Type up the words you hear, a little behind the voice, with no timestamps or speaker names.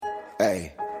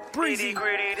Breezy,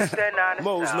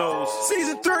 Mo's Nose,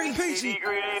 Season 3, Peachy,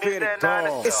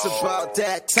 It's about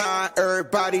that time,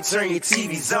 everybody turn your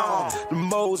TVs on. The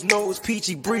Mo's Nose,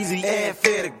 Peachy, Breezy, and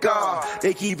Fair to God.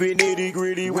 They keep it nitty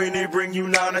gritty when they bring you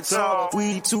nine to talk.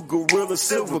 We two gorilla,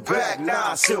 silverback,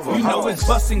 nah, silver. You know it's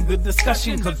busting the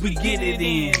discussion cause we get it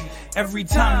in. Every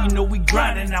time you know we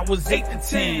grinding, I was 8 to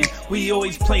 10. We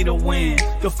always play to win.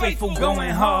 The faithful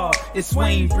going hard. It's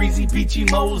Wayne, Breezy, Peachy,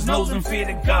 Mo's Nose, and Fear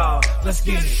to God. Let's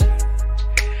get it.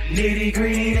 Nitty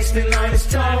gritty, it's the line is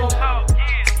tall.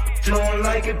 Don't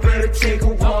like it, better take a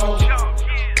walk.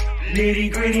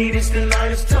 Nitty gritty, this the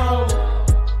line is tall.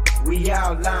 We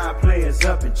outline players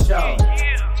up in chalk.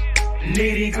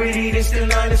 Nitty gritty, this the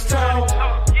line is tall.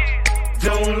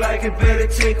 Don't like it, better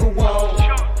take a walk.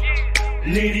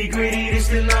 Nitty gritty, this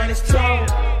the line is tall.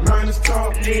 Line is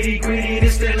tall. Nitty gritty,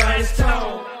 this the line is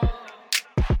tall.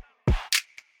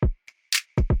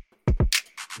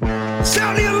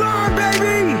 Sound the alarm,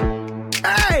 baby!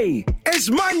 Hey, it's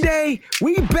Monday.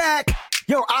 We back.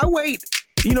 Yo, I wait.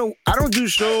 You know, I don't do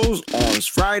shows on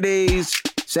Fridays,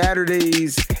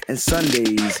 Saturdays, and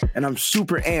Sundays, and I'm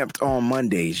super amped on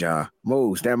Mondays, y'all.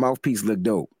 Mose, that mouthpiece look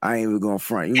dope. I ain't even gonna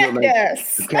front. You look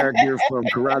like the character from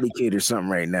Karate Kid or something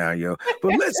right now, yo.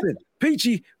 But listen,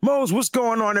 Peachy, Mose, what's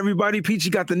going on, everybody? Peachy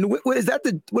got the new. What is that?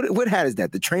 What hat is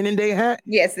that? The training day hat?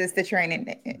 Yes, it's the training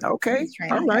day. Okay,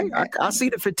 all right. I see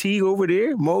the fatigue over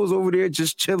there. Mose over there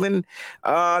just chilling,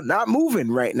 not moving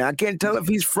right now. I can't tell if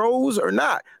he's froze or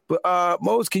not. But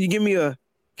Mose, can you do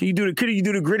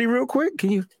the gritty real quick?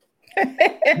 Can you?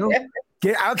 No?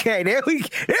 Yeah, okay, there we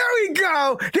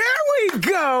go.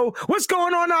 What's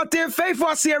going on out there, Faithful?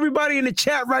 I see everybody in the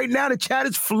chat right now. The chat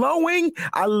is flowing.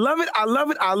 I love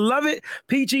it.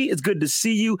 Peachy, it's good to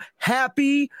see you.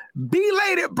 Happy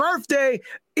belated birthday.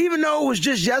 Even though it was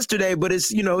just yesterday, but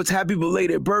it's happy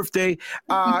belated birthday.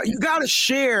 You gotta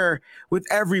share with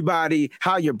everybody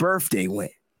how your birthday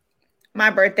went.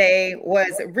 My birthday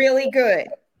was really good.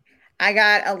 I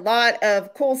got a lot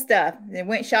of cool stuff. I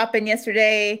went shopping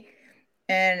yesterday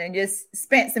and just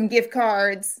spent some gift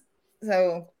cards.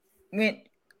 So went,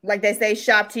 like they say,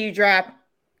 shop till you drop.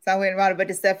 So I went and bought a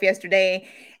bunch of stuff yesterday.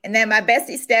 And then my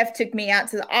bestie Steph took me out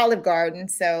to the Olive Garden.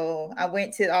 So I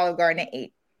went to the Olive Garden at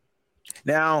 8.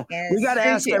 Now, we got to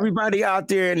ask everybody out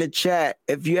there in the chat,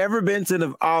 if you ever been to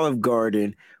the Olive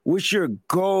Garden, what's your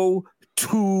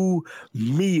go-to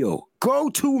meal?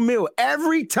 Go-to meal.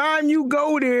 Every time you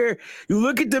go there, you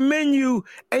look at the menu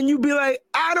and you be like,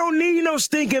 I don't need no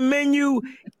stinking menu.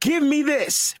 Give me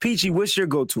this. Peachy, what's your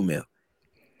go-to meal?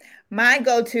 My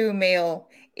go-to meal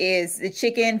is the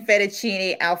chicken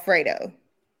fettuccine Alfredo.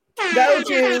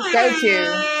 Go-to.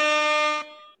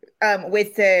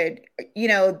 With the,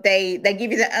 they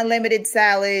give you the unlimited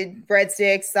salad,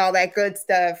 breadsticks, all that good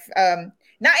stuff.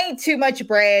 Not eat too much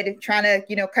bread, trying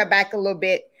to, cut back a little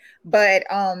bit. But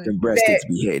the breadsticks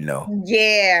be hitting though.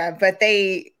 Yeah, but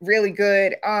they really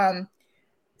good.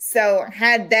 So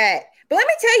had that. But let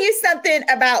me tell you something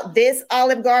about this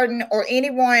Olive Garden or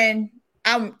anyone.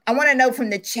 I want to know from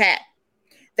the chat.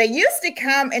 They used to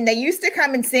come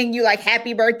and sing you like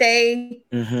happy birthday.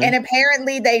 Mm-hmm. And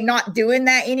apparently they not doing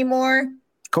that anymore.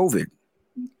 COVID.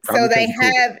 So they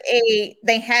have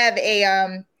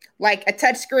a like a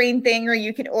touchscreen thing where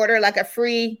you can order like a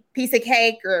free piece of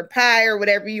cake or pie or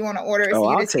whatever you want to order. So you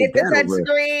I'll just take hit the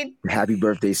touchscreen. Happy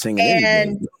birthday singing.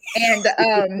 And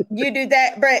you do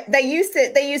that. But they used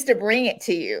to bring it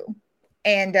to you.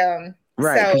 And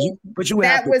right. So but you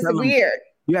that was weird.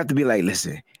 You have to be like,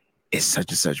 listen, it's such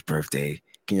and such birthday.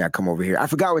 Can y'all come over here? I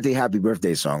forgot what their happy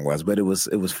birthday song was, but it was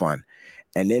fun.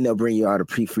 And then they'll bring you out a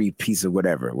pre-free piece of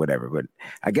whatever. But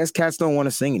I guess cats don't want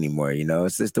to sing anymore.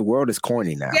 It's just the world is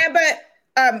corny now. Yeah,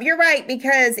 but you're right,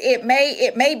 because it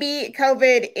may be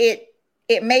COVID.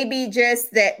 It may be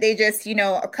just that they just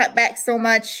cut back so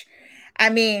much. I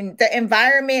mean, the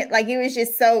environment, like it was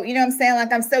just so, you know what I'm saying?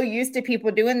 Like I'm so used to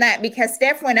people doing that, because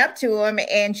Steph went up to him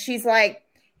and she's like,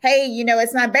 hey,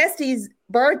 it's my bestie's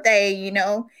birthday,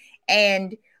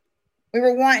 and we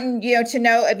were wanting, to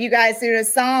know if you guys do a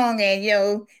song, and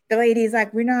the lady's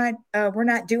like, we're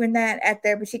not doing that at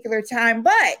their particular time,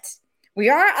 but we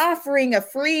are offering a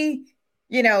free,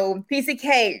 piece of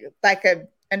cake, like a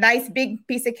nice big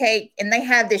piece of cake, and they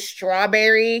have this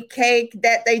strawberry cake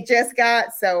that they just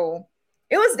got, so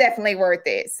it was definitely worth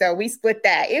it. So we split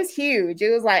that. It was huge.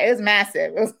 It was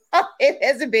massive. It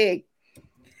was big.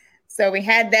 So we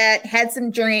had that, had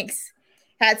some drinks,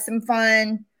 had some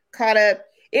fun, caught up.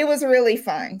 It was really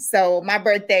fun. So my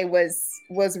birthday was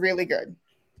really good.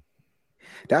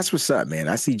 That's what's up, man.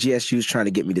 I see GSU's trying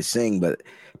to get me to sing, but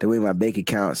the way my bank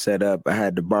account set up, I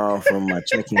had to borrow from my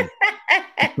checking.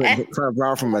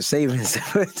 Borrow from my savings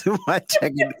to my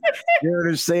checking. You know what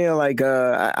I'm saying? Like,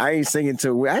 I ain't singing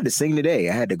till I had to sing today.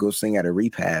 I had to go sing at a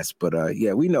repass, but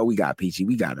yeah, we know we got Peachy.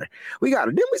 We got her.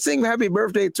 Didn't we sing "Happy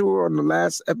Birthday" to her on the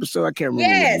last episode? I can't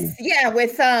remember. Yes, yeah,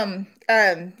 with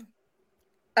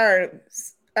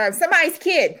somebody's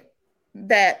kid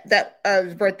that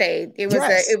birthday. It was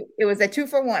it was a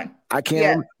 2-for-1. I can't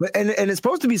remember. But, and it's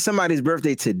supposed to be somebody's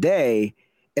birthday today.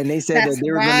 And they said that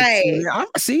they were going to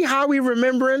see how we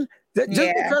remembering that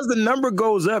just because the number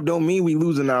goes up don't mean we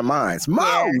losing our minds.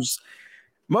 Mose,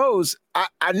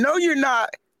 I know you're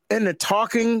not in the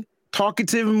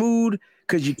talkative mood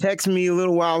because you texted me a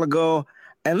little while ago.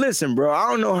 And listen, bro, I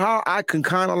don't know how I can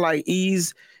kind of like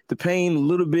ease the pain a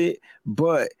little bit,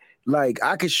 but like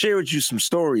I could share with you some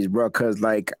stories, bro, because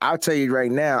like I'll tell you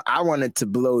right now, I wanted to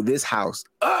blow this house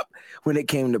up when it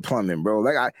came to plumbing, bro.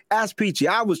 Like I asked Peachy,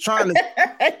 I was trying to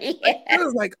it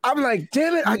was like, I'm like,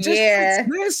 damn it, I just fixed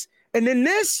this and then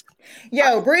this.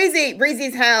 Yo,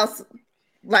 Breezy's house.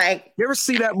 Like, you ever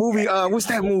see that movie? What's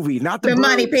that movie? Not the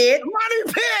Money Pit. Money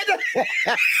Pit.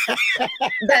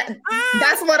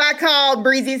 That's what I call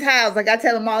Breezy's house. Like I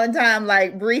tell him all the time,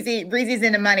 like Breezy's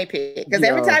in the money pit because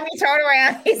every time he turn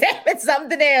around, he's having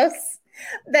something else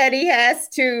that he has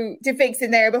to fix in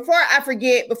there. Before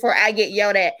I get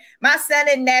yelled at, my son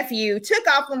and nephew took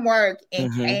off from work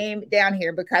and came down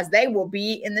here because they will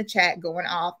be in the chat going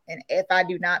off, and if I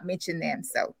do not mention them,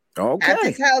 so. Okay. I have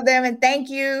to tell them and thank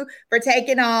you for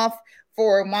taking off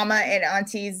for Mama and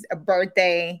Auntie's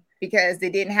birthday because they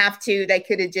didn't have to. They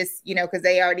could have just, because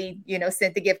they already,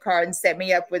 sent the gift card and set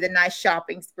me up with a nice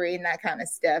shopping spree and that kind of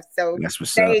stuff. So that's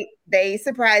what's up. They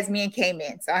surprised me and came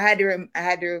in. So I had to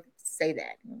say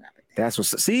that. That's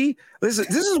what's up. See, listen,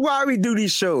 this is why we do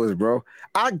these shows, bro.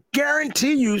 I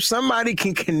guarantee you somebody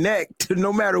can connect to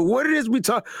no matter what it is we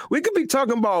talk. We could be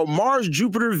talking about Mars,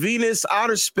 Jupiter, Venus,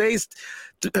 outer space,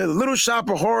 Little Shop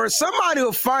of Horrors. Somebody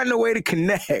will find a way to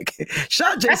connect.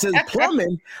 Shot J says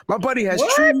plumbing. My buddy has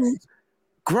trees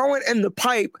growing in the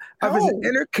pipe of his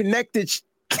interconnected.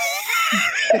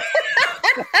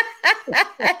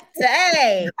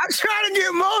 Dang. I'm trying to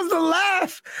get Mose to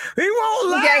laugh. He won't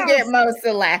laugh. You gotta get Mose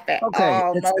to laugh at.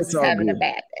 Okay, Mose is having a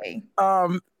bad day.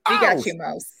 We got you,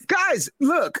 Mose. Guys,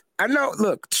 look, I know.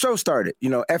 Look, show started.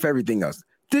 F everything else.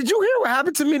 Did you hear what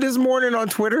happened to me this morning on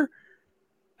Twitter?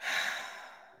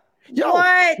 Yo,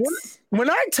 what? When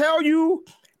I tell you,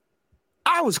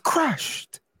 I was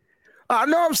crushed. I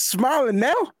know I'm smiling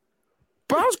now,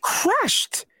 but I was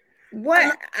crushed.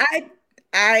 What?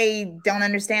 I don't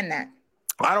understand that.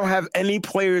 I don't have any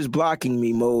players blocking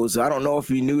me, Mose. I don't know if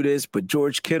you knew this, but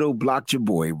George Kittle blocked your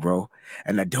boy, bro.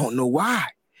 And I don't know why.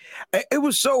 It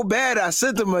was so bad. I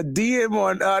sent him a DM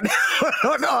on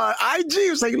IG. It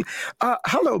was like,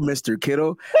 hello, Mr.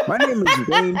 Kittle. My name is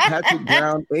Wayne Patrick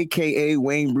Brown, a.k.a.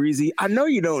 Wayne Breezy. I know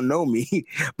you don't know me,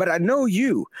 but I know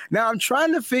you. Now, I'm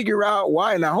trying to figure out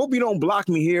why, and I hope you don't block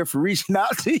me here for reaching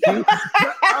out to you. But,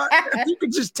 if you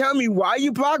could just tell me why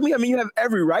you blocked me. I mean, you have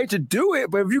every right to do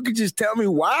it, but if you could just tell me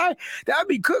why, that'd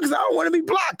be good because I don't want to be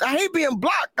blocked. I hate being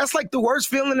blocked. That's like the worst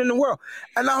feeling in the world.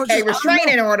 And I was just, a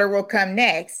restraining order will come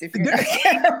next. If you're not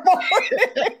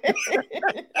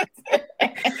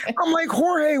I'm like,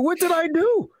 Jorge, what did I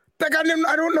do? Like I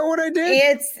don't know what I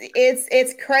did.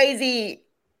 It's crazy.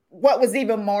 What was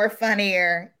even more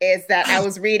funnier is that I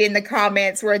was reading the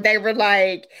comments where they were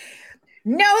like,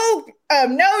 no,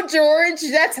 George,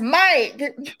 that's Mike.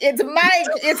 It's Mike.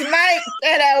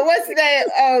 And what's that?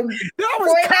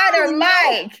 That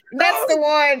Mike. That's the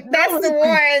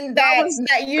one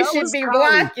that you should be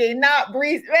blocking, not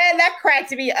Breeze. Man, that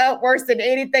cracked me up worse than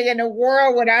anything in the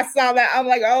world when I saw that. I'm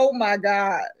like, oh my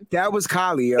God. That was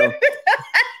Kali, yo.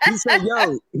 He said,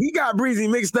 yo, he got Breezy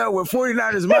mixed up with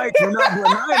 49ers Mike from not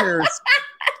Niners.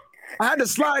 I had to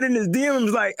slide in his DM and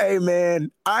was like, hey,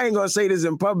 man, I ain't going to say this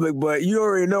in public, but you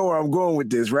already know where I'm going with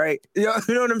this, right? You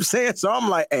know what I'm saying? So I'm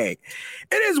like, hey,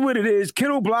 it is what it is.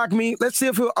 Kittle blocked me. Let's see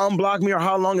if he'll unblock me or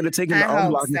how long it'll take him to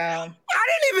unblock me. I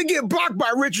didn't even get blocked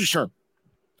by Richard Sherman.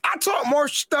 I talk more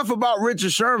stuff about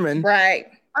Richard Sherman. Right.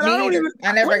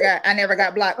 I never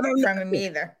got blocked from him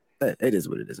either. It is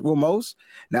what it is. Well, Mose,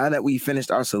 now that we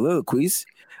finished our soliloquies,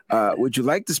 would you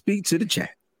like to speak to the chat?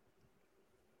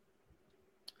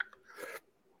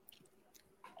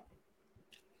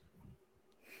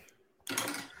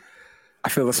 I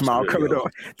feel a smile coming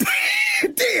on.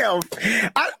 Damn.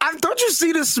 I don't you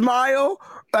see the smile?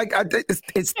 Like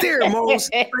it's there, Mose.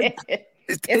 Like,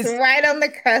 it's right on the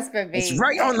cusp of it. It's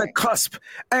right on the cusp.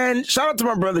 And shout out to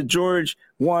my brother George.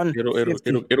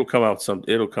 It'll come out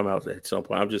it'll come out at some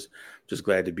point. I'm just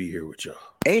glad to be here with y'all.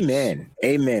 Amen,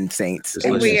 saints.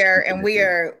 And we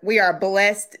are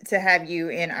blessed to have you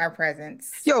in our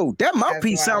presence. Yo, that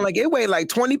mouthpiece sound like it weighed like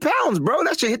 20 pounds, bro.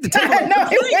 That should hit the table. No,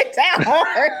 it went down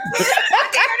hard.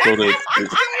 He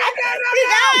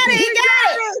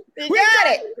got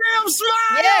it. Damn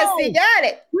smile. Yes, he got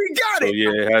it. We got it.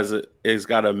 Yeah, it's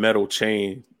got a metal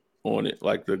chain on it,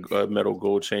 like the metal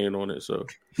gold chain on it. So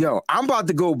yo, I'm about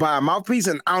to go buy a mouthpiece,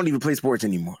 and I don't even play sports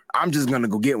anymore. I'm just gonna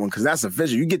go get one because that's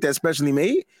official. You get that specially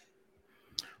made?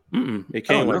 It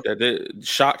came like that.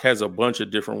 Shock has a bunch of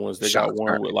different ones. They got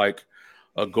one with like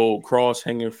a gold cross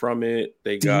hanging from it.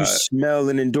 Do you smell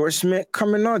an endorsement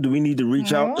coming on? Do we need to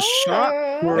reach out to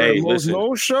Shock for Mo's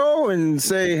Nose show and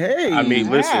say, hey? I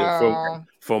mean, listen,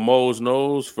 for Mo's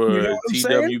Nose, for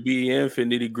TWBN, for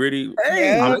Nitty Gritty.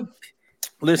 Hey,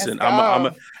 listen,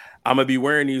 I'm gonna be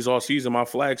wearing these all season. My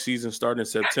flag season starting in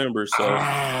September, so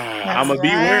I'm gonna be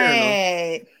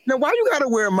wearing them. Now, why you gotta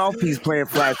wear a mouthpiece playing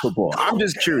flag football? I'm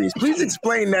just curious. Please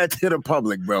explain that to the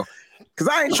public, bro. Because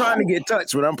I ain't trying to get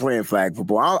touched when I'm playing flag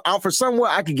football. For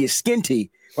somewhat, I could get skinty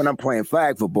when I'm playing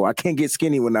flag football. I can't get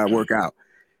skinny when I work out.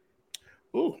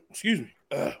 Oh, excuse me.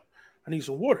 I need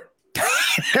some water.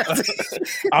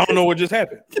 I don't know what just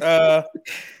happened.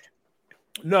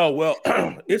 No, well,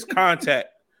 it's contact.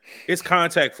 It's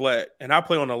contact flag, and I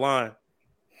play on the line.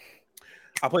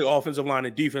 I play offensive line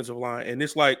and defensive line, and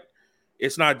it's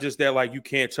not just that like you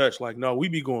can't touch. Like, no, we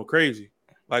be going crazy.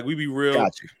 Like we be real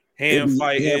hand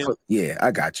fighting. Yeah,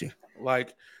 I got you.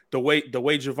 Like the way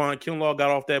Javon Kinlaw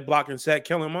got off that block and sack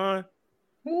killing mine.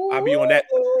 I be on that.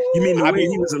 You mean the way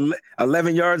he was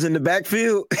 11 yards in the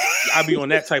backfield? I be on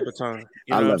that type of time.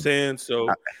 You know what I'm saying?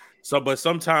 But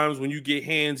sometimes when you get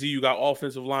handsy, you got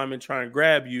offensive linemen trying to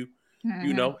grab you.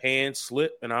 You know, hands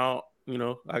slip, and I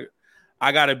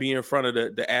got to be in front of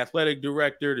the athletic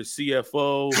director, the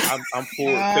CFO. I'm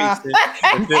forward facing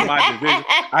within my division.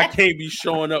 I can't be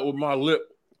showing up with my lip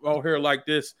out here like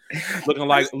this, looking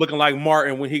like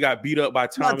Martin when he got beat up by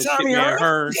Thomas Hitman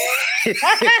Hearn.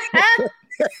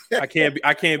 I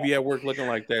can't be at work looking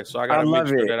like that. So I got to make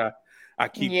sure that I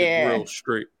keep it real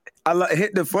straight.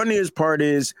 The funniest part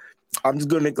is, I'm just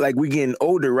gonna we getting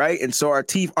older, right? And so our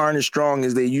teeth aren't as strong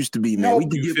as they used to be, man. We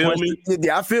can get punched.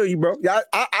 Yeah, I feel you, bro. Yeah,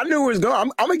 I knew it was going.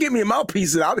 I'm gonna get me a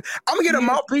mouthpiece. I'm gonna get a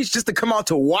mouthpiece just to come out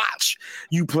to watch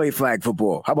you play flag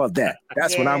football. How about that?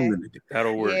 That's what I'm gonna do.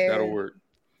 That'll work. Yeah. That'll work.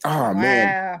 Oh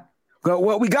man.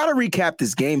 Well, we got to recap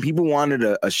this game. People wanted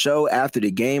a show after the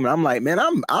game, and I'm like, man,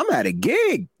 I'm at a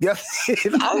gig. I'm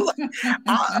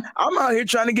out here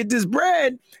trying to get this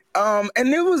bread.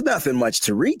 And there was nothing much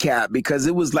to recap because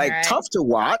it was tough to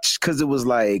watch because it was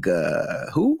like,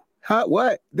 who? Huh?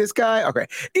 What? This guy? Okay.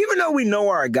 Even though we know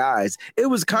our guys, it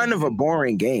was kind of a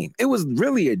boring game. It was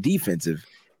really a defensive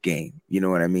game. You know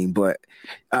what I mean? But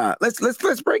let's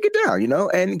break it down, you know?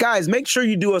 And guys, make sure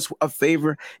you do us a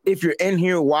favor. If you're in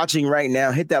here watching right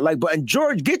now, hit that like button.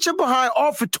 George, get your behind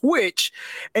off of Twitch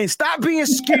and stop being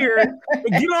scared and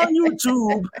get on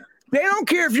YouTube. They don't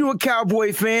care if you're a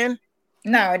Cowboy fan.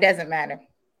 No, it doesn't matter.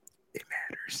 It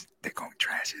matters. They're going to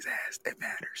trash his ass. It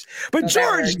matters. But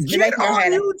George, get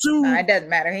on YouTube. No, it doesn't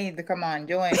matter. He needs to come on.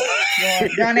 Join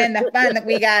in the fun that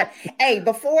we got. Hey,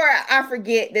 before I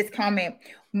forget this comment,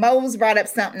 Mose brought up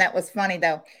something that was funny,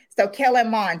 though. So,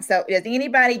 Kellen Mond. So, does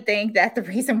anybody think that the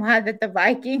reason why that the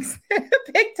Vikings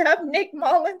picked up Nick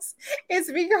Mullins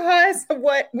is because of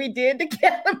what we did to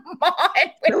Kellen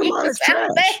Mond when he was out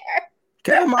there?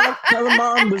 Kellen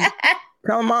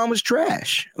Mond was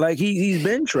trash. Like he's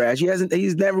been trash.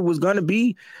 He's never was gonna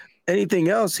be anything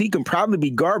else. He can probably be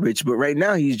garbage, but right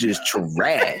now he's just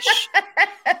trash.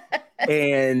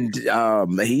 And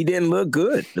he didn't look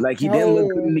good. Like he didn't look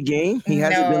good in the game. He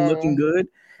hasn't been looking good.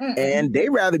 And they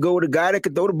rather go with a guy that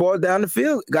could throw the ball down the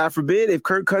field. God forbid if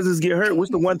Kirk Cousins get hurt, what's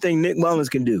the one thing Nick Mullins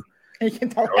can do? He can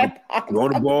throw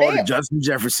the ball to Justin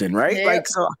Jefferson, right? Yep. Like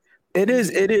so it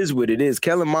is what it is.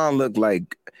 Kellen Mond looked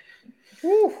like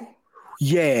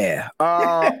yeah.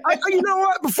 You know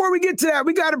what? Before we get to that,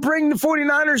 we got to bring the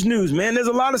 49ers news, man. There's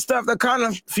a lot of stuff,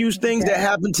 few things that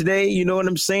happened today. You know what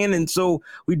I'm saying? And so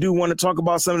we do want to talk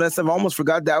about some of that stuff. I almost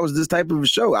forgot that was this type of a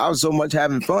show. I was so much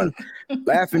having fun,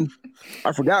 laughing.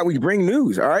 I forgot we bring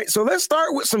news. All right. So let's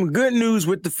start with some good news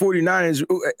with the 49ers.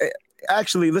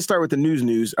 Actually, let's start with the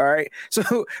news. All right. So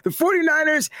the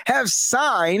 49ers have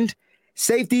signed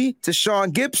safety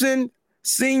Tashaun Gibson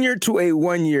Sr. to a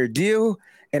 1-year deal.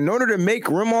 In order to make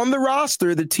room on the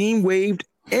roster, the team waived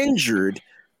injured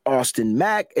Austin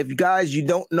Mack. If you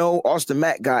don't know, Austin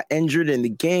Mack got injured in the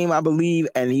game, I believe,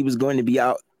 and he was going to be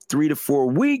out 3 to 4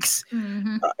 weeks.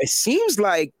 Mm-hmm. It seems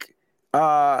like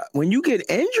when you get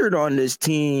injured on this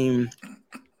team,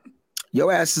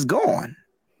 your ass is gone.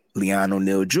 Leon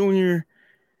O'Neal Jr.,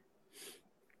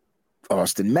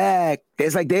 Austin Mack.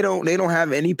 It's like they don't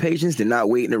have any patience. They're not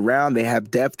waiting around. They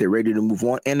have depth. They're ready to move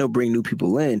on, and they'll bring new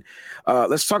people in.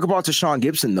 Let's talk about Tashaun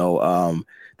Gipson, though.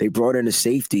 They brought in a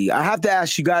safety. I have to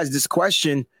ask you guys this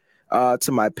question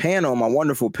to my panel, my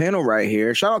wonderful panel right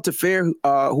here. Shout out to Fair,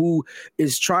 who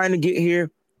is trying to get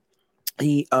here.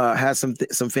 He has some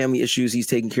family issues he's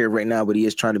taking care of right now, but he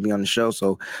is trying to be on the show.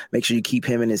 So make sure you keep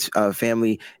him and his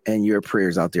family and your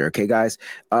prayers out there. Okay, guys?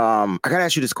 I got to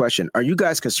ask you this question. Are you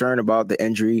guys concerned about the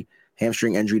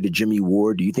hamstring injury to Jimmy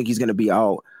Ward? Do you think he's going to be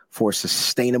out for a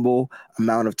sustainable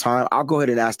amount of time? I'll go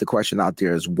ahead and ask the question out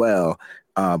there as well,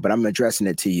 but I'm addressing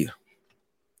it to you.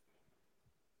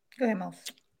 Go ahead,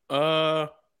 Mo.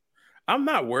 I'm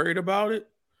not worried about it.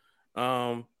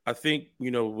 I think,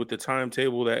 with the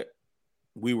timetable that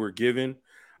we were given,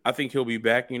 I think he'll be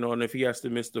back, and if he has to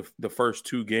miss the first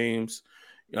 2 games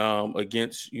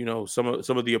against, some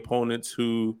of the opponents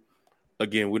who,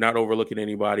 again, we're not overlooking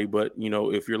anybody, but,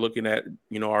 if you're looking at,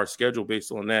 our schedule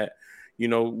based on that,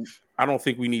 I don't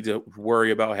think we need to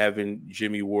worry about having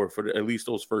Jimmy Ward for at least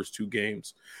those first 2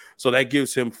 games. So that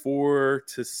gives him 4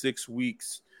 to 6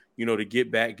 weeks, to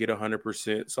get back, get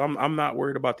 100%. So I'm not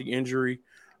worried about the injury.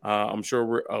 I'm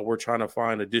sure we're trying to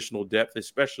find additional depth,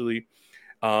 especially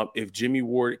if Jimmy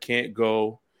Ward can't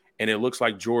go and it looks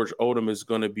like George Odom is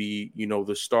going to be,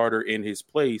 the starter in his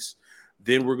place,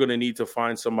 then we're going to need to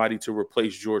find somebody to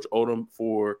replace George Odom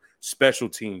for special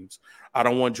teams. I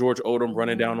don't want George Odom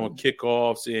running down on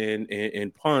kickoffs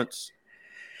and punts.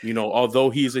 Although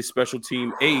he's a special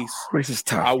team ace,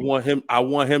 I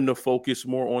want him to focus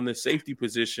more on the safety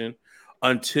position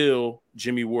until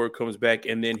Jimmy Ward comes back,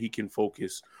 and then he can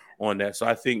focus on that. So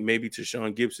I think maybe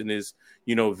Tashaun Gipson is,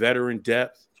 veteran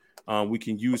depth. We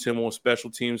can use him on special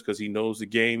teams because he knows the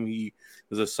game. He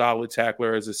is a solid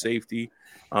tackler as a safety.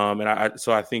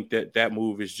 So I think that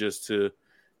move is just to,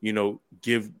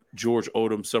 give George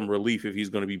Odom some relief if he's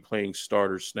going to be playing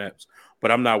starter snaps.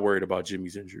 But I'm not worried about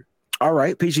Jimmy's injury. All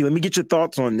right, PG, let me get your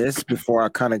thoughts on this before I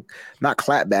kind of not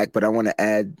clap back, but I want to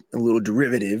add a little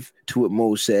derivative to what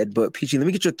Mo said. But PG, let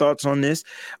me get your thoughts on this.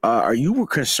 Are you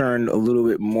concerned a little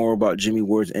bit more about Jimmy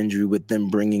Ward's injury with them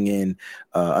bringing in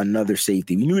another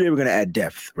safety? We knew they were going to add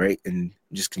depth, right? And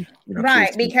just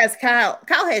right, because Kyle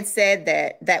had said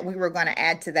that we were going to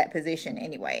add to that position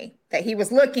anyway, that he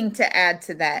was looking to add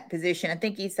to that position. I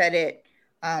think he said it.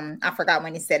 I forgot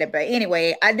when he said it, but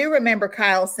anyway, I do remember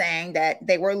Kyle saying that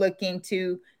they were looking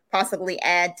to possibly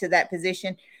add to that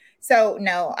position. So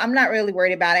no, I'm not really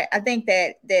worried about it. I think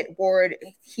that Ward,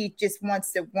 he just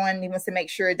wants to make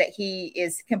sure that he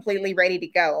is completely ready to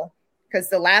go,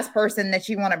 because the last person that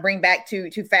you want to bring back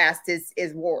too fast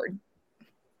is Ward.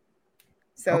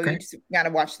 So You just got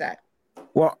to watch that.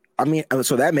 Well, I mean,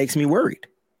 so that makes me worried,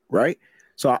 right?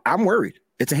 So I'm worried.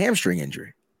 It's a hamstring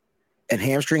injury. And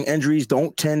hamstring injuries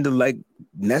don't tend to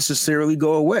necessarily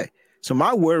go away. So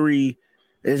my worry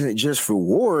isn't just for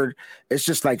Ward. It's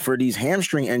just like for these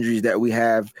hamstring injuries that we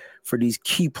have for these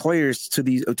key players to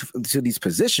these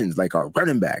positions, like our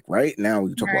running back. Right now,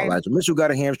 we talk about Elijah Mitchell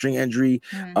got a hamstring injury.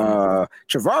 Mm-hmm.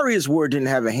 Travarius Ward didn't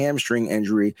have a hamstring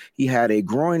injury; he had a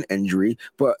groin injury.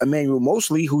 But Emmanuel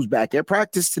Moseley, who's back at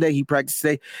practice today,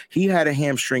 he had a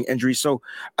hamstring injury. So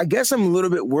I guess I'm a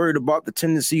little bit worried about the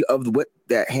tendency of what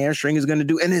that hamstring is going to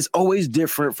do, and it's always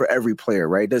different for every player,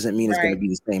 right? It doesn't mean it's going to be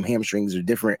the same. Hamstrings are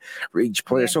different for each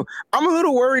player, so I'm a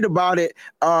little worried about it.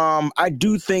 I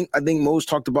think Mo's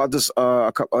talked about this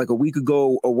a week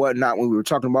ago or whatnot when we were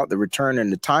talking about the return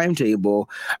and the timetable.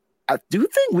 I do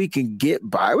think we can get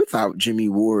by without Jimmy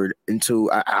Ward until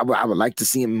I would like to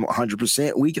see him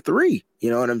 100% week 3. You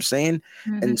know what I'm saying?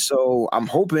 Mm-hmm. And so I'm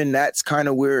hoping that's kind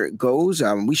of where it goes.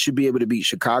 We should be able to beat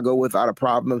Chicago without a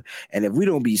problem. And if we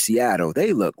don't beat Seattle,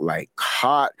 they look like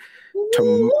hot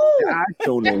tomatoes. I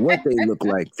don't know what they look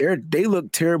like. They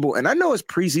look terrible. And I know it's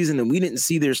preseason and we didn't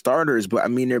see their starters, but I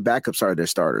mean, their backups are their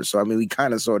starters. So, I mean, we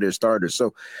kind of saw their starters.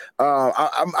 So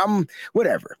I'm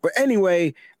whatever. But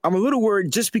anyway, I'm a little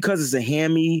worried just because it's a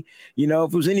hammy. You know,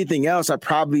 if it was anything else, I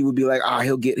probably would be like,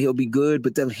 he'll be good.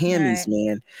 But them hammies,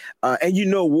 man. And you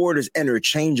know, Ward is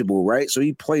interchangeable, right? So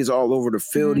he plays all over the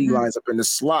field. Mm-hmm. He lines up in the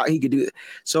slot. He could do it.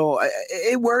 So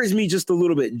it worries me just a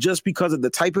little bit, just because of the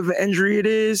type of injury it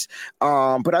is.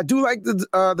 But I do like the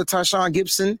Tashaun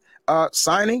Gipson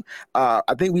signing. I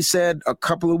think we said a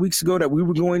couple of weeks ago that we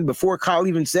were going, before Kyle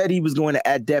even said he was going to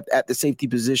add depth at the safety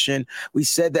position. We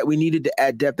said that we needed to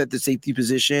add depth at the safety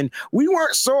position. We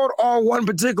weren't sold on one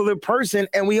particular person,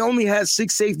 and we only had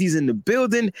 6 safeties in the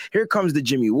building. Here comes the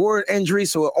Jimmy Ward injury,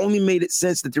 so it only made it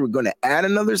sense that they were going to add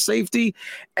another safety.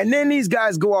 And then these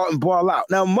guys go out and ball out.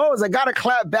 Now, Mose, I got to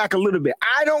clap back a little bit.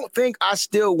 I don't think I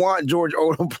still want George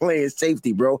Odom playing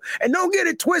safety, bro. And don't get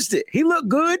it twisted. He looked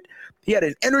good. He had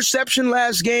an interception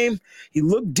last game. He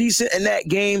looked decent in that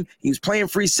game. He was playing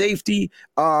free safety.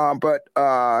 But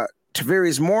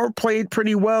Tavarius Moore played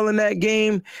pretty well in that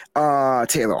game.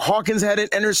 Taylor Hawkins had an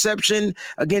interception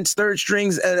against third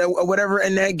strings, whatever,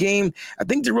 in that game. I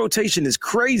think the rotation is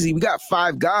crazy. We got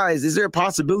 5 guys. Is there a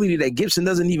possibility that Gibson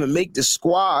doesn't even make the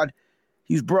squad?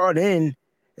 He's brought in.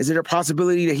 Is there a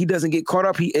possibility that he doesn't get caught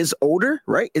up? He is older,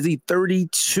 right? Is he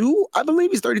 32? I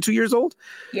believe he's 32 years old.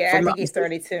 Yeah, I think he's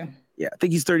 32. Yeah, I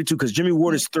think he's 32 because Jimmy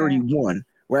Ward is 31,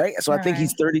 right? So I think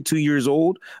he's 32 years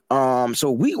old.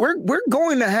 So we're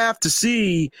going to have to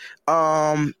see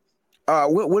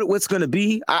what's going to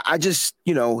be. I just,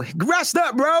 rest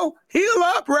up, bro. Heal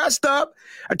up, rest up.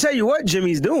 I tell you what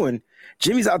Jimmy's doing.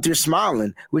 Jimmy's out there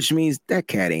smiling, which means that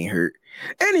cat ain't hurt.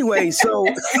 Anyway, so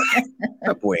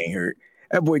that boy ain't hurt.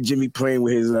 That boy Jimmy playing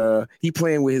with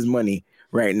his money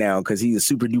right now because he's a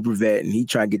super duper vet and he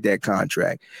trying to get that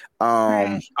contract.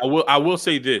 I will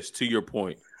say this to your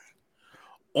point.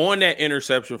 On that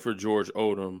interception for George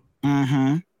Odom,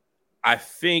 I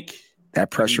think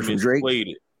that pressure from Drake.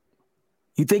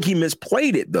 You think he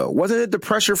misplayed it though? Wasn't it the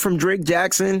pressure from Drake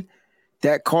Jackson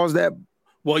that caused that?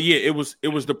 Well, yeah, it was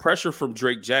the pressure from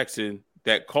Drake Jackson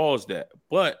that caused that.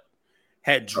 But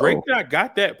had Drake not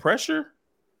got that pressure,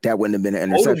 that wouldn't have been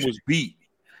an interception. Odom was beat.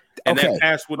 And that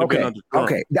pass would have been underthrown.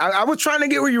 Okay. I was trying to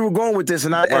get where you were going with this,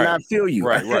 and I feel you.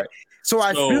 Right. So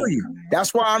I feel you.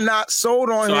 That's why I'm not sold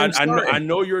on him. I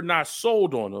know you're not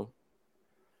sold on him,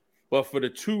 but for the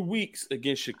 2 weeks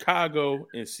against Chicago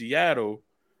and Seattle,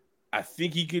 I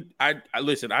think he could. I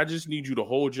listen. I just need you to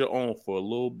hold your own for a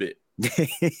little bit,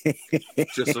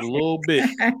 just a little bit.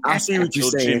 I see what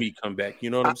you're saying. Jimmy come back. You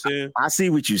know what I'm saying? I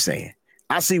see what you're saying.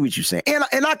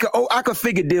 And I could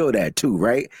figure deal that too,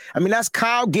 right? I mean, that's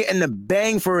Kyle getting the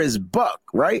bang for his buck,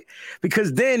 right?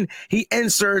 Because then he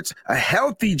inserts a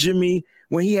healthy Jimmy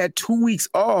when he had 2 weeks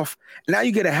off. Now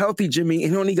you get a healthy Jimmy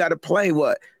and he only got to play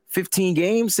 15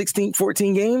 games, 16,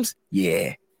 14 games?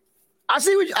 Yeah. I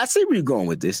see where you're going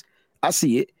with this. I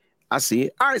see it. All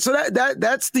right, so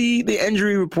that's the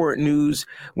injury report news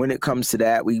when it comes to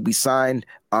that. We signed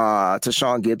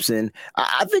Tashaun Gibson.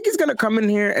 I think he's going to come in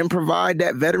here and provide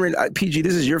that veteran. PG,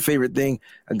 this is your favorite thing.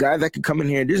 A guy that could come in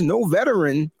here. There's no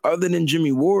veteran other than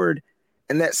Jimmy Ward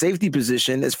in that safety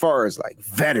position as far as like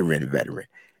veteran.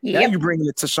 Yep. Now you're bringing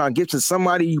in Tashaun Gibson,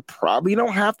 somebody you probably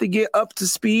don't have to get up to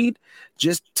speed,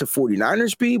 just to 49er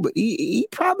speed, but he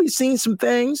probably seen some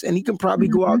things and he can probably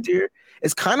go out there.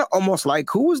 It's kind of almost like,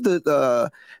 who was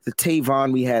the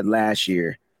Tavon we had last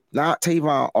year? Not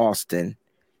Tavon Austin.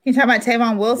 You talking about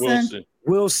Tavon Wilson?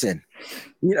 Wilson.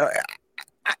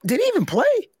 Did he even play?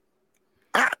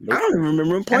 I don't even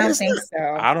remember him playing. I don't think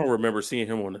so. I don't remember seeing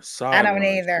him on the side. I don't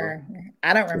either.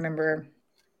 I don't remember.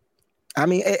 I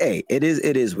mean, hey, it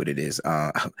is what it is.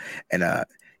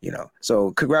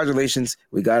 So congratulations.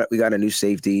 We got a new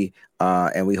safety,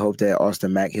 and we hope that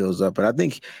Austin Mack heals up. But I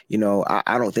think,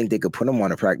 I don't think they could put him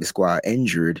on a practice squad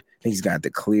injured. I think he's got to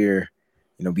clear,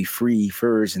 be free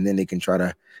first, and then they can try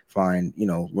to find,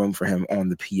 room for him on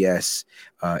the PS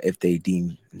if they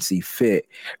deem and see fit.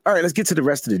 All right, let's get to the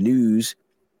rest of the news.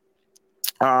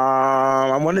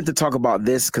 I wanted to talk about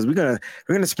this because we're gonna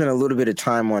spend a little bit of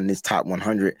time on this top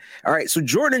 100. All right, so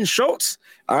Jordan Schultz,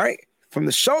 from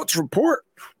the Schultz report,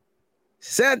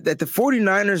 said that the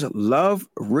 49ers love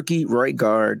rookie right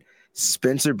guard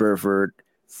Spencer Burford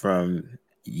from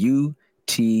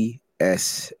UTSA.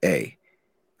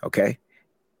 Okay,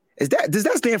 does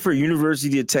that stand for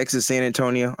University of Texas San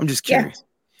Antonio? I'm just curious.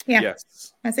 Yeah.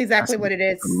 Yes. That's exactly what it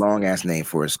is. A long ass name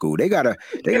for a school. They gotta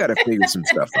figure some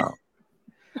stuff out.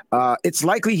 It's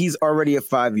likely he's already a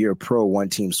 5-year pro, one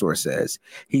team source says.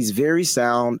 He's very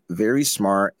sound, very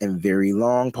smart, and very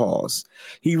long pause.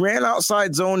 He ran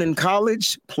outside zone in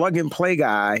college, plug and play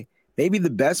guy. Maybe the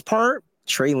best part,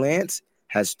 Trey Lance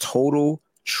has total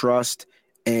trust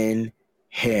in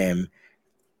him.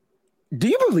 Do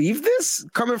you believe this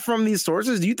coming from these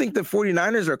sources? Do you think the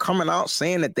 49ers are coming out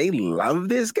saying that they love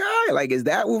this guy? Like, is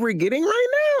that what we're getting right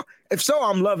now? If so,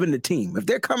 I'm loving the team. If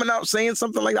they're coming out saying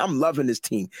something like that, I'm loving this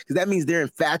team because that means they're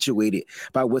infatuated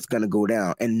by what's going to go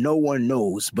down and no one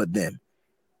knows but them.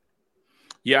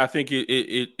 Yeah, I think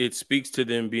it speaks to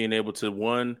them being able to,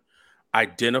 one,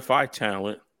 identify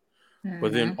talent,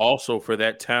 but then also for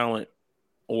that talent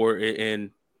or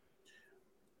in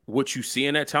what you see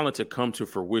in that talent to come to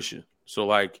fruition. So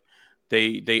like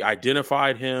they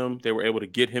identified him, they were able to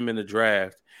get him in the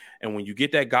draft. And when you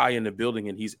get that guy in the building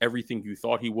and he's everything you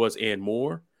thought he was and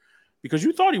more, because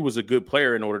you thought he was a good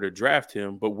player in order to draft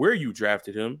him, but where you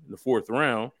drafted him in the 4th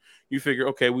round, you figure,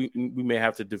 okay, we may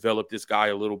have to develop this guy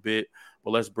a little bit,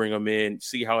 but let's bring him in,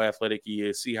 see how athletic he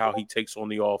is, see how he takes on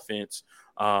the offense,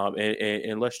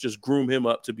 and let's just groom him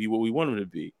up to be what we want him to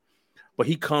be. But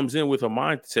he comes in with a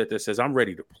mindset that says, I'm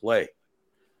ready to play.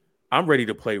 I'm ready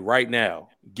to play right now.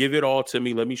 Give it all to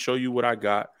me. Let me show you what I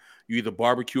got. You either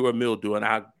barbecue or mildew, and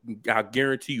I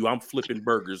guarantee you I'm flipping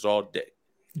burgers all day.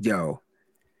 Yo,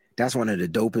 that's one of the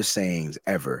dopest sayings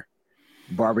ever.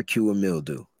 Barbecue or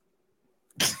mildew.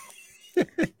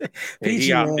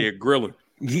 He out there grilling.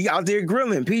 He out there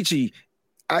grilling. Peachy,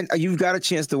 you've got a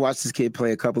chance to watch this kid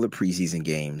play a couple of preseason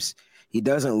games. He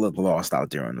doesn't look lost out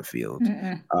there on the field.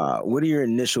 What are your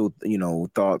initial,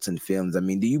 thoughts and feelings? I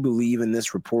mean, do you believe in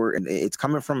this report? And it's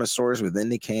coming from a source within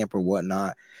the camp or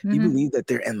whatnot. Do you believe that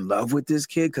they're in love with this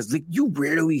kid? Because you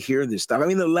rarely hear this stuff. I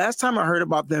mean, the last time I heard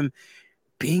about them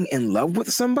being in love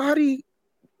with somebody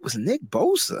was Nick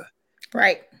Bosa.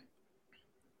 Right.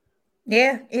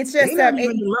 Yeah, it's just they're not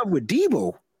even in love with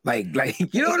Debo. Like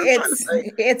you know what I'm trying to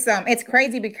say? It's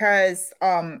crazy because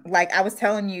like I was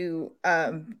telling you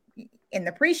in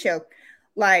the pre-show,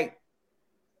 like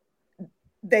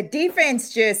the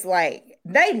defense just like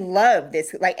they love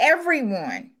this, like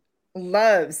everyone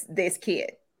loves this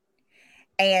kid.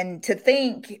 And to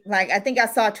think, like, I think I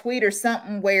saw a tweet or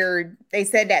something where they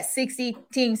said that 60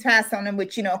 teams passed on him,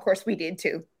 which, of course we did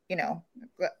too,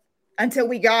 until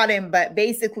we got him. But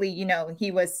basically,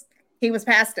 he was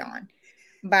passed on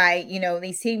by,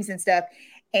 these teams and stuff.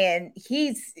 And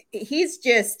he's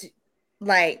just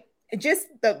like, just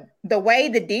the way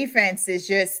the defense is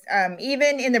just,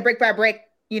 even in the brick by brick,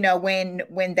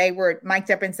 when they were mic'd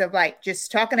up and stuff, like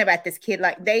just talking about this kid,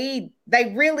 like they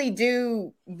really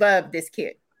do love this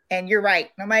kid. And you're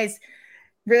right. Nobody's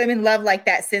really been loved like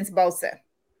that since Bosa.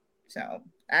 So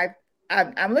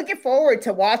I'm looking forward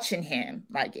to watching him,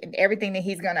 like, and everything that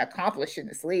he's going to accomplish in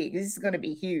this league. This is going to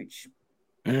be huge.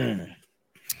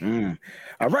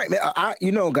 All right,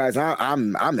 man. Guys,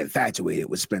 I'm infatuated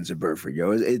with Spencer Burford,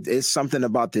 yo. It's something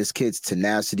about this kid's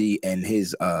tenacity and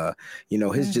his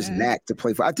his just knack to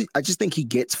play for. I just think he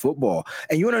gets football.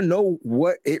 And you want to know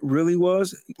what it really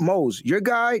was? Mose, your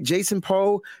guy, Jason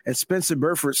Poe and Spencer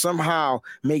Burford somehow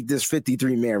make this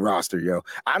 53-man roster, yo.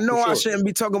 I know I shouldn't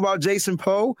be talking about Jason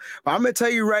Poe, but I'm gonna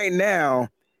tell you right now,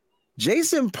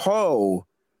 Jason Poe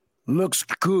looks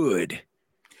good.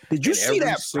 Did you see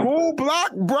that pull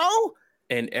block, bro?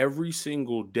 And every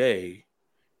single day,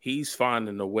 he's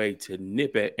finding a way to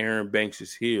nip at Aaron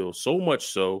Banks' heels, so much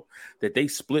so that they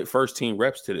split first-team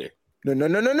reps today.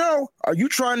 No. Are you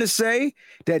trying to say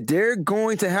that they're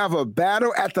going to have a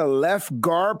battle at the left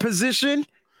guard position?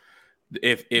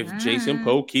 If Jason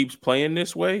Poe keeps playing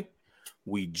this way,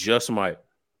 we just might.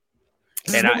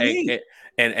 And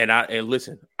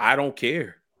listen, I don't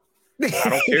care.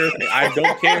 I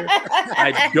don't care.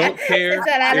 I don't care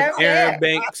if Aaron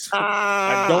Banks.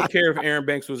 I don't care if Aaron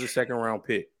Banks was a 2nd-round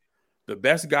pick. The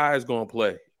best guy is going to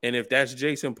play, and if that's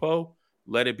Jason Poe,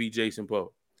 let it be Jason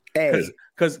Poe. Hey,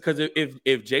 because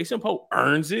if Jason Poe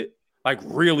earns it, like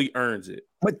really earns it,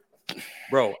 but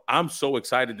bro, I'm so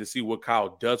excited to see what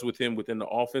Kyle does with him within the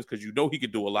offense because he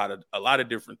could do a lot of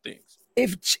different things.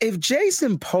 If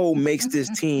Jason Poe makes this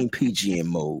team PG and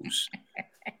Mose.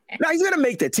 Now he's gonna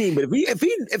make that team, but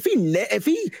if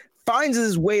he finds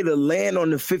his way to land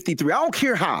on the 53, I don't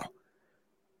care how.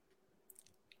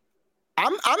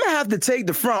 I'm gonna have to take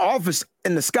the front office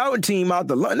and the scouting team out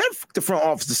the lunch. Not the front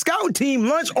office, the scouting team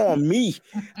lunch on me.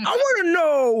 I want to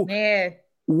know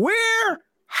where,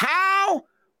 how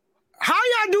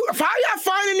y'all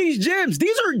finding these gems?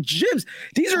 These are gems.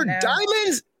 These are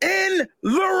diamonds in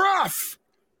the rough.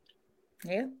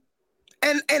 Yeah.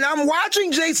 And I'm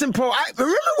watching Jason Poe. I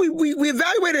remember we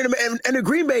evaluated him in the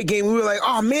Green Bay game. We were like,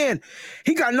 oh man,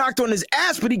 he got knocked on his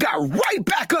ass, but he got right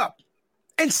back up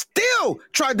and still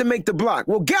tried to make the block.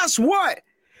 Well, guess what?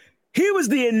 He was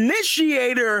the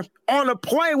initiator on a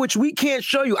play, which we can't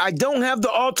show you. I don't have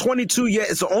the all 22 yet.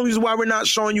 It's the only reason why we're not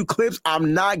showing you clips.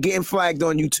 I'm not getting flagged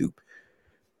on YouTube.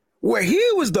 Where he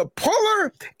was the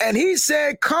puller and he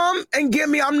said, come and get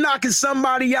me. I'm knocking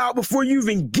somebody out before you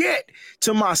even get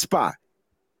to my spot.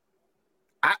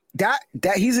 That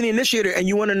he's an initiator, and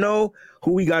you want to know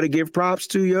who we got to give props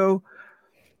to, yo?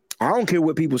 I don't care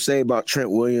what people say about Trent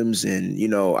Williams, and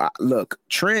look,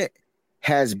 Trent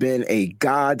has been a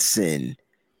godsend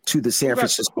to the San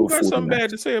Francisco 49ers. Who got something bad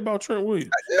to say about Trent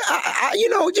Williams?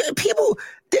 People.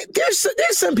 There's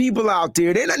some people out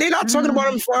there. They're not talking about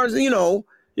him as far as in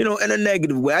a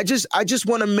negative way. I just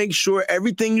want to make sure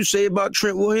everything you say about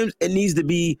Trent Williams, it needs to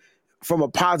be from a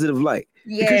positive light.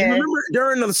 Yeah. Because remember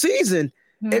during the season,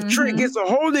 if Trent gets a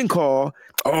holding call,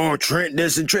 oh, Trent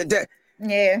this and Trent that.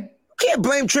 Yeah. You can't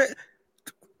blame Trent.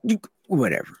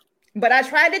 Whatever. But I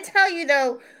tried to tell you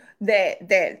though that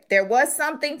there was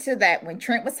something to that when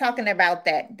Trent was talking about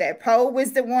that Poe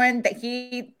was the one that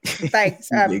he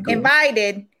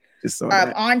invited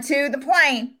onto the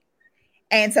plane.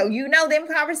 And so, them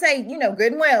conversations,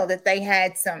 good and well that they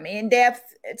had some in-depth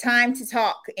time to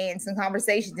talk and some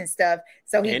conversations and stuff.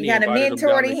 So he kind of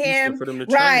mentored him.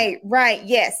 Right.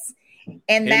 Yes.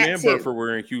 And that too. Burford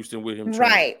were in Houston with him.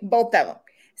 Right. Both of them.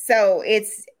 So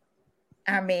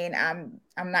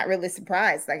I'm not really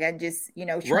surprised. Like I just,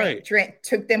 Trent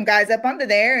took them guys up under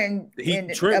there and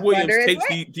Trent Williams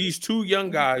takes these two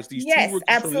young guys, these two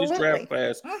rookies from this draft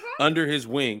class under his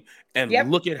wing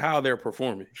and look at how they're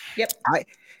performing. Yep.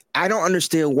 I don't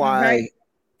understand why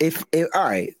if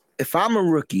I'm a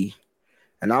rookie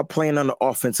and I'm playing on the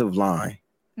offensive line,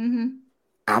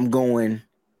 I'm going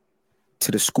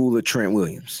to the school of Trent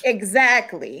Williams.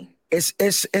 Exactly.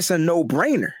 It's a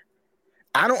no-brainer.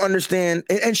 I don't understand.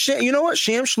 And you know what?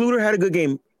 Sham Schluter had a good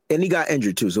game, and he got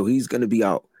injured too, so he's going to be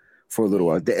out for a little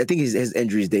while. I think his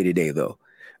injury is day-to-day, though.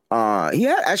 He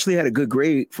actually had a good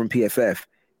grade from PFF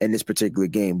in this particular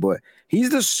game, but he's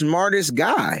the smartest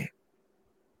guy.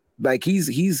 Like,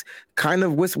 he's kind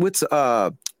of what's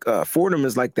Fordham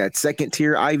is like that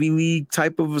second-tier Ivy League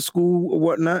type of a school or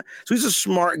whatnot. So he's a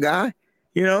smart guy,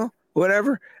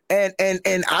 whatever. And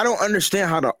I don't understand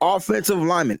how the offensive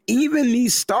linemen, even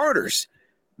these starters,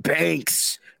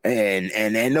 Banks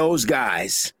and those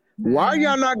guys, why are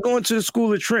y'all not going to the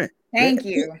school of Trent? Thank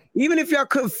you. Even if y'all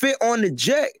couldn't fit on the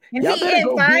jet, and he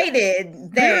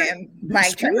invited them.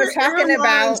 Like Trent was talking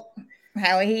about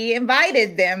how he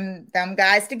invited them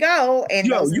guys to go, and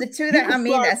those are the two that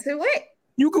that's who went.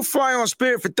 You could fly on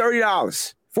Spirit for $30,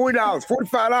 $40,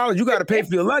 $45. You got to pay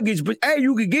for your luggage, but hey,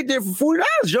 you could get there for $40.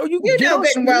 Yo, you know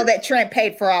good and well that Trent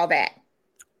paid for all that.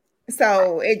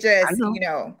 So it just,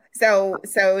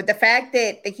 so the fact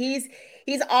that he's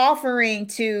offering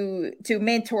to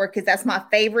mentor, because that's my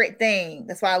favorite thing.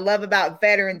 That's what I love about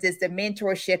veterans is the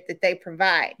mentorship that they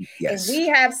provide. Yes. And we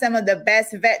have some of the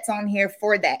best vets on here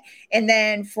for that. And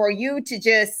then for you to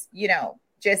just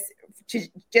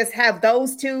have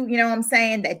those two,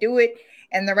 that do it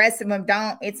and the rest of them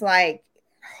don't, it's like,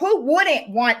 who wouldn't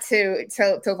want to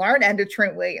learn under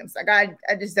Trent Williams? Like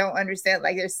I just don't understand.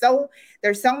 Like there's so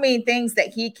many things that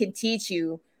he can teach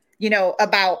you,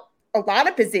 about a lot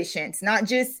of positions, not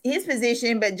just his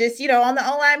position, but just, on the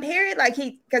O-line period,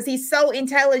 because he's so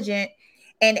intelligent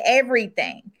and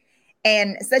everything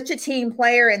and such a team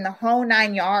player in the whole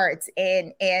 9 yards.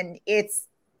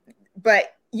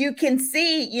 But you can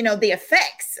see, the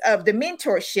effects of the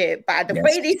mentorship by the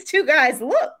way these two guys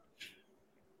look.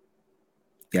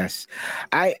 Yes.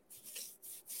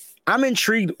 I'm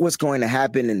intrigued what's going to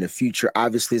happen in the future.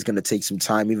 Obviously, it's going to take some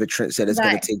time. Even Trent said it's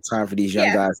going to take time for these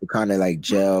young guys to kind of like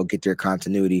gel, get their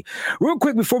continuity. Real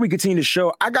quick, before we continue the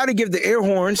show, I got to give the air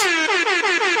horns. 49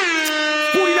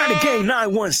 Gang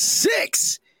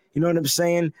 916. You know what I'm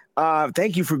saying?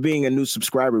 Thank you for being a new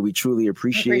subscriber. We truly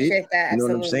appreciate it. That. You know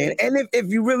what I'm saying? And if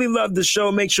you really love the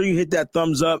show, make sure you hit that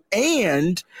thumbs up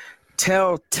and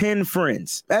tell 10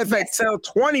 friends. Matter of fact, tell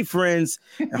 20 friends,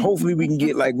 and hopefully we can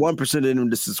get like 1% of them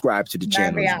to subscribe to the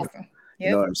channel. That'd be awesome. You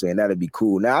know what I'm saying? That'd be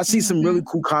cool. Now, I see some really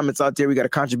cool comments out there. We got a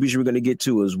contribution we're going to get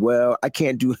to as well. I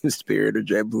can't do Spirit or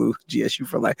JetBlue. GSU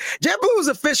for life. JetBlue is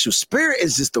official. Spirit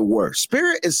is just the worst.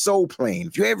 Spirit is Soul Plane.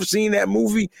 If you ever seen that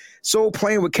movie, Soul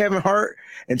Plane with Kevin Hart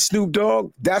and Snoop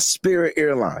Dogg, that's Spirit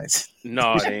Airlines.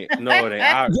 No, it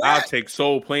ain't. I'll take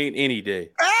Soul Plane any day.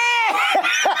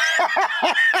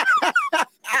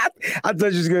 I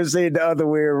thought you was going to say it the other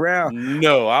way around.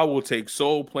 No, I will take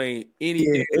Soul Plane any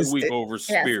day of the week over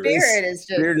Spirit.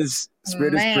 Spirit is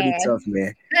pretty tough,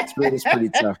 man. Spirit is pretty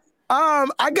tough.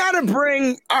 I got to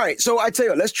bring – all right, so I tell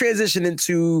you what, let's transition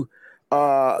into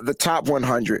the top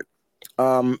 100.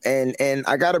 And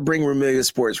I got to bring Ramilia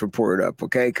Sports Report up,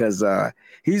 okay? Because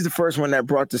he's the first one that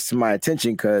brought this to my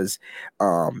attention because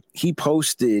he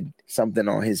posted something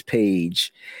on his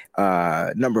page,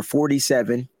 number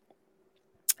 47.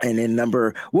 And then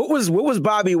what was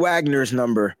Bobby Wagner's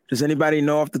number? Does anybody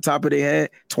know off the top of their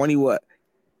head? 20 what?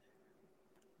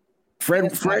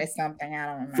 Fred something, I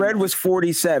don't remember. Fred was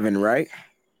 47, right?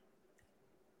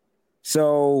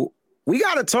 So we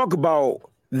got to talk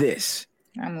about this.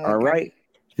 All right.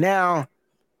 Now,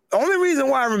 only reason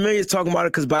why Ramilia's talking about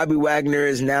it because Bobby Wagner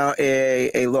is now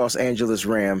a Los Angeles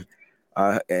Ram,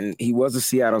 and he was a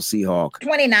Seattle Seahawk.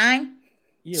 29.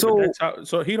 Yeah, so but that's how,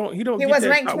 so he don't. He was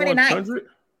ranked 29th.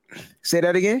 Say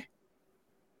that again.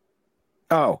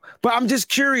 Oh, but I'm just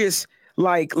curious.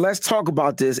 Like, let's talk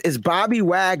about this. It's Bobby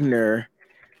Wagner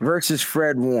versus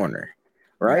Fred Warner,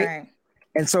 right?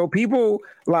 And so people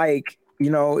like,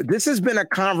 this has been a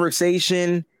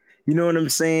conversation. You know what I'm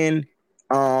saying?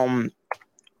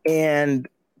 And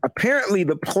apparently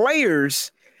the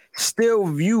players still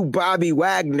view Bobby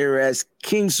Wagner as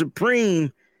King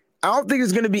Supreme. I don't think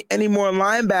there's going to be any more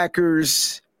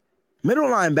linebackers, middle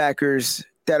linebackers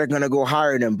that are going to go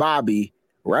higher than Bobby,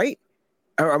 right?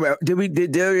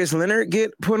 Did Darius Leonard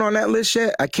get put on that list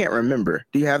yet? I can't remember.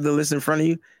 Do you have the list in front of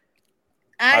you?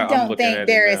 I don't think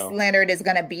Darius Leonard is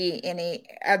going to be any.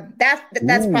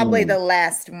 That's probably the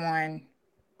last one.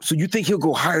 So you think he'll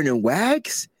go higher than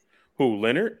Wags? Who,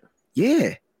 Leonard?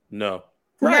 Yeah. No.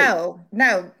 Right.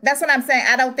 No. That's what I'm saying.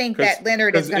 I don't think that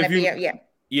Leonard is going to be.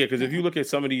 Yeah, because if you look at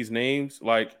some of these names,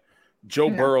 like Joe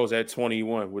Burrow's at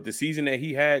 21 with the season that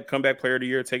he had, comeback player of the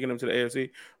year, taking him to the AFC.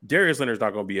 Darius Leonard's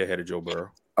not going to be ahead of Joe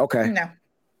Burrow. Okay. No.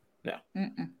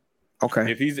 Mm-mm.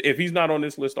 Okay. If he's not on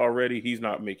this list already, he's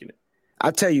not making it.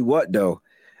 I'll tell you what, though.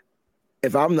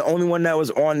 If I'm the only one that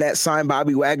was on that signed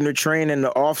Bobby Wagner train in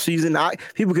the offseason,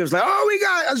 people kept like, oh, we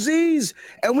got Aziz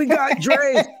and we got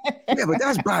Dre. Yeah, but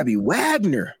that's Bobby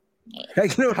Wagner.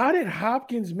 Like, how did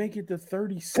Hopkins make it to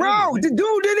 37? Bro, the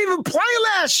dude didn't even play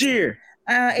last year.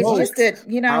 It's just that,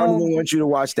 I don't even want you to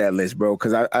watch that list, bro,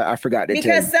 because I forgot to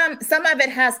because some of it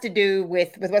has to do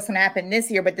with what's going to happen this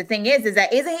year. But the thing is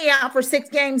that isn't he out for 6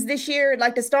 games this year,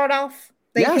 like to start off?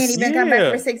 They can't even come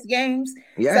back for 6 games.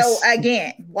 Yes. So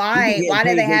again, why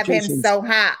do they have him so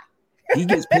high? He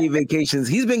gets paid vacations.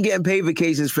 He's been getting paid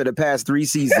vacations for the past 3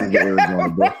 seasons.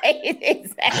 Right,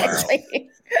 exactly.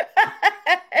 Wow.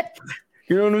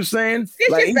 You know what I'm saying?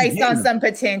 It's just based on some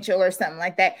potential or something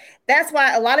like that. That's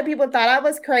why a lot of people thought I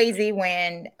was crazy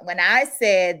when I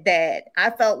said that I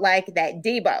felt like that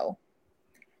Debo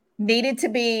needed to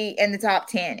be in the top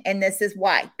 10. And this is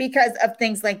why. Because of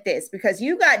things like this. Because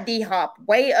you got D-Hop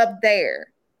way up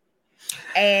there.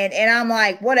 And I'm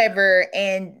like, whatever.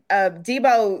 And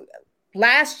Debo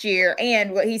last year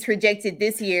and what he's projected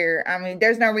this year, I mean,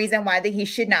 there's no reason why that he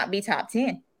should not be top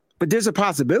 10. But there's a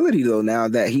possibility, though, now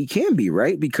that he can be,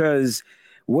 right? Because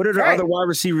what are the other wide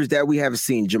receivers that we haven't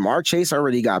seen? Jamar Chase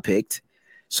already got picked.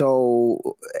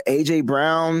 So A.J.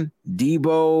 Brown,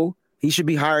 Debo, he should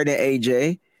be higher than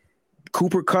A.J.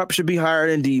 Cooper Kupp should be higher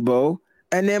than Debo.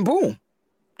 And then, boom,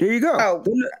 there you go.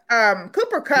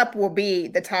 Cooper Kupp will be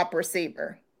the top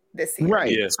receiver this year.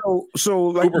 Right. Yeah. So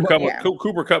like,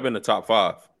 Cooper Kupp in the top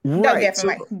 5. Right.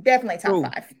 No, definitely top 5.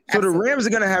 Absolutely. So the Rams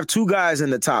are going to have 2 guys in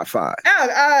the top 5.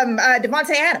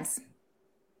 Devontae Adams.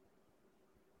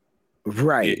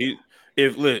 Right. Yeah,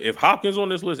 if Hopkins on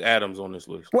this list, Adams on this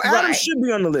list. Well, Adams should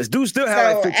be on the list. Dude still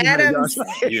have like 1,500 yards.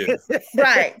 Yeah.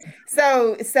 Right.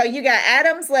 So you got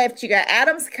Adams left. You got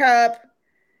Adams, Kupp,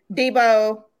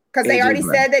 Debo. Because they already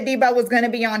said that Debo was going to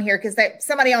be on here. Because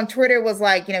somebody on Twitter was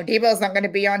like, Debo's not going to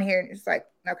be on here. It's like,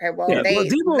 okay, well, they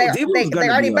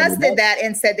already busted that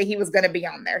and said that he was going to be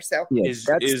on there. So is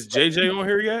JJ on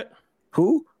here yet?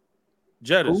 Who?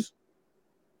 Jettis.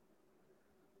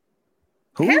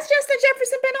 Who? Has Justin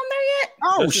Jefferson been on there yet?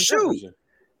 Oh, shoot.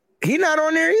 He not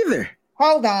on there either.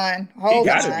 Hold on.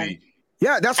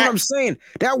 Yeah, that's what I'm saying.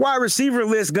 That wide receiver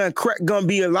list gonna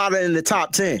be a lot in the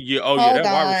top 10. Yeah, that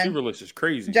wide receiver list is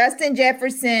crazy. Justin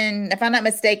Jefferson, if I'm not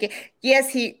mistaken, yes,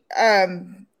 he.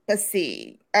 Let's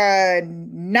see.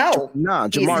 No,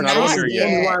 Jamar Chase is the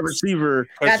only wide receiver.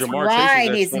 That's Jamar right.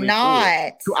 Chase He's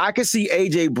not. So I could see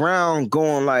AJ Brown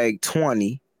going like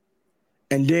 20,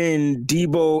 and then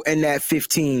Debo in that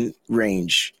 15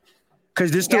 range,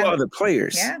 because there's still other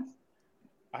players. Yeah.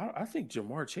 I think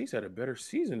Jamar Chase had a better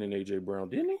season than AJ Brown,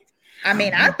 didn't he? I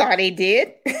mean, I thought he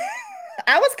did.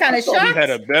 I was kind of shocked. He had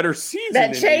a better season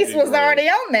that Chase was already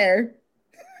on there.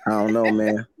 I don't know,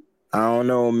 man. I don't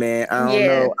know, man.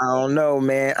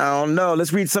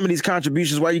 Let's read some of these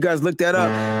contributions while you guys look that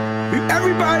up.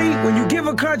 Everybody, when you give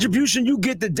a contribution, you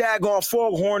get the daggone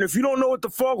foghorn. If you don't know what the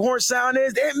foghorn sound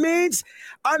is, it means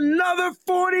another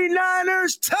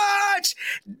 49ers touchdown.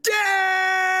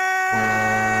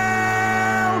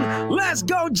 Let's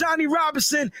go, Johnny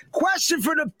Robinson. Question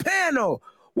for the panel.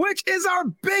 Which is our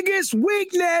biggest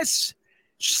weakness?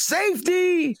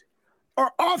 Safety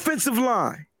or offensive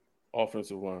line?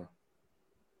 Offensive line.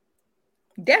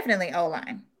 Definitely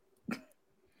O-line.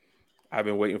 I've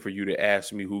been waiting for you to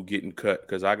ask me who getting cut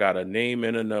because I got a name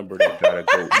and a number that gotta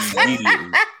go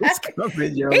immediately.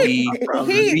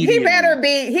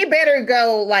 He better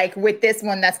go like with this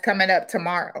one that's coming up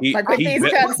tomorrow. Like with these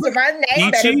cuts tomorrow,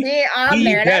 name better be on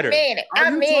there. And I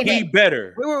mean it. He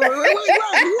better. Wait.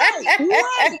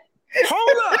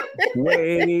 Hold up.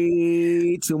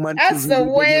 Way too much. I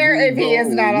swear if he is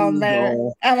not on there,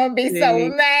 I'm gonna be so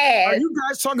mad. Are you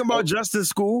guys talking about Justin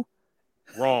School?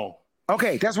 Wrong.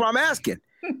 Okay, that's what I'm asking.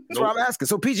 What I'm asking.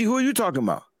 So, PG, who are you talking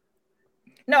about?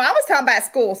 No, I was talking about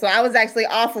School, so I was actually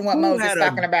off of what Moses was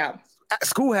talking about.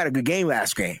 School had a good game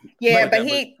last game. Yeah,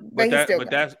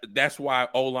 that's why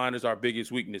O-line is our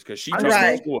biggest weakness because she talking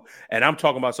about School, and I'm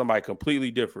talking about somebody completely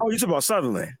different. Oh, you talking about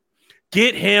Sutherland?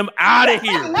 Get him out of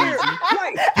here. That's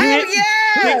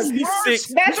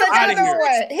another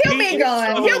one. He'll be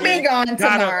gone. He'll be gone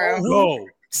tomorrow. Go.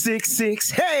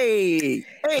 6'6". Hey.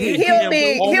 He'll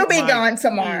be gone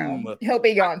tomorrow. He'll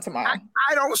be gone tomorrow.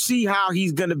 I don't see how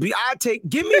he's gonna be.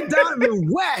 Give me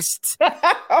Donovan West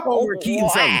over Keaton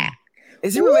Sutherland.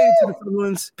 Is he related to the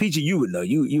Sutherlands? PG, you would know.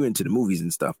 You into the movies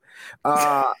and stuff.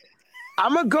 I'm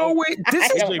gonna go with this.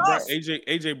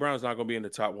 AJ Brown's not gonna be in the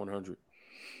top 100.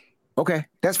 Okay,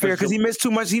 that's fair because he missed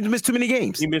too much. He missed too many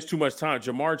games. He missed too much time.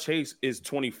 Jamar Chase is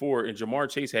 24, and Jamar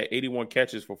Chase had 81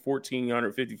 catches for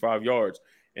 1,455 yards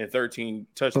and 13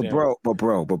 touchdowns. But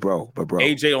bro.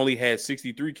 AJ only had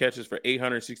 63 catches for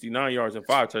 869 yards and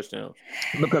 5 touchdowns.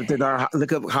 Look up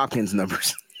Hopkins'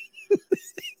 numbers.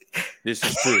 This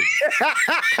is true.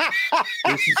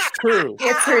 This is true.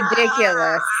 It's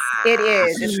ridiculous. It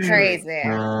is. It's crazy.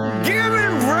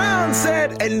 Gavin Brown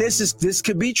said, and this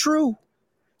could be true.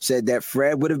 Said that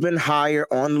Fred would have been higher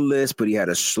on the list, but he had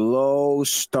a slow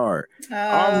start.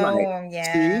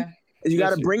 Yeah. You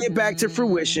got to bring it back to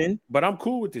fruition. But I'm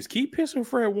cool with this. Keep pissing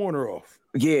Fred Warner off.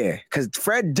 Yeah, because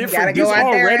Fred different. He's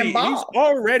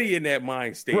already in that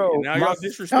mind state. Bro, now y'all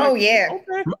disrespect. Oh yeah.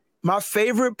 Okay. My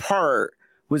favorite part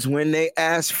was when they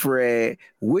asked Fred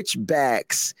which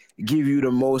backs give you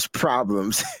the most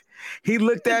problems. He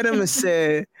looked at him and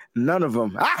said, none of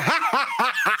them.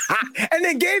 And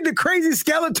then gave the crazy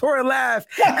Skeletor laugh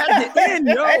at the end,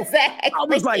 yo. Exactly. I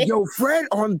was like, yo, Fred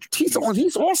he's on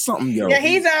something, yo. Yeah,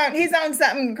 he's on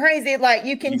something crazy. Like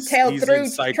you can tell through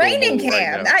training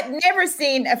camp. I've never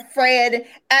seen a Fred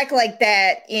act like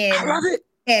that in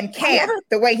camp.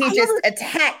 The way he just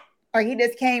attacked, or he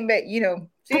just came back,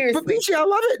 seriously. But I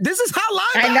love it. This is how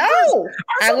linebackers. I know.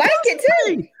 I like it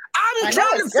too. I'm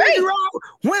trying to figure out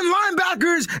when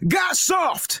linebackers got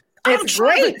soft. It's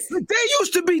great. They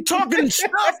used to be talking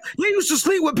stuff. They used to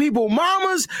sleep with people,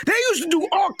 mamas. They used to do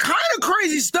all kind of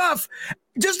crazy stuff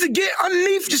just to get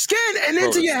underneath your skin and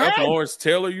into your head. Lawrence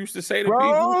Taylor used to say to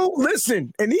people.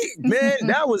 Listen, and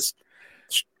that was.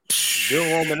 Bill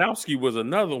Romanowski was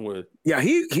another one. Yeah,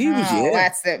 he was. Yeah,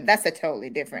 that's a totally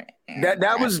different. He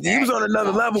was on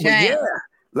another level,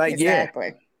 but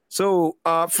exactly. So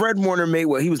Fred Warner made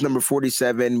he was number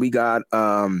 47. We got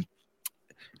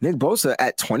Nick Bosa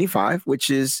at 25, which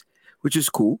is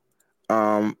cool.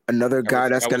 Another guy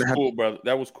that's gonna have cool, brother.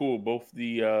 That was cool. Both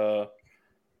the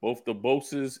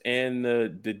Bosas and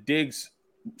the Diggs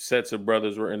sets of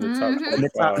brothers were in the top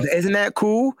 25. Isn't that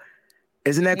cool?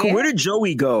 Yeah. Where did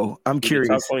Joey go? I'm curious.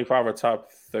 Top 25 or top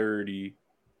 30?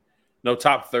 No,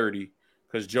 top 30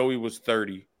 because Joey was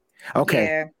 30. Okay.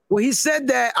 Yeah. Well, he said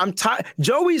that I'm tired.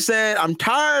 Joey said, I'm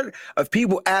tired of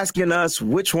people asking us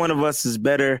which one of us is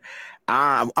better.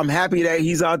 I'm happy that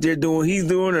he's out there doing what he's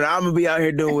doing, and I'm going to be out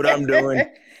here doing what I'm doing.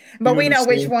 But we know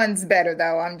which one's better,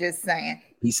 though. I'm just saying.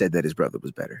 He said that his brother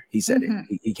was better. He said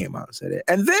it. He came out and said it.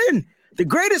 And then the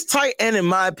greatest tight end, in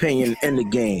my opinion, in the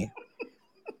game,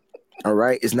 all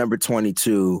right, is number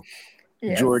 22,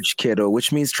 George Kittle,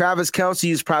 which means Travis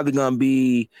Kelce is probably going to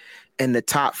be in the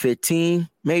top 15,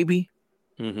 maybe.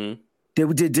 Mm-hmm.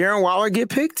 Did Darren Waller get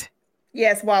picked?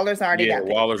 Yes, Waller's already got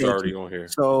picked. Waller's already on here.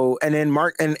 So, and then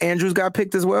Mark and Andrews got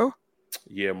picked as well?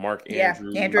 Yeah,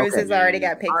 Andrews. Andrews has already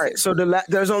got picked. All right, so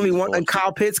there's only one, and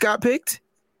Kyle Pitts got picked?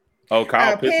 Oh,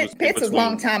 Kyle Pitts was a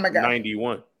long time ago.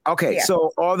 91. Okay,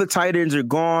 so all the tight ends are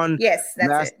gone. Yes,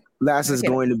 that's it. Last is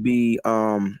going to be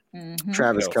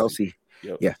Travis Kelce.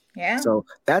 Yep. Yeah. So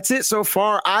that's it so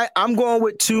far. I'm going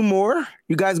with 2 more.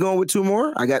 You guys going with 2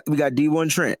 more? We got Debo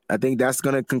and Trent. I think that's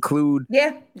going to conclude.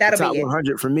 Yeah, that'll top be it.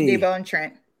 100 for me. Debo and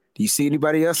Trent. Do you see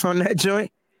anybody else on that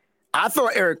joint? I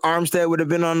thought Eric Armstead would have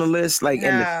been on the list, in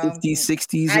the 50s,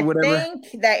 60s, or whatever. I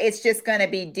think that it's just going to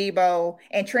be Debo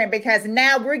and Trent because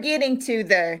now we're getting to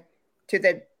the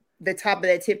top of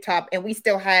the tip top, and we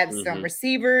still have some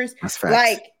receivers. That's facts.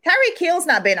 Like Tyreek Hill's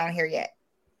not been on here yet.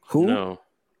 Who? No.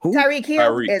 Who? Tyreek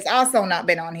Hill Tyreek. has also not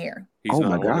been on here. He's oh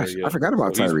my gosh, I forgot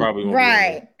about Tyreek. Tyreek.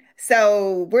 Right.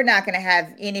 So we're not going to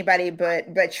have anybody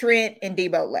but Trent and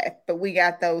Debo left, but we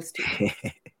got those two.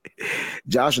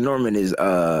 Josh Norman is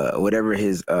whatever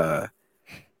his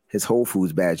Whole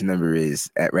Foods badge number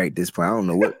is at right this point. I don't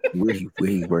know where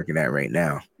he's working at right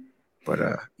now, but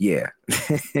yeah.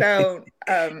 So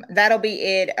that'll be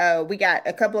it. We got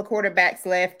a couple of quarterbacks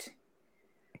left.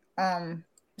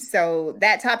 So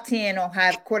that top 10 will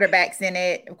have quarterbacks in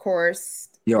it, of course.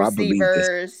 Yo, receivers. I believe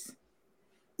this.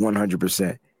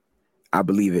 100%. I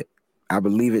believe it. I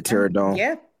believe it, Terradome.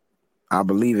 Yeah. I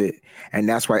believe it. And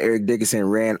that's why Eric Dickerson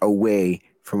ran away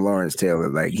from Lawrence Taylor.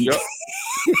 Like he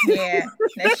yeah,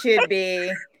 that should be.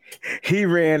 He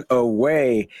ran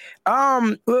away.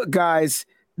 Look, guys,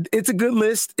 it's a good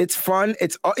list. It's fun.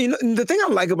 It's the thing I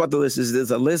like about the list is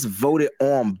there's a list voted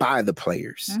on by the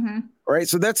players. Mm-hmm. Right.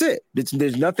 So that's it.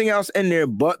 There's nothing else in there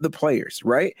but the players.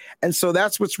 Right. And so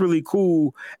that's what's really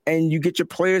cool. And you get your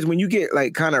players when you get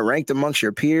like kind of ranked amongst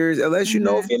your peers, it lets you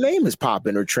know if your name is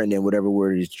popping or trending, whatever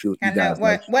word it is you guys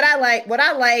like. What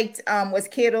I liked was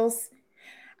Kittle's.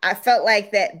 I felt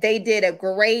like that they did a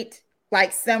great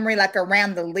like summary, like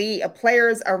around the league, of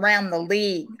players around the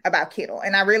league about Kittle.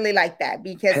 And I really like that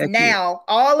because now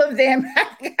all of them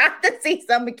have got to see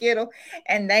some of Kittle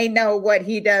and they know what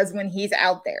he does when he's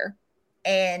out there.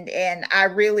 And I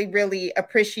really, really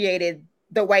appreciated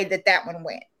the way that one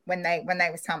went when they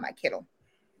was talking about Kittle.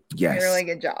 Yes. Really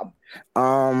good job.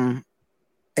 And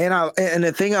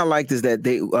the thing I liked is that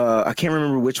they I can't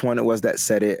remember which one it was that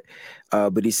said it,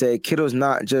 but he said Kittle's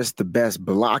not just the best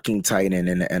blocking tight end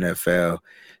in the NFL.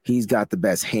 He's got the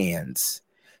best hands.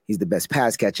 He's the best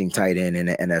pass catching tight end in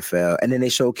the NFL. And then they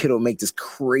show Kittle make this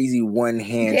crazy one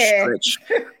hand stretch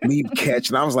leap catch.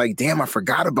 And I was like, damn, I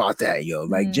forgot about that, yo.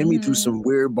 Like Jimmy threw some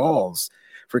weird balls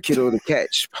for Kittle to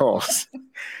catch. Pause.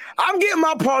 I'm getting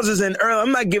my pauses in early.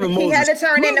 I'm not giving Moses. He had to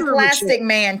turn into Plastic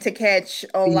Man to catch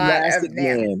a lot of them.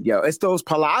 Man. Yo, it's those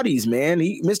Pilates, man.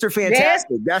 Mr.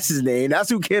 Fantastic. That's his name. That's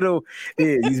who Kittle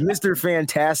is. He's Mr.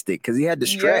 Fantastic because he had to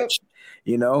stretch.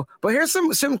 You know, but here's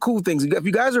some cool things. If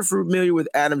you guys are familiar with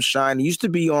Adam Shine, he used to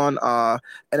be on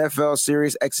NFL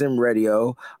Sirius XM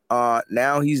Radio.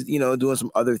 Now he's doing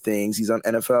some other things. He's on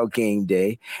NFL Game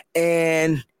Day,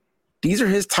 and these are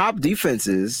his top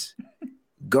defenses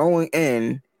going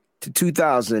in to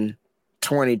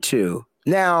 2022.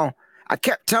 Now, I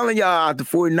kept telling y'all the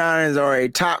 49ers are a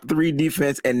top 3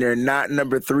 defense, and they're not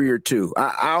number 3 or 2.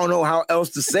 I don't know how else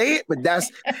to say it, but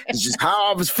it's just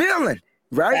how I was feeling.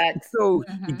 Right. So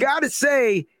you got to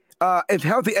say, if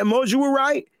healthy, and Moj, you were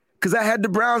right, because I had the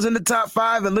Browns in the top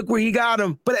 5 and look where he got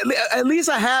them. But at least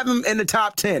I have him in the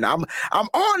top 10. I'm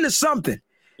on to something.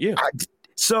 Yeah.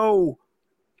 So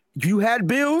you had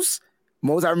Bills.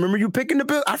 Moj, I remember you picking the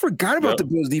Bills. I forgot about the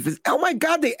Bills defense. Oh my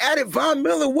God, they added Von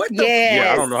Miller. What the?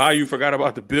 Yeah, I don't know how you forgot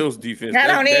about the Bills defense. I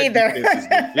don't either.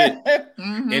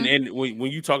 And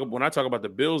when I talk about the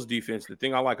Bills defense, the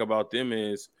thing I like about them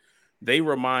is they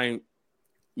remind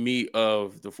me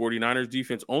of the 49ers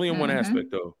defense only in one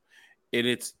aspect though, and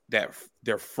it's that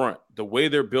their front, the way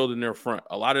they're building their front.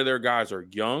 A lot of their guys are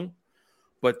young,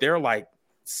 but they're like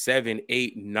 7,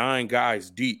 8, 9 guys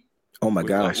deep. Oh my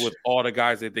gosh, with all the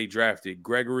guys that they drafted,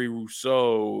 Gregory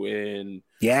Rousseau and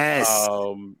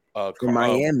from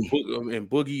Miami and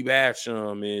Boogie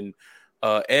Basham and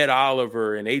Ed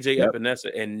Oliver and AJ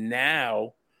Epinesa, and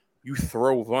now you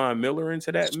throw Von Miller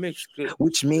into that mix,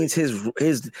 which means his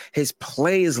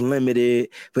play is limited,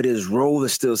 but his role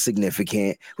is still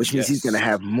significant, which means he's going to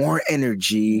have more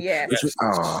energy.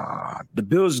 The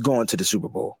Bills going to the Super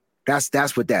Bowl.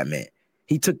 That's what that meant.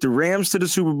 He took the Rams to the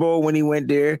Super Bowl when he went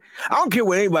there. I don't care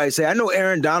what anybody say. I know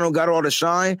Aaron Donald got all the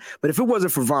shine, but if it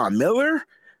wasn't for Von Miller,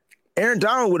 Aaron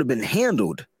Donald would have been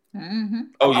handled.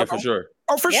 Oh yeah, for sure.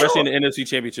 Oh, for sure. Especially in the NFC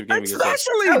Championship game.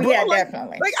 Especially,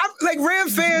 definitely. Like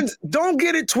Rams fans, don't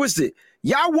get it twisted.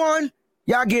 Y'all won,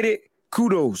 y'all get it.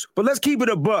 Kudos. But let's keep it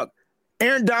a buck.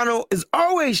 Aaron Donald is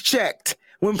always checked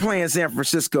when playing San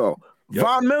Francisco.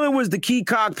 Von Miller was the key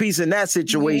cog piece in that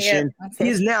situation.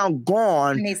 He's now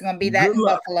gone. And he's going to be that in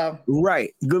Buffalo.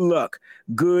 Right. Good luck.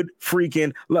 Good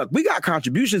freaking luck. We got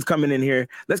contributions coming in here.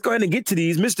 Let's go ahead and get to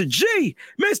these. Mr. G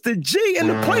in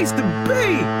the place to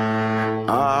be.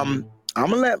 I'm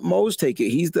gonna let Mose take it.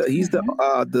 He's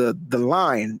the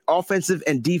line, offensive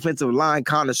and defensive line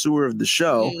connoisseur of the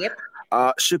show.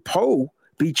 Should Poe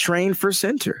be trained for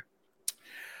center?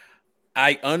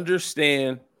 I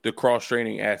understand the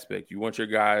cross-training aspect. You want your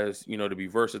guys, to be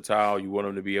versatile. You want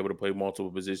them to be able to play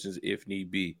multiple positions if need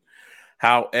be.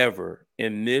 However,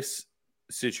 in this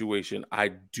situation,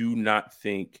 I do not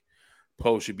think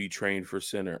Poe should be trained for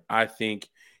center. I think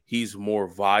he's more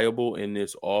viable in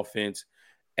this offense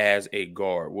as a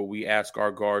guard. What we ask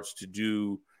our guards to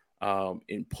do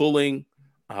in pulling,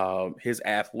 his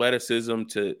athleticism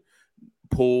to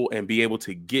pull and be able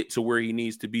to get to where he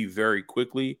needs to be very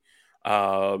quickly,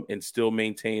 and still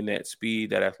maintain that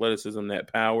speed, that athleticism,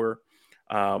 that power.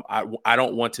 I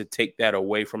don't want to take that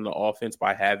away from the offense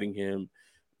by having him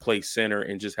play center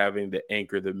and just having to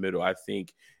anchor the middle. I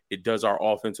think it does our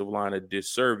offensive line a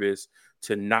disservice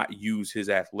to not use his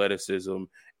athleticism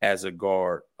as a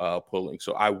guard pulling.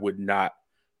 So I would not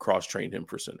cross-train him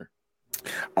for center.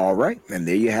 All right, and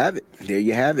there you have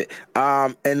it.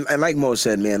 And like Mo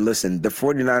said, man, listen, the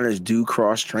 49ers do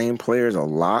cross-train players a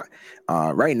lot.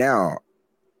 Right now,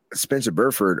 Spencer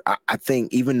Burford, I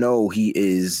think even though he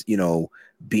is,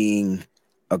 being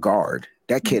a guard,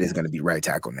 that kid is going to be right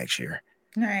tackle next year.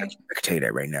 All right. I can tell you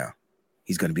that right now.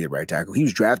 He's going to be the right tackle. He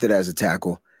was drafted as a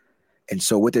tackle. And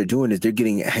so what they're doing is they're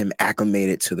getting him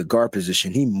acclimated to the guard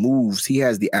position. He moves. He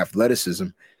has the athleticism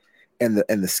and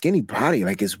the skinny body.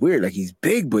 Like, it's weird. Like, he's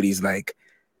big, but he's like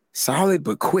solid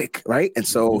but quick, right? And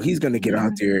so he's going to get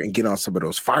out there and get on some of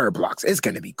those fire blocks. It's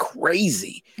going to be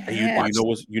crazy. And you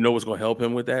know what's going to help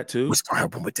him with that too? What's going to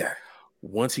help him with that?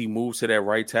 Once he moves to that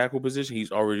right tackle position,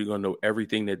 he's already going to know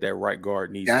everything that right guard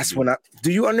needs. That's to do.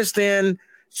 Do you understand?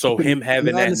 So him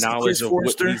having that knowledge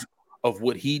of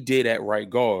what he did at right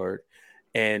guard,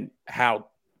 and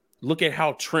look at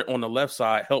how Trent on the left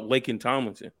side helped Laken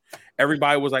Tomlinson.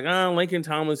 Everybody was like, Laken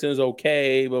Tomlinson's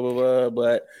okay, blah, blah, blah,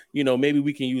 but, maybe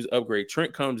we can use upgrade.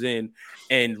 Trent comes in,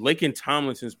 and Laken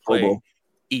Tomlinson's play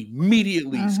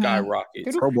immediately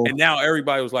skyrockets. And now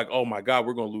everybody was like, oh, my God,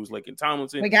 we're going to lose Laken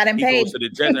Tomlinson. We got him paid. Goes to the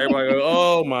Jets. Everybody goes,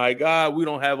 oh, my God, we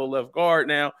don't have a left guard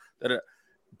now.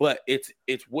 But it's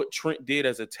what Trent did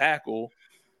as a tackle,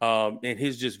 and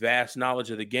his just vast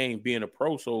knowledge of the game, being a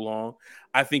pro so long.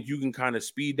 I think you can kind of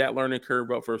speed that learning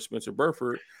curve up for Spencer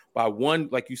Burford by, one,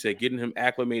 like you said, getting him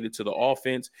acclimated to the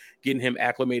offense, getting him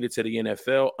acclimated to the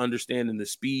NFL, understanding the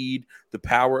speed, the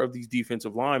power of these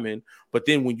defensive linemen. But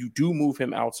then when you do move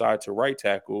him outside to right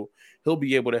tackle, he'll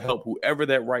be able to help whoever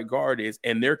that right guard is,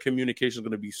 and their communication is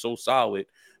going to be so solid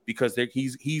because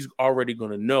he's already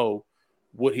going to know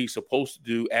what he's supposed to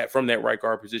do from that right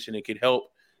guard position. It could help.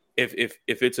 If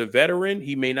it's a veteran,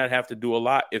 he may not have to do a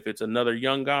lot. If it's another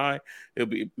young guy,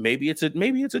 maybe it's a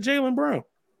Jaylen Brown.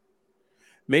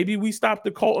 Maybe we stop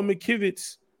the Colton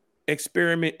McKivitz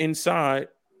experiment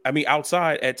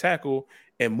outside at tackle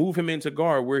and move him into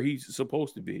guard where he's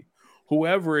supposed to be.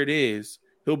 Whoever it is,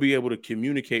 he'll be able to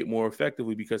communicate more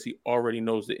effectively because he already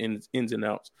knows the ins and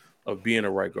outs of being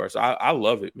a right guard. So I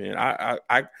love it, man.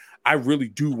 I really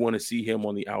do want to see him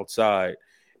on the outside,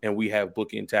 and we have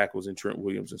bookend tackles in Trent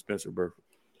Williams and Spencer Burford.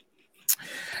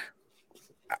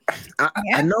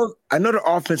 I know the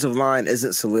offensive line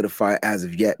isn't solidified as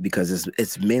of yet because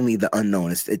it's mainly the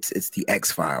unknown. It's the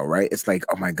X file, right? It's like,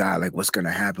 oh my God, like what's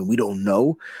gonna happen? We don't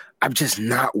know. I'm just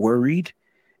not worried,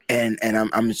 and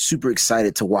I'm super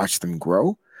excited to watch them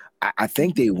grow. I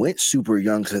think they went super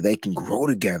young so they can grow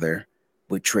together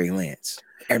with Trey Lance.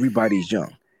 Everybody's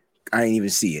young. I didn't even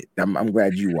see it. I'm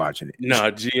glad you watching it.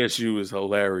 No, GSU is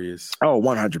hilarious. Oh,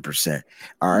 100%.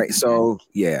 All right. So,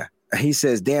 yeah. He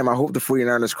says, damn, I hope the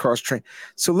 49ers cross-train.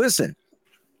 So, listen.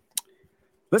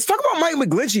 Let's talk about Mike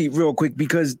McGlinchey real quick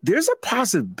because there's a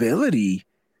possibility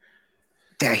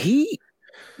that he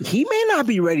may not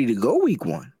be ready to go week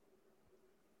 1.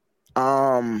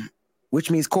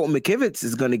 Which means Colton McKivitz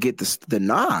is going to get the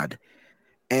nod.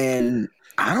 And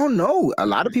I don't know. A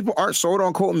lot of people aren't sold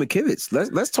on Colton McKivitz.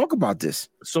 Let's talk about this.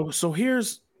 So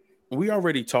we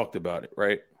already talked about it,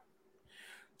 right?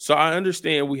 So I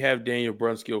understand we have Daniel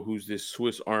Brunskill, who's this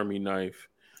Swiss Army knife,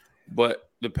 but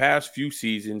the past few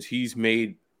seasons he's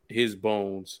made his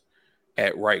bones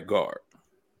at right guard.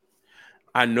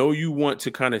 I know you want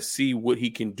to kind of see what he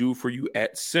can do for you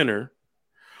at center,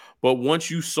 but once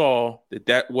you saw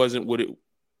that wasn't what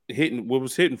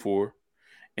was hitting for,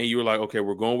 and you were like, okay,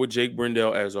 we're going with Jake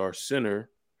Brendel as our center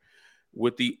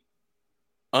with the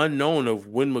unknown of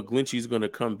when McGlinchey is going to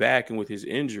come back and with his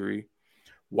injury,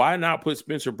 why not put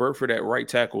Spencer Burford at right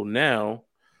tackle now,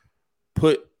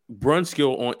 put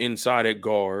Brunskill on inside at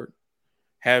guard,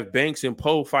 have Banks and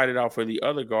Poe fight it out for the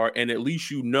other guard, and at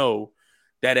least you know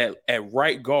that at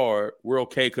right guard, we're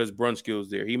okay because Brunskill's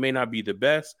there. He may not be the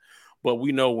best, but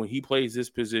we know when he plays this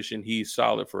position, he's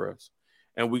solid for us.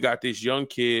 And we got this young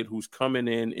kid who's coming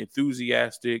in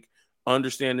enthusiastic,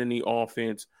 understanding the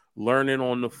offense, learning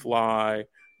on the fly,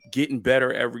 getting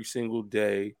better every single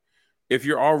day. If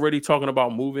you're already talking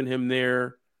about moving him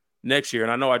there next year,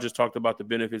 and I know I just talked about the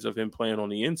benefits of him playing on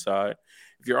the inside.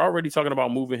 If you're already talking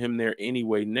about moving him there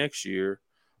anyway next year,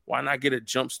 why not get a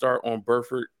jump start on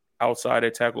Burford outside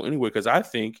at tackle anyway? Because I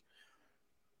think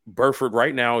Burford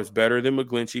right now is better than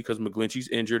McGlinchey because McGlinchey's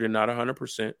injured and not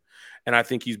 100%. And I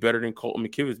think he's better than Colton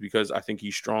McKivitz because I think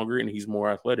he's stronger and he's more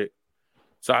athletic.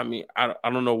 So, I mean, I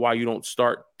don't know why you don't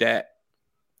start that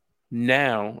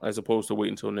now as opposed to wait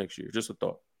until next year. Just a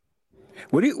thought.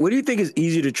 What do you think is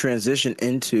easier to transition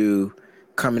into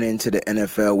coming into the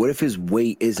NFL? What if his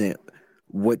weight isn't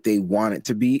what they want it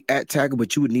to be at tackle,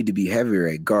 but you would need to be heavier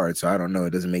at guard? So I don't know.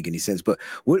 It doesn't make any sense. But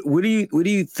what do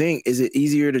you think? Is it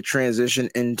easier to transition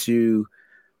into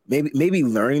maybe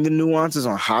learning the nuances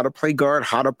on how to play guard,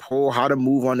 how to pull, how to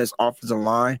move on this offensive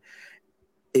line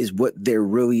is what they're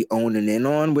really owning in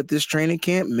on with this training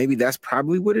camp? Maybe that's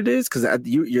probably what it is, because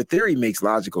your theory makes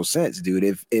logical sense,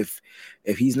 dude. If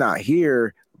he's not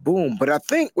here, boom. But I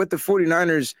think what the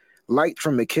 49ers liked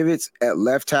from McKivitz at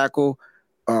left tackle,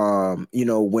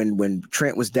 when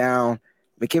Trent was down,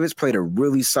 McKivitz played a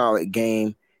really solid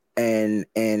game, and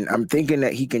I'm thinking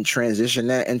that he can transition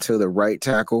that into the right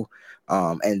tackle.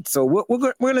 And so we're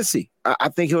going to see. I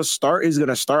think he's going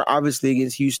to start obviously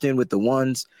against Houston with the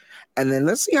ones. And then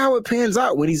let's see how it pans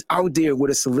out when he's out there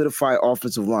with a solidified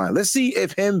offensive line. Let's see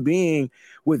if him being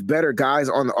with better guys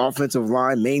on the offensive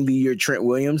line, mainly your Trent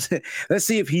Williams, let's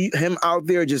see if him out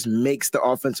there just makes the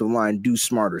offensive line do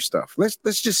smarter stuff.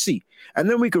 Let's just see. And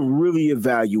then we can really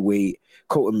evaluate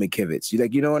Colton McKivitz.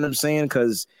 You know what I'm saying?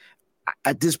 Because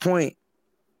at this point,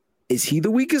 is he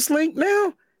the weakest link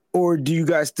now? Or do you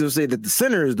guys still say that the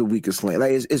center is the weakest link?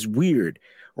 Like, it's weird,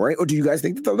 right? Or do you guys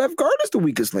think that the left guard is the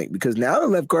weakest link? Because now the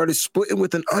left guard is splitting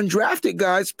with an undrafted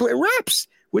guy splitting reps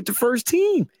with the first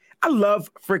team. I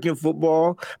love freaking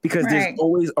football because there's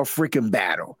always a freaking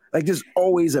battle. Like, there's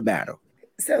always a battle.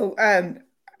 So,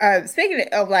 speaking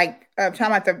of talking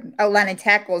about the O-line and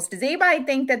tackles, does anybody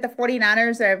think that the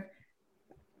 49ers are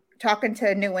talking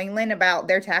to New England about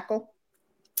their tackle?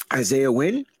 Isaiah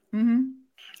Wynn? Mm-hmm.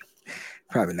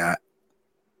 Probably not.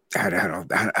 I don't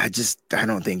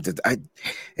think that.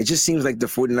 It just seems like the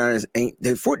 49ers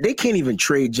they can't even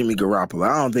trade Jimmy Garoppolo.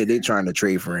 I don't think they're trying to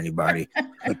trade for anybody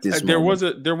at this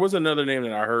moment. There was another name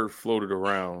that I heard floated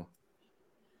around,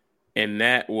 and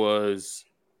that was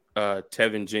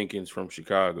Tevin Jenkins from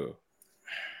Chicago.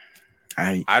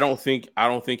 I don't think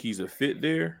he's a fit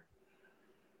there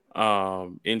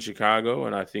in Chicago,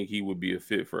 and I think he would be a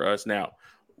fit for us. Now,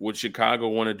 would Chicago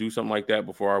want to do something like that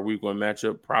before our week one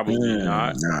matchup? Probably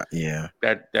not. Yeah.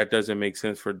 That doesn't make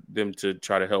sense for them to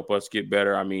try to help us get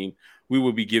better. I mean, we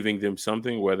would be giving them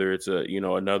something, whether it's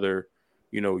another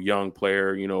young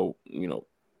player,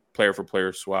 player for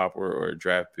player swap or a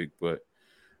draft pick. But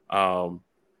I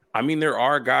mean, there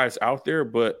are guys out there,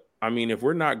 but I mean, if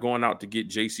we're not going out to get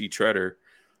JC Tretter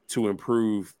to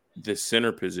improve the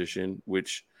center position,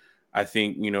 which I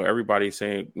think, everybody's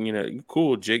saying,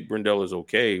 cool, Jake Brendel is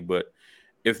okay. But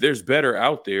if there's better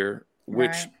out there,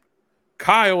 which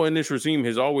Kyle and this regime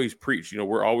has always preached,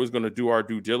 we're always going to do our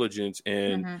due diligence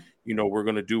and, we're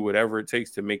going to do whatever it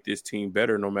takes to make this team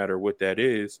better, no matter what that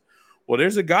is. Well,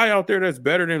 there's a guy out there that's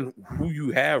better than who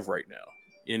you have right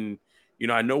now. And,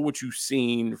 I know what you've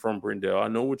seen from Brendel. I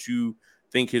know what you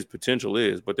think his potential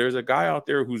is, but there's a guy out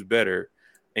there who's better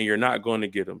and you're not going to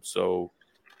get him. So,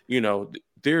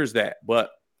 there's that, but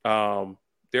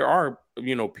there are,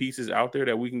 pieces out there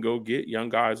that we can go get, young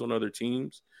guys on other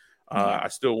teams. I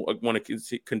still want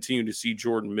to continue to see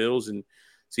Jordan Mills and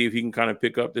see if he can kind of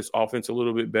pick up this offense a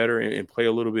little bit better and play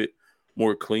a little bit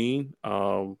more clean.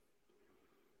 But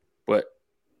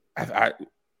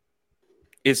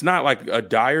it's not like a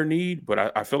dire need,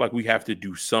 but I feel like we have to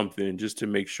do something just to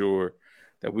make sure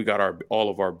that we got all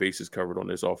of our bases covered on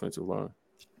this offensive line.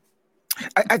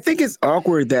 I think it's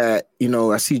awkward that,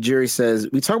 I see Jerry says,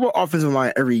 we talk about offensive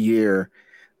line every year,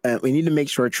 and we need to make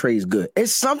sure Trey's good.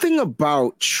 It's something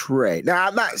about Trey. Now,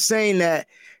 I'm not saying that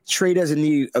Trey doesn't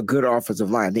need a good offensive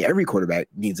line. I think every quarterback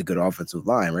needs a good offensive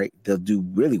line, right? They'll do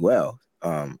really well.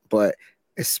 But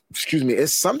it's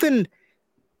something.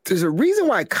 There's a reason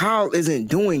why Kyle isn't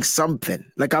doing something.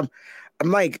 Like I'm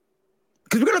like,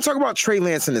 because we're going to talk about Trey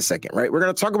Lance in a second, right? We're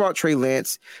going to talk about Trey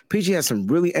Lance. PG has some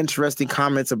really interesting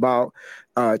comments about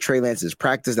Trey Lance's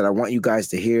practice that I want you guys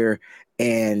to hear.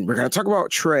 And we're going to talk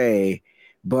about Trey,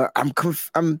 but I'm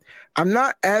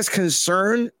not as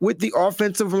concerned with the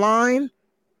offensive line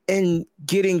and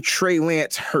getting Trey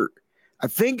Lance hurt. I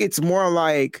think it's more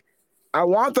like I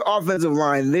want the offensive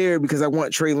line there because I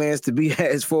want Trey Lance to be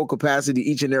at his full capacity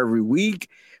each and every week.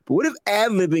 But what if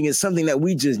ad-libbing is something that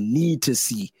we just need to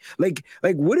see? Like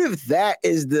what if that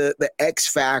is the X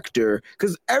factor?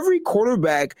 Because every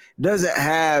quarterback doesn't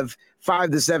have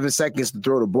 5 to 7 seconds to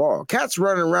throw the ball. Cats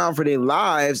running around for their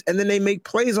lives, and then they make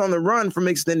plays on the run from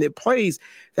extended plays.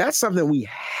 That's something we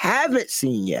haven't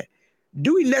seen yet.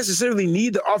 Do we necessarily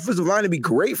need the offensive line to be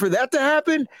great for that to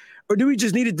happen, or do we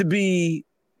just need it to be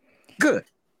good?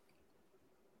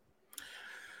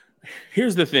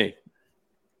 Here's the thing.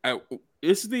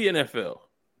 It's the NFL,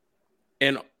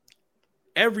 and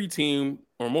every team,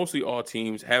 or mostly all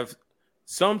teams, have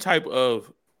some type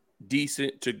of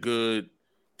decent to good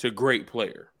to great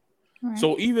player. Right.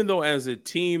 So even though as a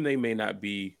team they may not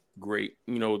be great,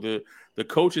 the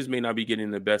coaches may not be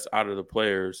getting the best out of the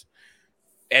players,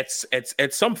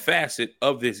 at some facet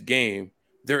of this game,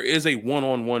 there is a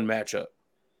one-on-one matchup.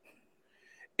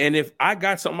 And if I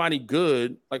got somebody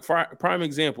good, like for prime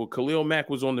example, Khalil Mack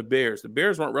was on the Bears. The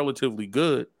Bears weren't relatively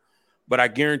good, but I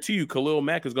guarantee you Khalil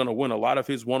Mack is going to win a lot of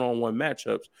his one-on-one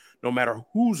matchups no matter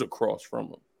who's across from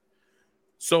him.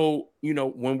 So,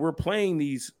 when we're playing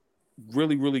these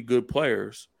really, really good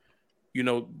players,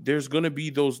 there's going to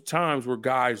be those times where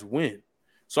guys win.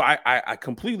 So I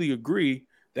completely agree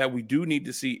that we do need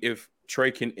to see if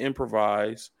Trey can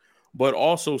improvise, but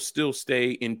also still stay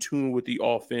in tune with the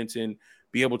offense and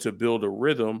be able to build a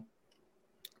rhythm.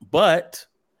 But,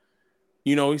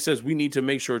 he says we need to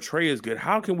make sure Trey is good.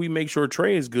 How can we make sure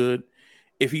Trey is good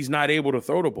if he's not able to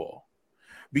throw the ball?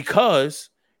 Because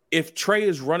if Trey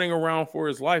is running around for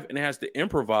his life and has to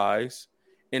improvise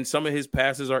and some of his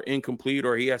passes are incomplete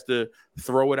or he has to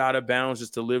throw it out of bounds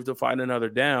just to live to fight another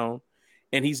down,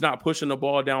 and he's not pushing the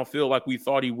ball downfield like we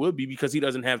thought he would be because he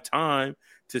doesn't have time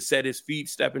to set his feet,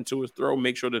 step into his throw,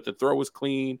 make sure that the throw is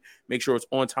clean, make sure it's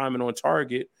on time and on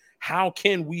target, how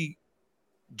can we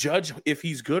judge if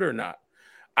he's good or not?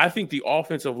 I think the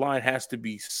offensive line has to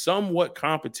be somewhat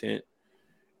competent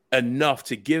enough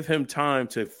to give him time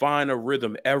to find a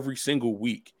rhythm every single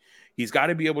week. He's got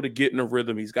to be able to get in a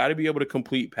rhythm. He's got to be able to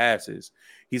complete passes.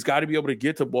 He's got to be able to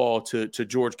get the ball to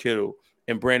George Kittle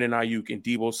and Brandon Ayuk and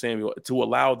Deebo Samuel to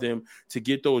allow them to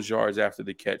get those yards after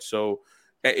the catch. So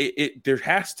there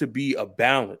has to be a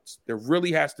balance. There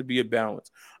really has to be a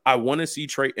balance. I want to see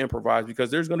Trey improvise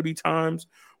because there's going to be times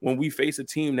when we face a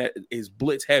team that is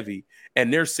blitz heavy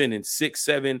and they're sending 6,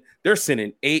 7, they're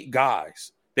sending 8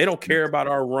 guys. They don't care about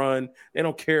our run. They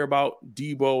don't care about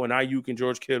Deebo and Ayuk and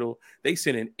George Kittle. They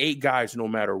send in 8 guys no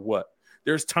matter what.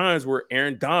 There's times where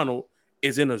Aaron Donald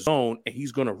is in a zone and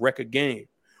he's going to wreck a game.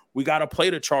 We got to play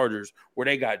the Chargers where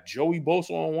they got Joey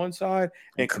Bosa on one side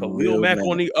and Khalil Mack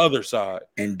on the other side.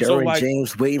 And Derwin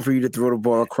James waiting for you to throw the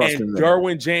ball across the middle.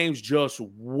 Derwin James just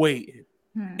waiting.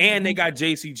 Mm-hmm. And they got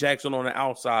J.C. Jackson on the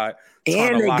outside.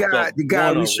 And they got the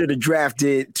guy we should have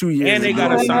drafted 2 years ago. And they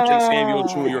got Asante Samuel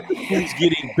Jr. who's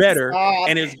getting better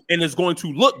and is going to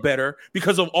look better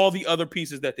because of all the other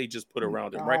pieces that they just put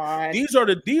around him, right? These are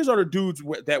the dudes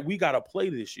that we got to play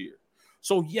this year.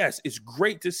 So, yes, it's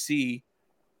great to see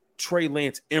Trey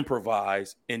Lance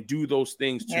improvise and do those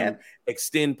things to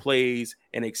extend plays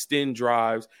and extend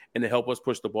drives and to help us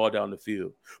push the ball down the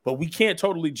field. But we can't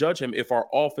totally judge him if our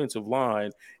offensive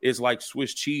line is like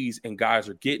Swiss cheese and guys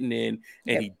are getting in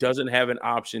and he doesn't have an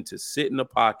option to sit in the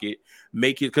pocket,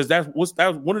 make it, because that was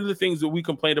one of the things that we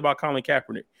complained about Colin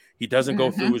Kaepernick. He doesn't go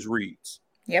through his reads.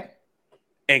 Yep.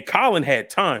 And Colin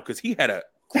had time because he had a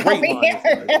great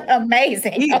line.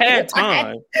 Amazing. He had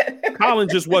time. Colin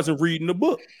just wasn't reading the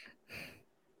book.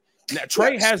 Now,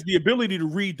 Trey has the ability to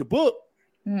read the book,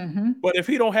 but if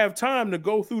he don't have time to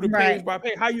go through the page by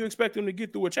page, how you expect him to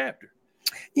get through a chapter?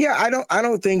 Yeah, I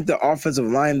don't think the offensive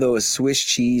line, though, is Swiss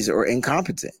cheese or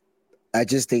incompetent. I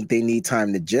just think they need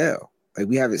time to gel. Like,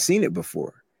 we haven't seen it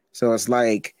before. So it's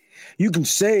like you can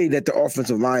say that the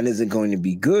offensive line isn't going to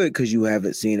be good because you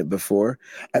haven't seen it before.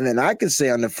 And then I can say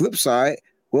on the flip side,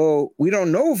 well, we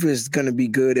don't know if it's going to be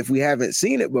good if we haven't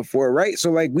seen it before, right? So,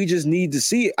 like, we just need to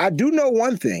see it. I do know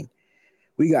one thing.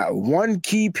 We got one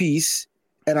key piece,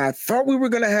 and I thought we were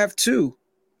going to have 2.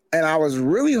 And I was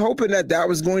really hoping that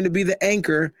was going to be the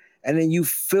anchor, and then you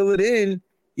fill it in,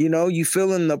 you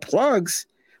fill in the plugs.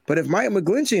 But if Mike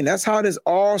McGlinchey, and that's how this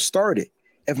all started,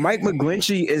 if Mike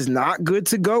McGlinchey is not good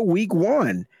to go week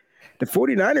 1, the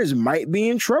 49ers might be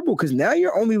in trouble because now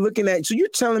you're only looking at – so you're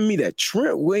telling me that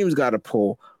Trent Williams got to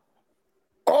pull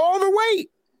all the weight.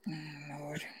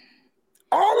 Lord.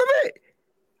 All of it.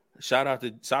 Shout out to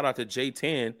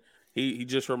J10. He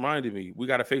just reminded me we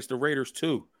got to face the Raiders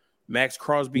too. Max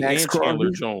Crosby and Chandler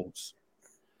Jones.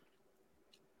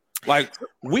 Like,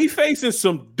 we facing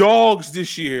some dogs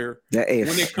this year when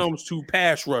it comes to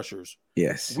pass rushers.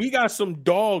 Yes, we got some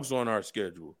dogs on our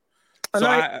schedule. So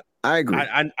I agree.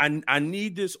 I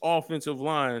need this offensive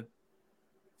line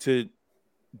to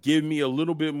give me a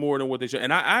little bit more than what they should.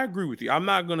 And I agree with you. I'm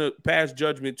not going to pass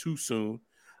judgment too soon.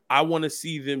 I want to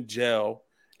see them gel,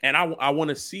 and I want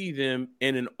to see them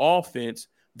in an offense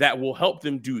that will help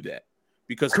them do that,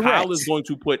 because Kyle is going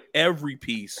to put every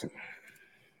piece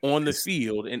on the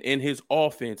field and in his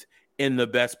offense in the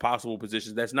best possible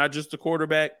positions. That's not just the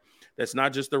quarterback. That's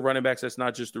not just the running backs. That's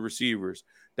not just the receivers.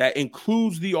 That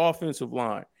includes the offensive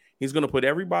line. He's going to put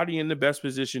everybody in the best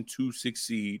position to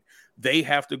succeed. They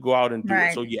have to go out and do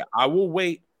it. So, yeah, I will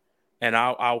wait, and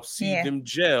I'll see them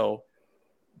gel,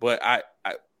 but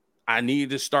I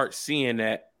need to start seeing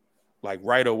that, like,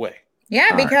 right away.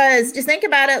 Yeah, because just think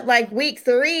about it, like, week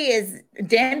 3 is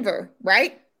Denver,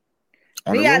 right?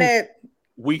 We got to –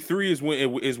 Week 3 is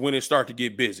when it starts to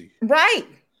get busy. Right.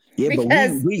 Yeah,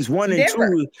 because but weeks 1 and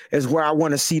 2 is where I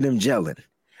want to see them gelling.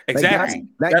 Exactly.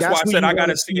 That's why I said I got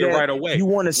to see it right away. You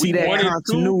want to see that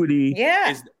continuity.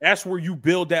 That's where you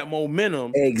build that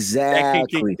momentum.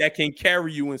 Exactly. That can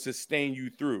carry you and sustain you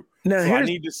through. Now, so I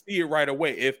need to see it right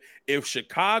away. If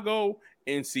Chicago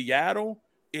and Seattle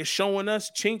is showing us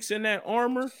chinks in that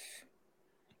armor,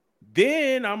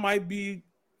 then I might be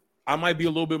a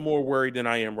little bit more worried than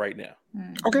I am right now.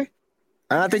 Okay.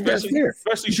 And I think that's fair.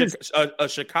 Especially a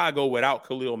Chicago without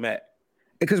Khalil Mack.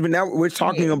 Because now we're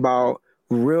talking about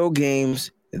real games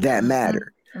that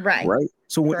matter. Right.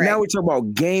 So now we're talking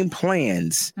about game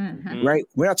plans, right?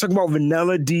 We're not talking about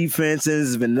vanilla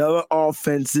defenses, vanilla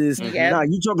offenses. Now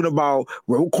you're talking about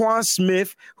Roquan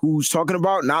Smith, who's talking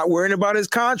about not worrying about his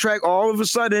contract all of a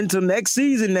sudden until next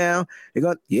season. Now they're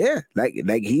going,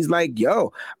 like he's like,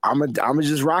 yo, I'm gonna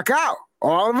just rock out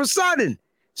all of a sudden.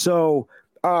 So,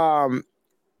 I'm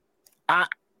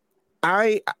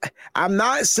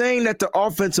not saying that the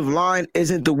offensive line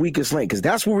isn't the weakest link, because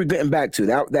that's what we're getting back to,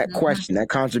 that question, that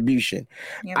contribution.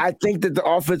 Yep. I think that the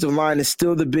offensive line is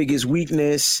still the biggest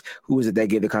weakness. Who is it that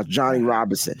gave the contribution? Johnny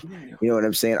Robinson. You know what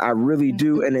I'm saying? I really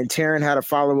do. And then Taryn had a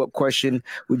follow-up question.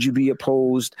 Would you be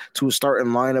opposed to a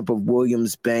starting lineup of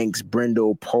Williams, Banks,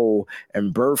 Brindle, Poe,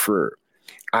 and Burford?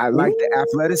 I like the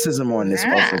athleticism on this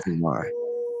offensive line.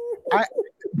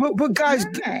 But guys,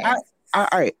 all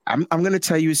right, I'm going to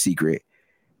tell you a secret.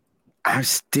 I'm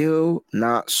still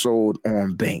not sold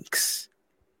on Banks.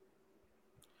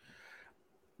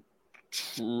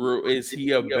 True. Is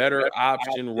he a better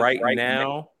option right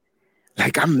now?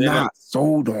 Like, I'm not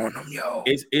sold on him, yo.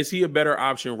 Is he a better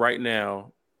option right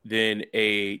now than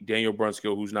a Daniel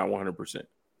Brunskill who's not 100%?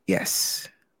 Yes.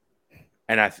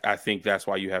 And I think that's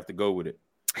why you have to go with it.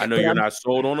 I know you're not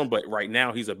sold on him, but right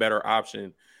now he's a better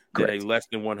option than a less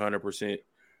than 100%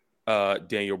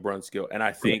 Daniel Brunskill. And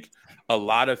I think a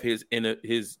lot of his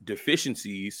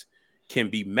deficiencies can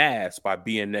be masked by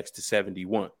being next to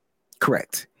 71.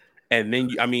 Correct. And then,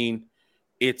 I mean,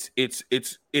 it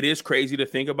is crazy to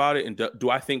think about it. And do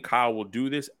I think Kyle will do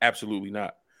this? Absolutely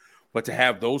not. But to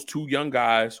have those two young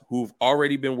guys who've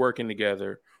already been working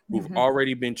together, who've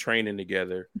already been training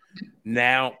together,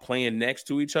 now playing next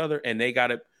to each other, and they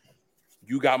got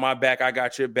you got my back, I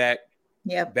got your back.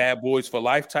 Yep. Bad boys for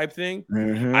life type thing.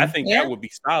 I think that would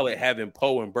be solid, having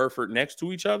Poe and Burford next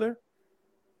to each other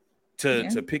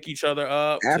to pick each other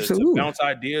up, to bounce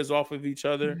ideas off of each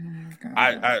other.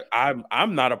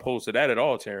 I'm not opposed to that at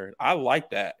all, Taryn. I like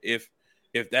that. If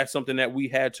that's something that we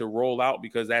had to roll out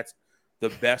because that's the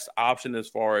best option as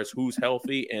far as who's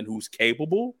healthy and who's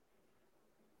capable,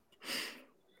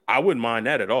 I wouldn't mind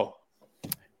that at all.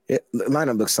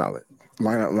 Lineup looks solid.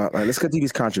 Let's get to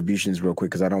these contributions real quick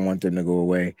because I don't want them to go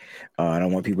away. I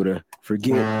don't want people to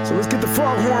forget. So let's get the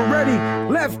foghorn ready.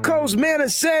 Left Coast Manna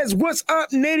says, "What's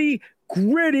up, Nitty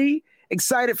Gritty?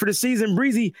 Excited for the season,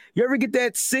 Breezy. You ever get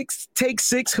that Take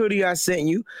 6 hoodie I sent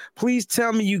you? Please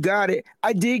tell me you got it."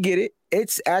 I did get it.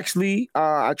 It's actually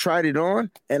I tried it on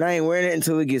and I ain't wearing it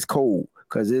until it gets cold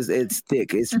because it's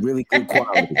thick. It's really good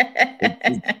quality.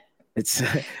 It's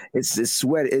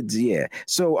sweat.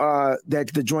 So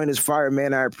that the joint is fire,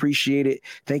 man. I appreciate it.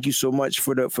 Thank you so much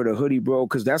for the hoodie, bro.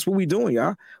 Because that's what we doing,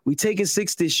 y'all. We taking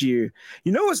 6 this year.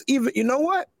 You know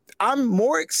what? I'm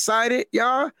more excited,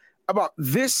 y'all, about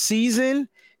this season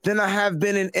than I have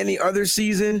been in any other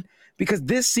season, because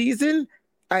this season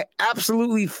I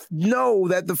absolutely know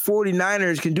that the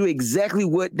 49ers can do exactly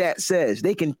what that says.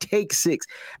 They can take 6.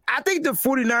 I think the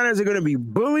 49ers are going to be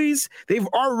bullies. They've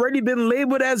already been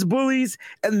labeled as bullies.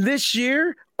 And this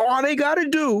year, all they got to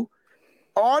do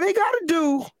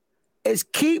is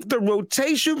keep the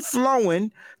rotation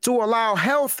flowing to allow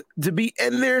health to be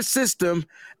in their system,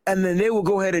 and then they will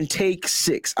go ahead and take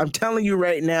 6. I'm telling you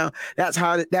right now,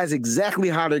 that's exactly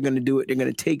how they're going to do it. They're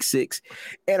going to take 6,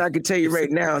 and I can tell you right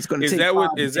now, it's going to take.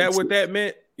 Is that what that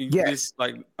meant? Yes.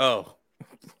 Like,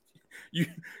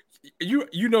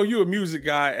 You know you're a music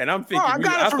guy, and I'm thinking.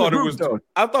 I thought it was the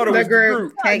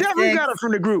group. I definitely got it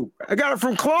from the group. I got it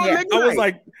from Claude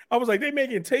McKnight. I was like, they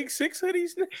making Take 6 of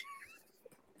these things.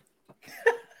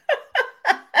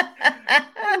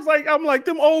 I'm like,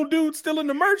 them old dudes still in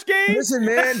the merch game. Listen,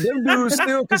 man, them dudes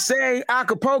still can say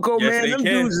Acapulco, man. Them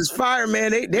dudes is fire,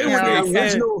 man. They were the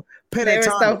original Pentatonics. They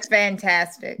were so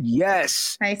fantastic.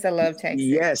 Yes. I used to love Texas.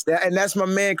 Yes, and that's my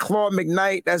man Claude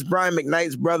McKnight. That's Brian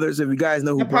McKnight's brothers. If you guys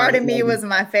know who Part of Me was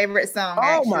my favorite song.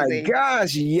 Oh my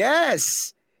gosh,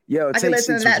 yes. Yo, I could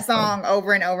listen to that song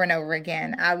over and over and over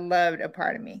again. I loved A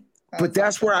Part of Me. But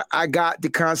that's where I got the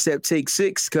concept Take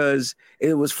 6 because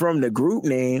it was from the group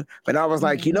name. But I was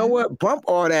like, you know what? Bump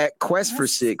all that quest for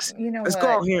 6. Let's go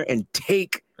out here and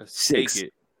take 6. Take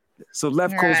it. So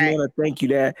Left Coast man, I thank you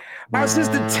that. Our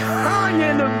sister Tanya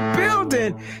in the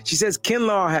building. She says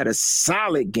Kinlaw had a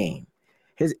solid game.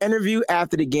 His interview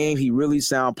after the game, he really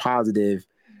sounded positive.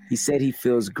 He said he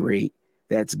feels great.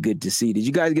 That's good to see. Did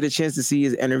you guys get a chance to see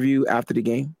his interview after the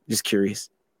game? Just curious.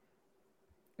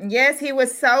 Yes, he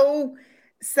was so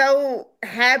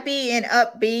happy and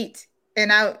upbeat,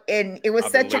 and it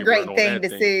was such a great thing to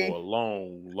see. For a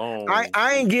long.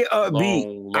 I ain't get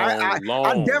upbeat.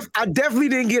 I definitely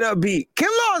didn't get upbeat.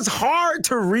 Kinlaw is hard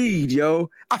to read,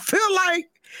 yo. I feel like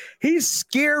he's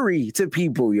scary to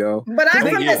people, yo. But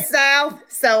I'm from the South,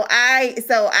 so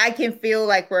I can feel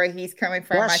like where he's coming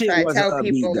from. I try to tell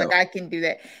people like I can do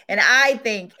that, and I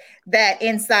think that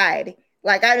inside.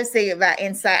 Like I just say about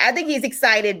inside, I think he's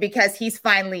excited because he's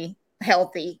finally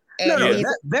healthy and he's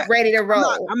ready to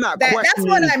roll. I'm not that's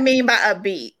what I mean by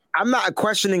upbeat. I'm not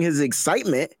questioning his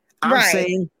excitement. I'm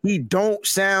saying he don't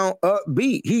sound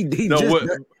upbeat.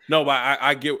 But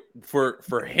I get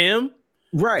for him,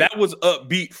 right? That was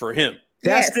upbeat for him.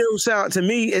 That still sound to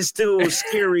me. It's still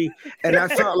scary, and I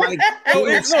felt like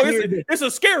it's a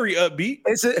scary upbeat.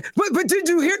 But did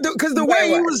you hear? Because the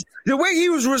way he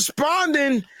was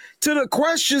responding to the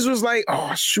questions was like,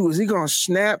 oh shoot, is he gonna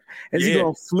snap? Is he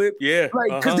gonna flip? Yeah,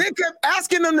 because they kept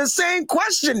asking him the same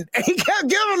question, and he kept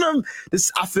giving them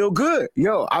this. I feel good,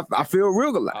 yo. I feel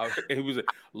real good. It was a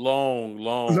long.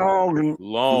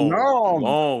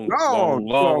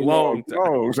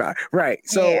 Right.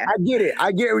 So I get it.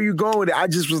 I get where you're going with it. I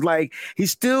just was like, he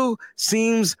still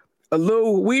seems a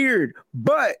little weird,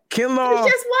 but Kinlaw,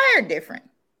 he's just wired different.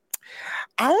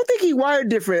 I don't think he wired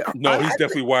different. No, he's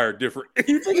definitely wired different.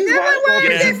 You think he's wired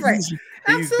different?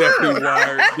 He's definitely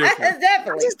wired different.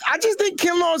 Definitely. I just think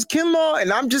Kinlaw's Kinlaw,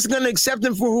 and I'm just gonna accept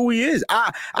him for who he is.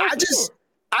 I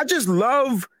just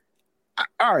love.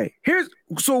 All right,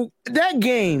 so that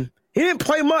game, he didn't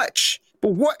play much, but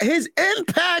what his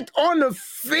impact on the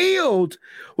field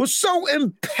was so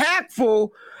impactful.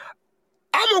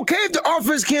 I'm okay if the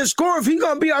offense can't score if he's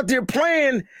gonna be out there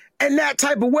playing in that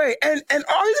type of way. And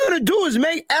all he's going to do is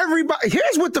make everybody.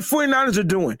 Here's what the 49ers are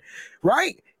doing,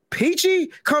 right? Peachy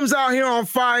comes out here on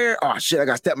fire. Oh, shit, I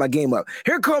got to step my game up.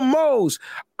 Here come Mose.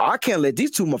 Oh, I can't let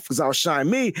these two motherfuckers outshine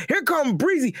me. Here come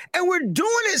Breezy. And we're doing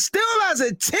it still as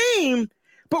a team,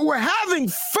 but we're having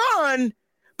fun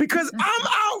because I'm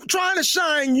out trying to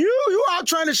shine you. You out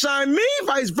trying to shine me,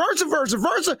 vice versa.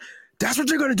 That's what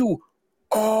they're going to do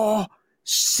all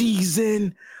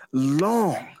season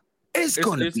long. It's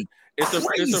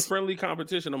a friendly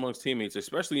competition amongst teammates,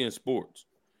 especially in sports,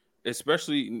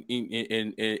 especially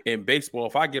in baseball.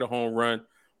 If I get a home run,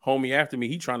 homie after me,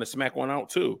 he trying to smack one out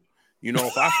too. You know,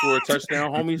 if I score a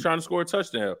touchdown, homie's trying to score a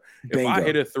touchdown. If I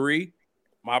hit a 3,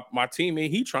 my teammate,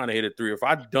 he trying to hit a 3. If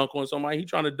I dunk on somebody, he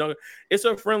trying to dunk. It's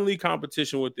a friendly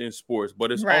competition within sports,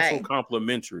 but it's also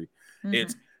complementary. Mm-hmm.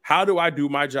 It's how do I do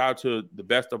my job to the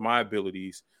best of my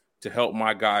abilities to help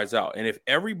my guys out. And if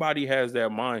everybody has that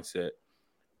mindset,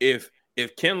 if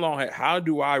Kinlaw had, how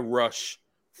do I rush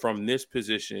from this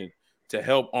position to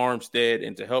help Armstead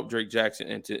and to help Drake Jackson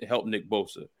and to help Nick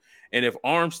Bosa? And if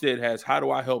Armstead has, how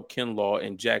do I help Kinlaw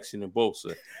and Jackson and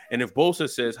Bosa? And if Bosa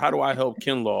says, how do I help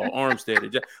Kinlaw, Armstead,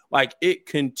 and like it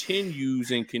continues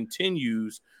and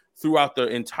continues throughout the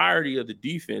entirety of the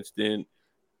defense, then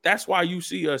that's why you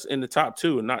see us in the top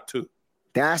 2 and not 2.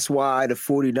 That's why the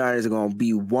 49ers are going to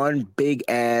be one big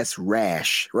ass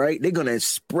rash, right? They're going to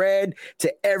spread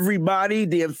to everybody.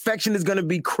 The infection is going to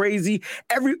be crazy.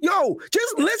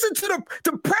 Just listen to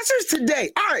the pressers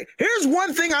today. All right, here's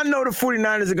one thing I know the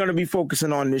 49ers are going to be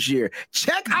focusing on this year.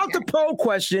 Check out the poll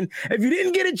question. If you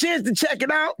didn't get a chance to check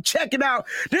it out, check it out.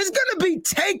 There's going to be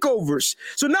takeovers.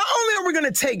 So not only are we going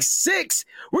to take 6,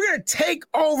 we're going to take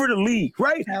over the league,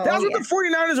 right? That's what the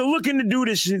 49ers are looking to do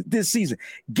this season.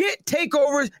 Get takeovers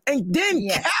takeovers and then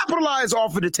capitalize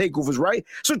off of the takeovers, right?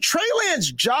 So Trey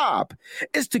Lance's job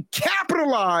is to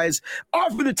capitalize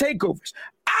off of the takeovers.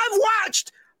 I've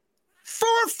watched 4,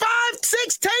 5,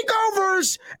 6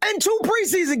 takeovers and 2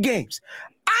 preseason games.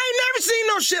 I ain't never seen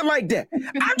no shit like that.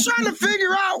 I'm trying to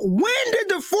figure out, when did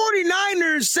the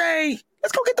 49ers say,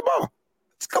 let's go get the ball?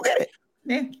 Let's go get it.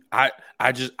 Yeah.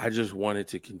 I just wanted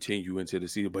to continue into the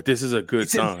season, but this is a good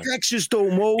sign. It's infectious though,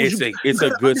 Mo. It's a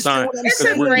good sign. It's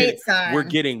a great sign. We're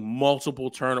getting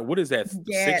multiple turnovers. What is that?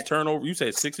 6 turnovers? You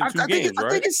said 6 in 2 games, right?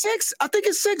 I think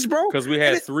it's 6, bro. Because we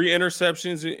had 3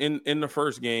 interceptions in the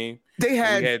first game. We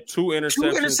had 2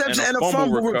 interceptions and a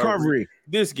fumble recovery.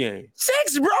 This game,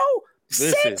 6, bro.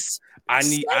 6. I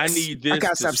need this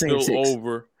to spill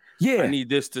over. Yeah, I need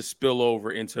this to spill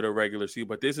over into the regular season.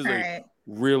 But this is a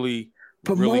really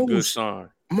good sign.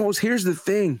 Mose, here's the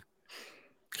thing.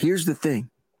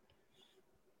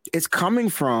 It's coming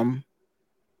from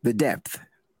the depth.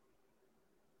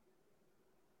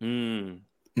 And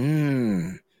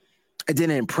then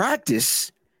in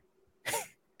practice,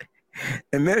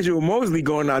 Emmanuel Mosley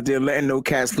going out there letting no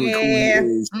cats look who he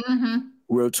is.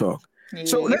 Real talk. Yeah.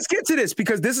 So let's get to this,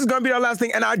 because this is going to be our last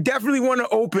thing. And I definitely want to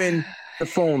open the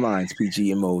phone lines,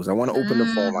 PG and Mose. I want to open the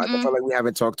phone lines. I feel like we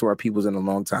haven't talked to our peoples in a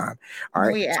long time. All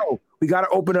right. So we got to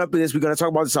open up this. We're going to talk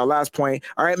about this, our last point.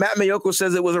 All right. Matt Mayoko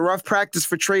says it was a rough practice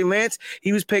for Trey Lance.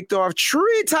 He was picked off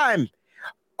 3 times.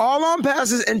 All on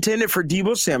passes intended for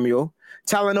Deebo Samuel.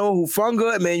 Talanoa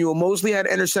Hufanga, Emmanuel Mosley had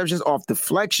interceptions off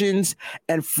deflections,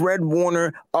 and Fred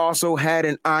Warner also had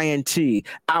an INT.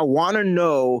 I want to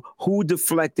know who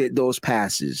deflected those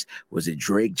passes. Was it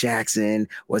Drake Jackson?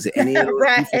 Was it any of those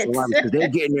defensive linemen? Because they're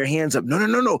getting their hands up.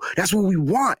 No. That's what we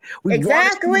want. We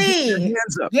want them to get their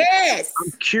hands up. Yes.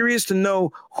 I'm curious to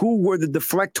know who were the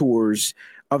deflectors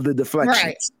of the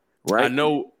deflections. Right. I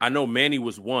know Manny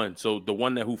was one. So the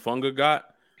one that Hufanga got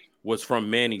was from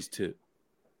Manny's tip,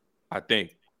 I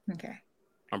think. Okay.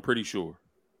 I'm pretty sure.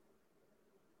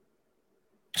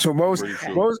 So Mose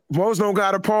don't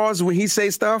got to pause when he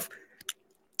say stuff?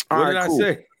 What did I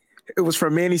say? It was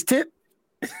from Manny's tip?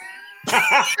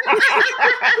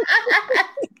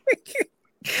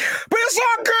 But it's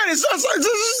all good.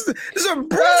 It's a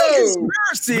breezy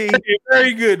conspiracy.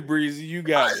 Very good, Breezy. You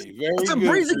got it. It's a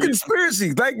breezy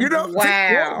conspiracy. Like, you know.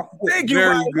 Wow. Thank you,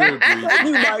 Very Mike. good, Breezy.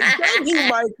 Thank you,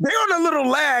 Mike. They're on a little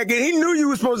lag, and he knew you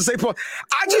were supposed to say Paul.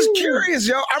 I'm just curious,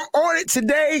 yo. I'm on it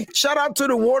today. Shout out to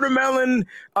the watermelon,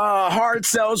 hard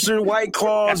seltzer, White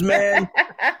Claws, man.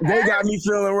 They got me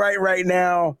feeling right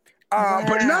now.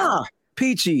 But nah,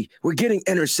 Peachy, we're getting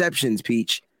interceptions,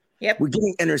 Peach. Yep. We're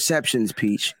getting interceptions,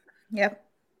 Peach. Yep.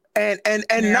 And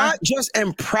not just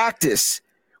in practice.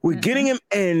 We're getting them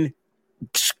in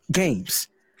games.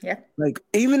 Yeah. Like,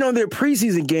 even though they're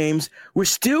preseason games, we're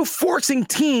still forcing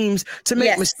teams to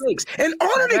make mistakes. In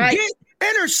order to get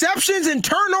interceptions and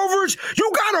turnovers,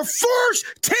 you gotta force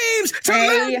teams to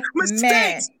make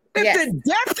mistakes. If the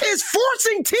depth is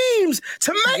forcing teams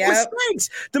to make mistakes,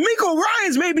 DeMeco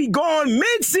Ryans may be gone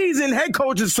mid-season head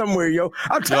coaches somewhere, yo.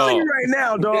 I'm telling you right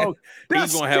now, dog.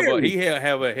 He's gonna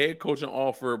have a head coaching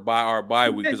offer by our bye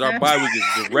week, because our bye week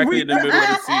is directly in the middle of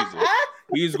the season.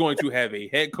 He's going to have a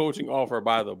head coaching offer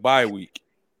by the bye week,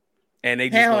 and they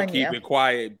just gonna keep it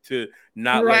quiet to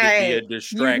not let it be a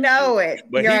distraction. You know it,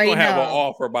 but he's gonna have an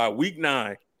offer by week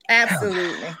 9.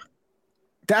 Absolutely.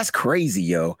 That's crazy,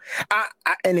 yo.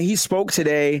 And he spoke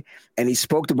today, and he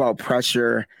spoke about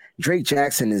pressure. Drake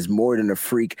Jackson is more than a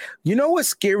freak. You know what's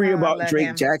scary about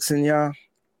Drake Jackson, y'all?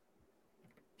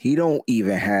 He don't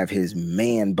even have his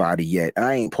man body yet.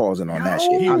 I ain't pausing on that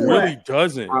shit. He really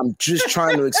doesn't. I'm just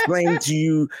trying to explain to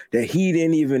you that he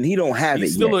don't have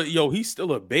it yet. He's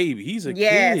still a baby. He's a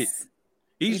kid.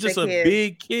 He's just a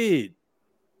big kid.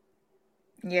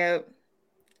 Yep.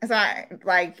 So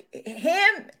like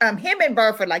him and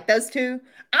Burford, like those two,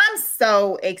 I'm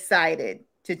so excited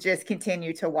to just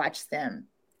continue to watch them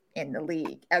in the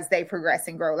league as they progress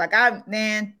and grow. Like,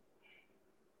 the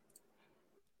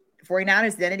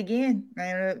 49ers did it again.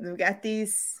 We got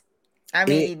these.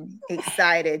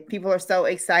 Excited. People are so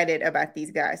excited about these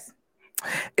guys.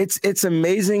 It's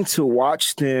amazing to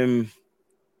watch them.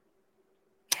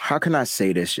 How can I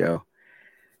say this, yo?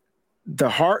 The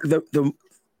harder.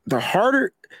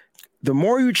 The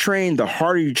more you train, the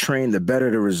harder you train, the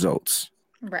better the results.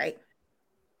 Right.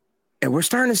 And we're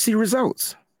starting to see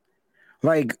results.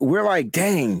 Like, we're like,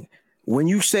 dang, when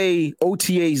you say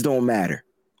OTAs don't matter,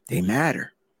 they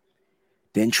matter.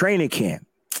 Then training camp,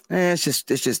 it's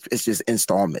just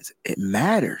installments. It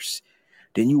matters.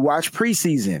 Then you watch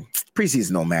preseason.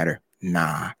 Preseason don't matter.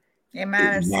 Nah. It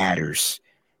matters.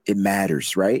 It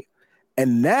matters, right?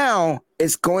 And now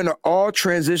it's going to all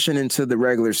transition into the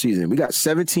regular season. We got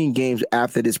 17 games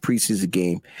after this preseason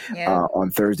game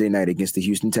on Thursday night against the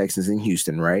Houston Texans in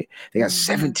Houston, right? They got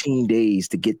 17 days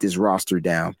to get this roster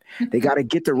down. They got to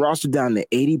get the roster down to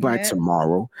 80 by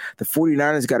tomorrow. The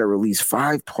 49ers got to release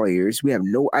 5 players. We have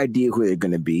no idea who they're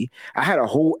going to be. I had a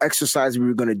whole exercise we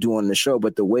were going to do on the show,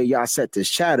 but the way y'all set this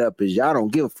chat up is y'all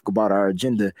don't give a fuck about our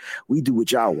agenda. We do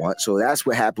what y'all want. So that's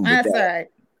what happened with that. Right.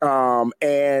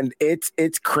 And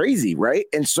it's crazy, right?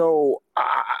 And so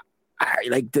I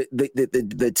like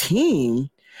the team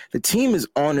is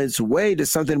on its way to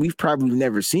something we've probably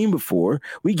never seen before.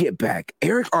 We get back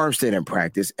Eric Armstead in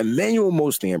practice, Emmanuel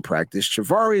Mosley in practice,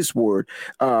 Charvarius Ward.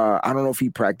 I don't know if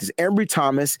he practiced. Ambry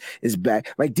Thomas is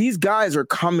back. Like these guys are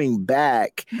coming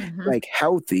back like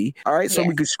healthy. All right, so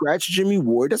we could scratch Jimmy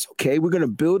Ward. That's okay. We're gonna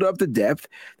build up the depth.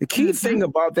 The key thing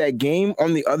about that game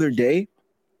on the other day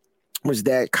was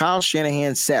that Kyle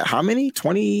Shanahan set how many?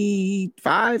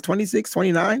 25, 26,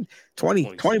 29,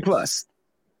 20 plus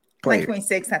players. Like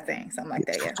 26, I think. Something like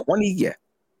that, yeah. 20,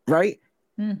 right?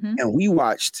 And we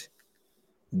watched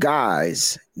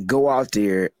guys go out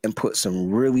there and put some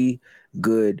really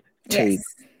good tape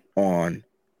on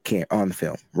the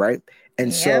film, right?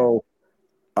 And so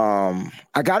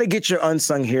I got to get your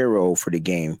unsung hero for the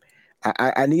game.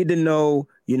 I need to know,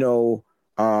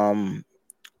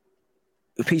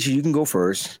 Peachy, you can go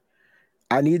first.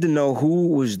 I need to know who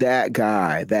was that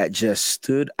guy that just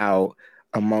stood out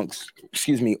amongst,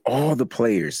 all the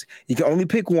players. You can only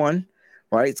pick one,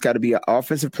 right? It's got to be an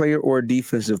offensive player or a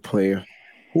defensive player.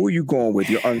 Who are you going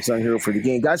with, your unsung hero for the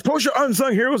game? Guys, post your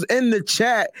unsung heroes in the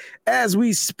chat as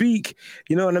we speak.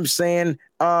 You know what I'm saying?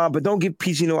 But don't give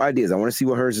Peachy no ideas. I want to see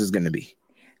what hers is going to be.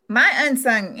 My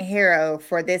unsung hero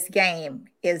for this game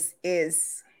is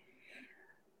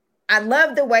I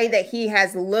love the way that he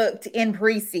has looked in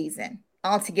preseason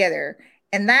altogether.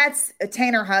 And that's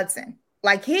Tanner Hudson.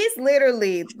 Like he's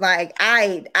literally like,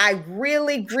 I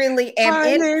really, really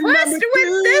am impressed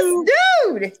with this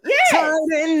dude. Yes. Tight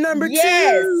end number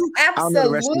 2.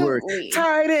 Absolutely.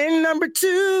 Tight end number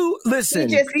 2. Listen.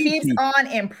 He just keeps on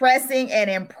impressing and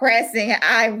impressing.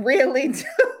 I really do.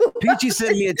 Peachy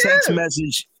sent me a text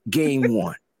message game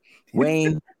 1.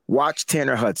 Wayne, watch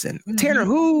Tanner Hudson. Tanner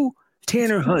who?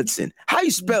 Tanner Hudson. How you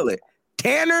spell it?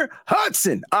 Tanner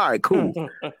Hudson. All right, cool.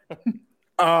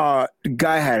 The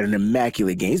guy had an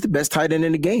immaculate game. He's the best tight end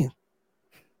in the game.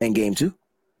 And game 2.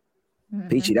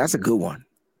 Peachy, that's a good one.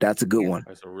 That's a good one.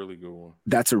 That's a really good one.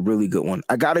 That's a really good one.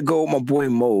 I got to go with my boy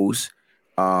Mose.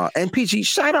 And Peachy,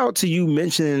 shout out to you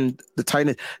mentioning the tight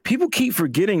end. People keep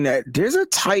forgetting that there's a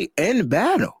tight end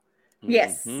battle.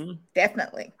 Yes,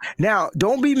 definitely. Now,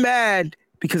 don't be mad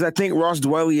because I think Ross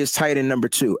Dwelley is tight end number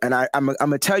 2. And I'm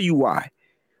going to tell you why.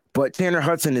 But Tanner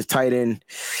Hudson is tight end.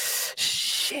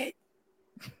 Shit.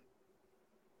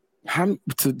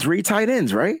 To 3 tight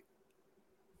ends, right?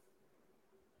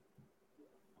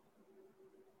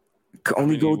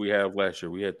 Only go. We have last year.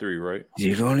 We had 3, right?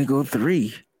 You can only go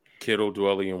 3. Kittle,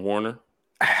 Dwelley, and Warner.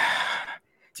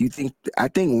 Do you think? I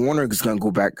think Warner is going to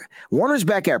go back. Warner's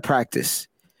back at practice,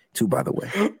 too. By the way.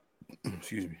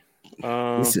 Excuse me.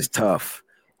 This is tough.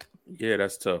 Yeah,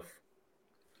 that's tough.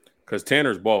 Because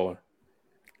Tanner's balling.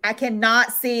 I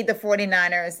cannot see the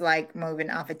 49ers like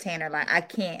moving off of Tanner. Like I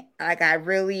can't. Like I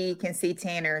really can see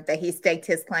Tanner that he staked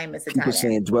his claim as a tight end. People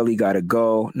saying Dwelley got to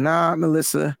go. Nah,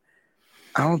 Melissa,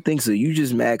 I don't think so. You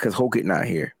just mad because Hokett not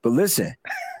here. But listen,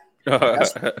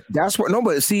 that's what. No,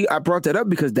 but see, I brought that up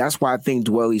because that's why I think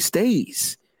Dwelley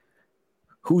stays.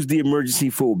 Who's the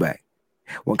emergency fullback?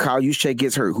 When Kyle Juszczyk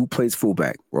gets hurt, who plays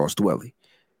fullback? Ross Dwelley.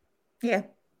 Yeah.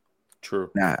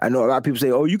 True. Now, I know a lot of people say,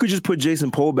 oh, you could just put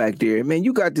Jason Poole back there. Man,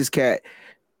 you got this cat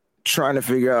trying to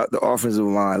figure out the offensive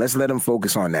line. Let's let him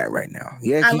focus on that right now.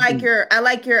 Yeah, I like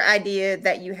your idea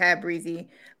that you have, Breezy,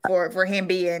 for him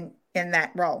being in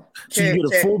that role. So you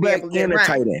get a fullback and a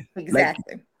tight end.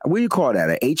 Exactly. Like, what do you call that?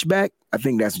 An H-back? I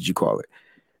think that's what you call it.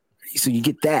 So you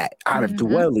get that out of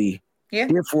Dwelley. Yeah.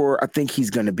 Therefore, I think he's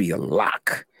going to be a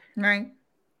lock. Right.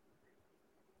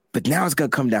 But now it's going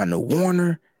to come down to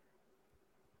Warner,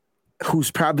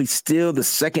 who's probably still the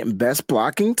second best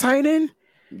blocking tight end.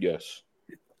 Yes.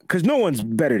 Because no one's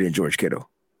better than George Kittle.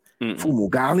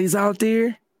 Fumugali's out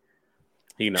there.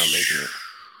 He's not making it.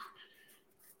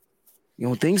 You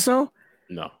don't think so?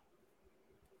 No.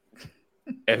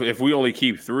 If we only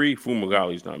keep 3,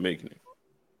 Fumugali's not making it.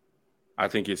 I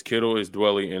think it's Kittle, it's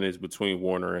Dwelley, and it's between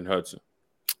Warner and Hudson.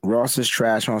 Ross is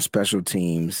trash on special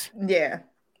teams. Yeah.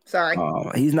 Sorry.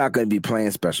 He's not going to be playing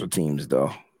special teams,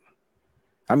 though.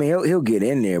 I mean, he'll get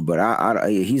in there, but I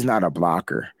he's not a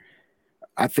blocker.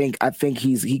 I think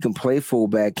he can play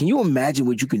fullback. Can you imagine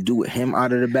what you can do with him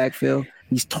out of the backfield?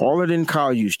 He's taller than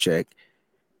Kyle Juszczyk.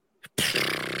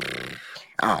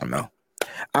 I don't know.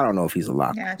 I don't know if he's a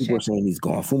lock. Gotcha. People are saying he's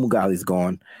gone. Fumugali's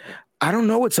gone. I don't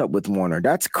know what's up with Warner.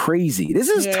 That's crazy. This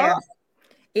is tough.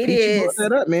 It Pete, is. you brought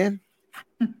that up, man.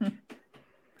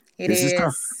 This is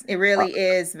tough. It really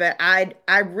is. But I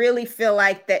really feel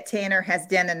like that Tanner has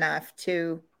done enough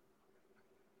to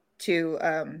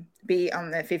be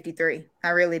on the 53. I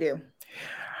really do.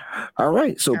 All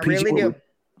right. So I really do.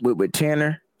 With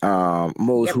Tanner,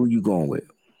 Mose, who you going with?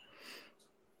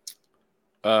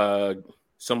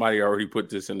 Somebody already put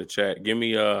this in the chat. Give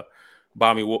me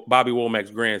Bobby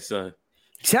Womack's grandson.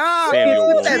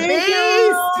 Samuel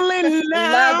Womack.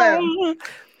 Love him.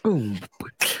 Boom.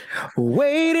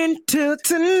 Wait until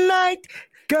tonight,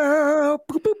 girl.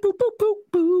 Boo, boo, boo, boo,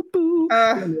 boo, boo.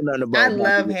 I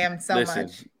love him so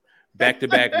much.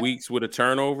 Back-to-back weeks with a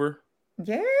turnover.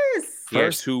 Yes.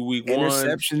 First 2 week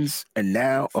interceptions, and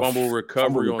now fumble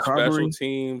recovery on special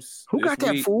teams. Who got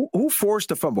that fool? Who forced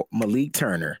the fumble? Malik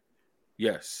Turner.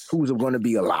 Yes. Who's going to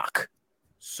be a lock?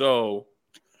 So,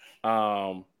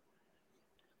 oh,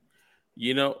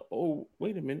 wait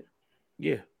a minute.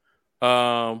 Yeah.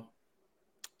 I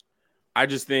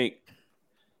just think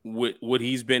what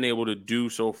he's been able to do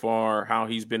so far, how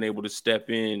he's been able to step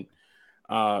in,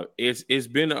 it's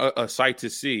been a sight to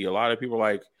see. A lot of people are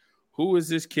like, who is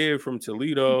this kid from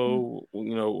Toledo?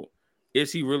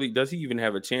 Mm-hmm. Does he even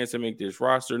have a chance to make this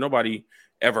roster? Nobody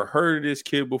ever heard of this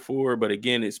kid before, but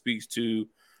again, it speaks to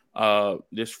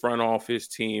this front office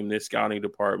team, this scouting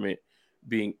department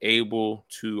being able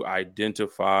to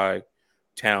identify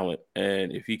talent.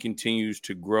 And if he continues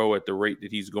to grow at the rate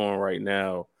that he's going right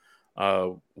now,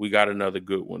 we got another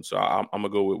good one. So I'm going to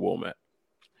go with Womack.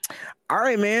 All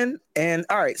right, man. And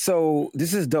all right, so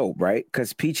this is dope, right?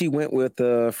 Because Peachy went with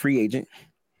a free agent.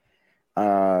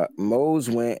 Mose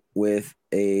went with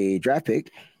a draft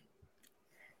pick.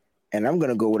 And I'm going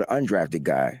to go with an undrafted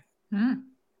guy. And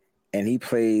he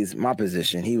plays my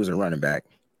position. He was a running back.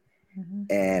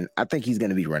 And I think he's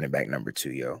going to be running back number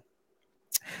 2, yo.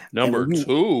 Number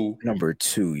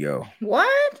two, yo.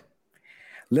 What?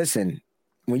 Listen,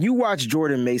 when you watch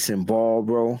Jordan Mason ball,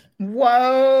 bro. Whoa.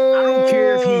 I don't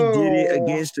care if he did it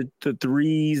against the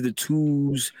threes, the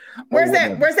twos. Where's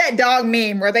that dog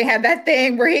meme where they have that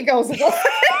thing where he goes, what?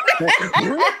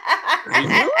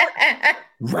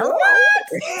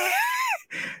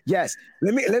 Yes.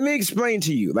 Let me explain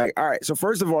to you. Like, all right. So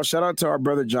first of all, shout out to our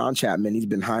brother John Chapman. He's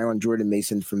been high on Jordan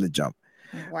Mason from the jump.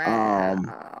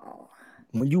 Wow.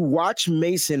 When you watch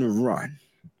Mason run,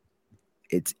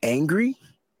 it's angry,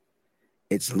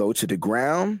 it's low to the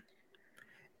ground.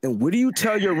 And what do you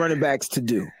tell your running backs to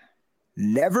do?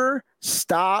 Never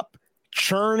stop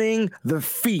churning the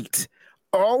feet.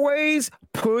 Always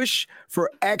push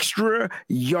for extra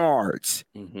yards.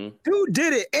 Mm-hmm. Dude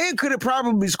did it and could have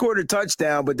probably scored a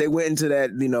touchdown, but they went into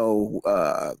that,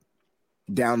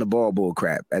 down the ball bull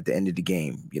crap at the end of the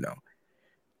game,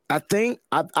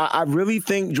 I really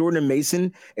think Jordan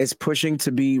Mason is pushing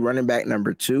to be running back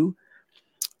number 2.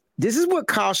 This is what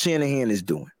Kyle Shanahan is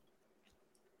doing.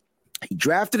 He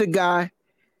drafted a guy,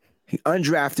 he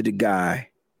undrafted a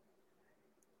guy.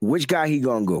 Which guy he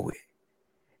gonna go with?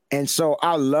 And so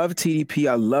I love TDP.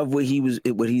 I love what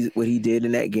he did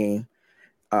in that game.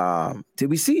 Did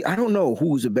we see? I don't know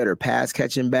who's a better pass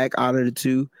catching back out of the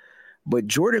two, but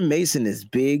Jordan Mason is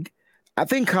big. I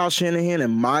think Kyle Shanahan,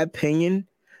 in my opinion,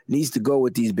 needs to go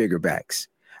with these bigger backs.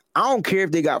 I don't care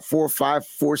if they got 4.5,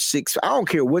 4.6. I don't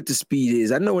care what the speed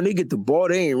is. I know when they get the ball,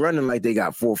 they ain't running like they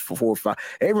got 4.5.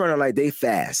 They running like they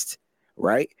fast,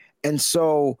 right? And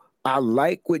so I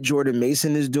like what Jordan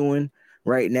Mason is doing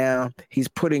right now. He's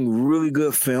putting really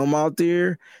good film out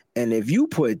there. And if you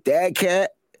put that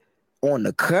cat on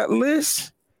the cut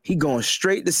list, he going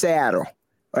straight to Seattle.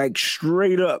 Like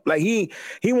straight up. Like he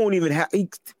won't even have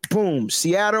boom,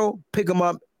 Seattle, pick him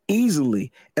up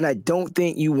easily. And I don't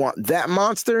think you want that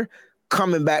monster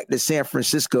coming back to San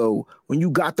Francisco when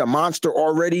you got the monster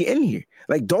already in here.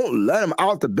 Like, don't let him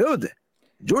out the building.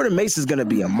 Jordan Mason's going to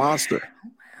be a monster.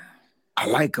 I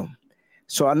like him.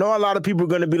 So I know a lot of people are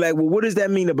going to be like, well, what does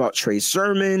that mean about Trey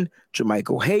Sermon,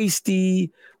 Jermichael Hasty,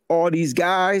 all these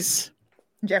guys?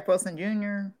 Jeff Wilson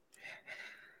Jr.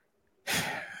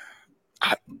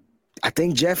 I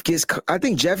think Jeff gets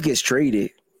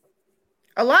traded.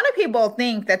 A lot of people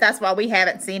think that that's why we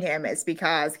haven't seen him. It's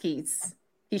because he's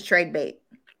trade bait.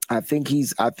 I think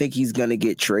he's gonna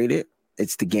get traded.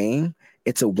 It's the game.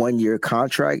 It's a 1-year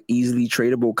contract, easily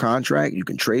tradable contract. You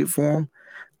can trade for him.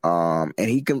 And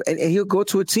he'll go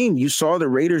to a team. You saw the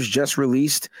Raiders just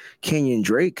released Kenyon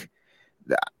Drake.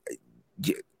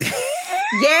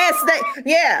 Yes,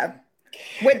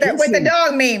 with the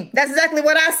dog meme. That's exactly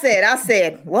what I said. I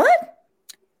said, what?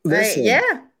 Listen,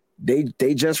 yeah.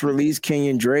 They just released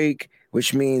Kenyon Drake,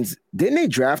 which means didn't they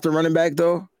draft a running back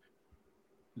though?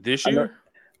 This year?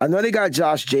 I know they got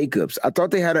Josh Jacobs. I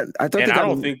don't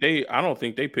think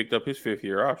they picked up his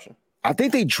 5th-year option. I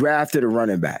think they drafted a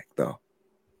running back though.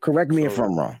 Correct me if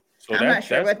I'm wrong. So I'm not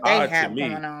sure what they have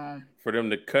going on. For them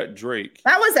to cut Drake.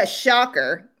 That was a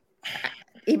shocker.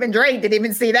 Even Drake didn't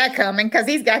even see that coming because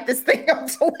he's got this thing on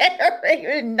Twitter. He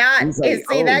did not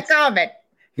see that coming.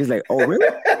 He's like, oh, really?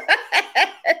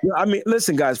 I mean,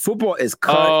 listen, guys, football is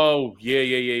cut. Oh,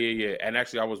 yeah. And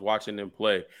actually, I was watching them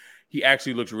play. He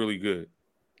actually looks really good.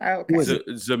 Oh, okay.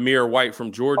 Zamir White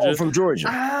from Georgia. Oh, from Georgia.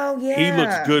 Oh, yeah. He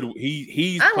looks good.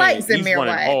 He's playing. He's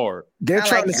running hard. They're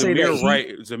trying to say that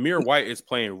Zamir White is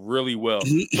playing really well.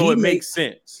 It makes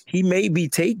sense. He may be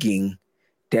taking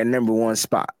that number 1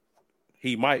 spot.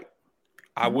 He might.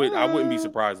 I wouldn't be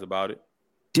surprised about it.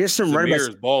 There's some running backs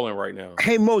is balling right now.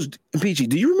 Hey, Peachy,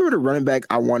 do you remember the running back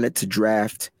I wanted to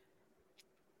draft?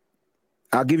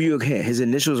 I'll give you a hint. His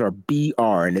initials are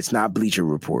BR, and it's not Bleacher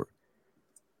Report.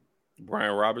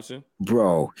 Brian Robinson,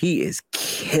 bro, he is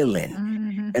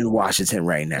killing in Washington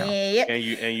right now. Yeah. And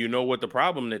you know what the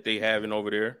problem that they having over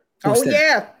there?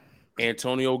 Yeah.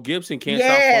 Antonio Gibson can't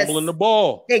stop fumbling the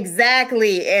ball.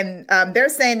 Exactly. And they're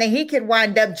saying that he could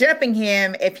wind up jumping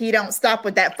him if he don't stop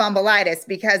with that fumbleitis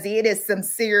because it is some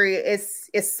serious,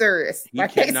 it's serious.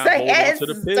 Like they say,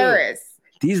 it's serious.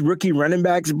 These rookie running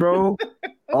backs, bro,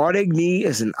 all they need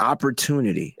is an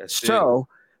opportunity.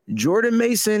 Jordan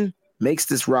Mason makes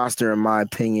this roster, in my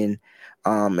opinion.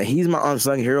 He's my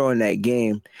unsung hero in that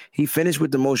game. He finished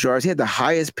with the most yards. He had the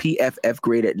highest PFF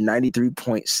grade at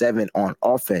 93.7 on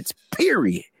offense,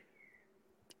 period.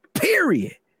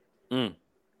 Wow.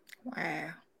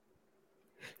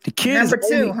 The kid number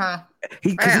 2, huh?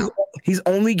 He's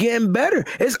only getting better.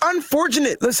 It's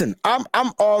unfortunate. Listen, I'm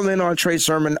all in on Trey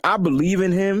Sermon. I believe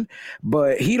in him,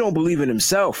 but he don't believe in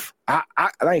himself. I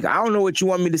don't know what you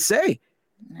want me to say.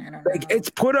 I don't know. It's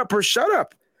put up or shut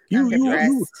up.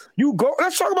 You go.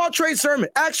 Let's talk about Trey Sermon.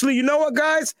 Actually, you know what,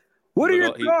 guys? What are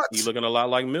your thoughts? He's looking a lot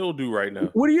like Mildew right now.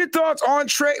 What are your thoughts on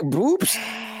Trey? Oops.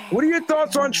 What are your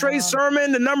thoughts on Trey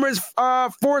Sermon? The number is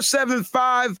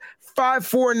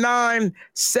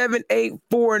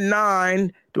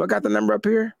 475-549-7849. Do I got the number up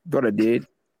here? Thought I did.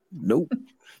 Nope.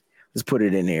 Let's put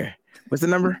it in here. What's the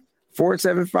number?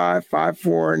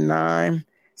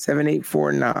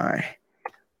 475-549-7849.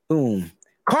 Boom.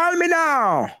 Call me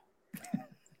now.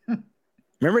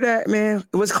 Remember that, man?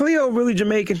 Was Cleo really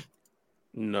Jamaican?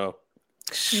 No.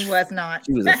 She was not.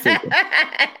 She was a faker.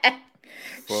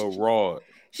 For raw.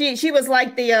 She was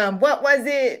like the what was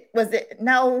it? Was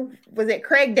it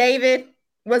Craig David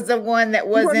was the one that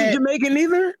wasn't Jamaican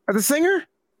either? As a singer?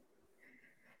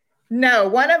 No,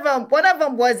 one of them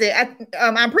wasn't.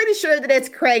 I'm pretty sure that it's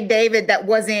Craig David that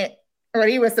wasn't what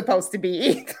he was supposed to be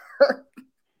either.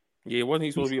 Yeah, wasn't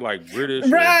he supposed to be like British?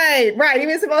 Right. He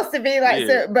was supposed to be like,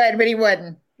 but he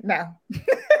wasn't. No.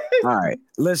 All right.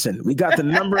 Listen, we got the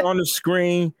number on the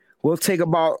screen. We'll take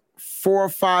about 4 or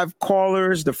 5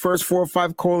 callers. The first 4 or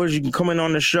 5 callers, you can come in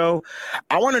on the show.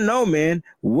 I want to know, man,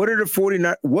 what are the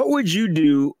 49? What would you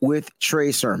do with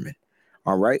Trey Sermon?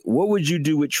 All right. What would you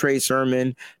do with Trey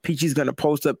Sermon? Peachy's going to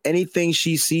post up anything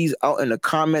she sees out in the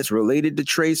comments related to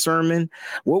Trey Sermon.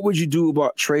 What would you do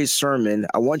about Trey Sermon?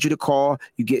 I want you to call.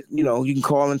 You can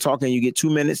call and talk, and you get 2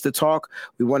 minutes to talk.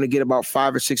 We want to get about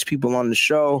 5 or 6 people on the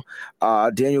show.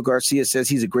 Daniel Garcia says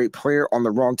he's a great player on the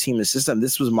wrong team and system.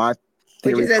 This was my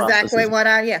theory. Which is exactly what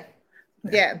yeah.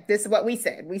 This is what we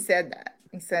said. We said that.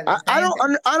 We said I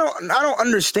don't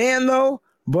understand though,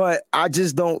 but I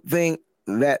just don't think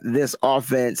that this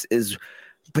offense is,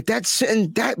 but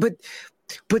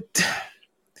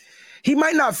he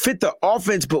might not fit the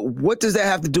offense, but what does that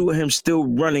have to do with him still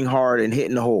running hard and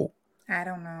hitting the hole? I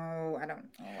don't know.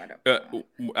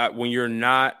 When you're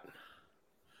not,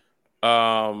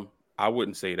 I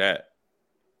wouldn't say that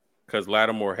because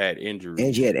Lattimore had injuries.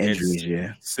 And he had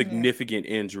injuries, significant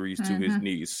injuries to his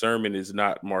knees. Sermon is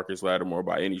not Marcus Lattimore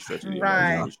by any stretch of the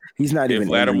imagination. He's not even. If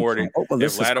Lattimore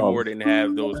didn't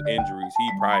have those injuries,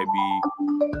 he'd probably be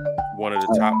one of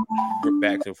the top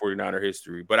backs in 49er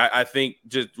history. But I think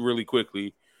just really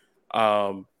quickly,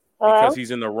 because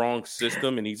he's in the wrong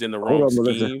system and he's in the wrong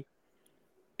scheme,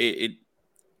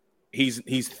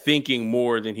 he's thinking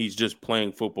more than he's just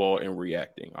playing football and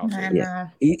reacting. I'll say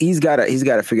he's got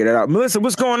to figure that out. Melissa,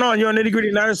 what's going on? You're on Nitty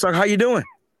Gritty Niners Talk. How you doing?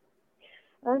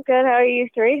 I'm good. How are you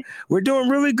three? We're doing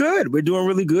really good. We're doing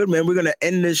really good, man. We're going to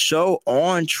end this show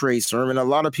on Trey Sermon. A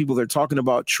lot of people are talking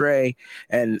about Trey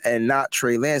and not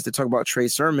Trey Lance. They're talking about Trey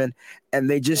Sermon, and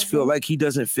they just feel like he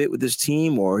doesn't fit with this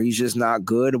team or he's just not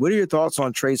good. What are your thoughts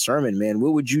on Trey Sermon, man?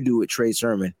 What would you do with Trey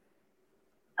Sermon?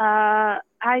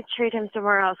 I'd trade him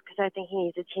somewhere else because I think he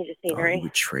needs a change of scenery. Oh, you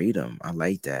would trade him. I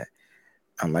like that.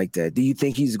 Do you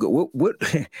think he's good? What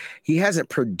he hasn't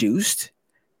produced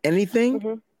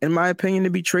anything, in my opinion, to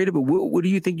be traded. But what do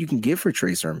you think you can get for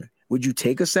Trey Sermon? Would you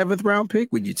take a 7th round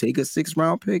pick? Would you take a 6th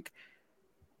round pick?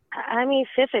 I mean,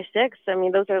 5th or 6th. I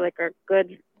mean, those are like our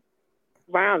good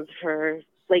rounds for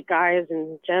late guys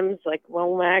and gems like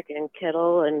Womack and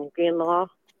Kittle and Greenlaw.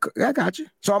 I got you.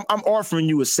 So I'm offering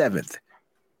you a 7th.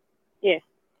 Yeah.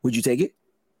 Would you take it?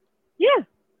 Yeah.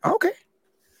 Okay.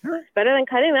 All right. Better than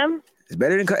cutting them.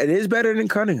 It is better than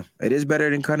cutting him.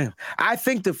 I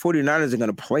think the 49ers are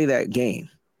going to play that game,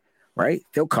 right?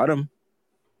 They'll cut him.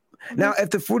 Now,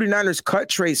 if the 49ers cut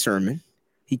Trey Sermon,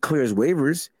 he clears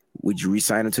waivers, would you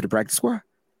re-sign him to the practice squad?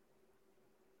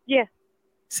 Yeah.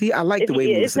 See, I like the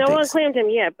way if no one claimed him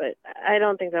yet, but I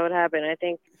don't think that would happen. I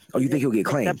think. Oh, you think he'll get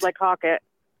claimed? Except like Hawkett.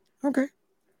 Okay.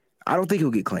 I don't think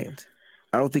he'll get claimed.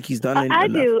 I don't think he's done anything. I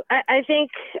do. I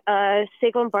think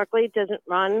Saquon Barkley doesn't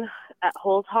run at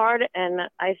holes hard, and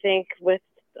I think with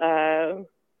the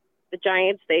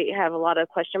Giants, they have a lot of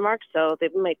question marks, so they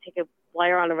might take a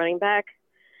flyer on a running back.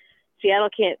 Seattle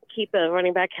can't keep a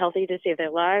running back healthy to save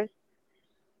their lives.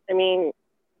 I mean,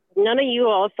 none of you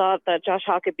all thought that Josh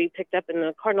Hawk could be picked up, and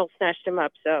the Cardinals snatched him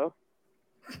up, so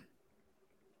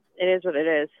it is what it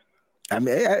is. I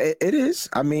mean, it is.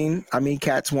 I mean,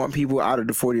 cats want people out of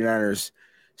the 49ers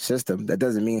system. That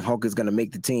doesn't mean Hulk is going to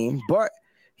make the team, but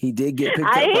he did get picked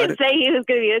up. I didn't say he was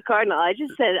going to be a Cardinal. I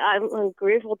just said I'm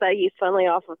grateful that he's finally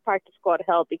off of practice squad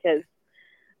help because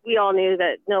we all knew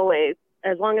that no way,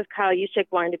 as long as Kyle Juszczyk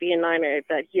wanted to be a Niner,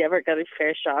 that he ever got a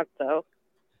fair shot. So.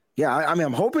 Yeah, I mean,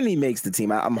 I'm hoping he makes the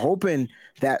team. I'm hoping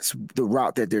that's the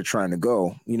route that they're trying to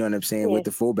go. You know what I'm saying? Yeah. With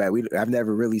the fullback. I've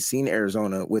never really seen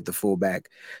Arizona with the fullback,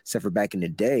 except for back in the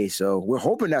day. So we're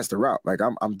hoping that's the route. Like,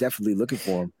 I'm definitely looking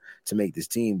for him to make this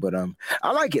team. But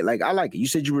I like it. I like it. You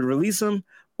said you would release him,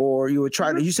 or you would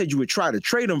try to. You said you would try to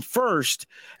trade him first,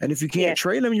 and if you can't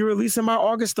trade him, you release him by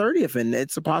August 30th, and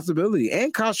it's a possibility.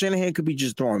 And Kyle Shanahan could be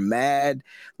just throwing mad,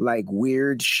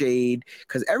 weird shade,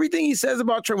 because everything he says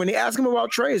about Trey, when they ask him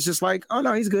about Trey, it's just like, oh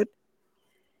no, he's good.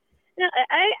 No,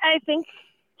 I think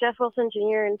Jeff Wilson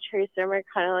Jr. and Trey Sermon are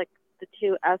kind of like the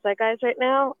two outside guys right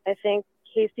now. I think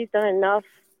Casey's done enough.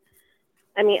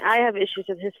 I mean, I have issues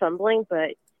with his fumbling,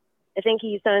 but I think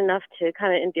he's done enough to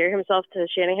kind of endear himself to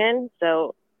Shanahan.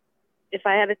 So if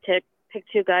I had to pick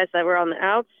two guys that were on the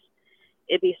outs,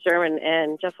 it'd be Sermon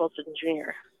and Jeff Wilson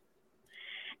Jr.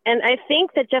 And I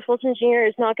think that Jeff Wilson Jr.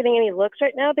 is not getting any looks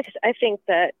right now because I think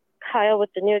that Kyle, with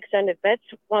the new extended vets,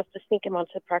 wants to sneak him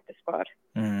onto the practice squad.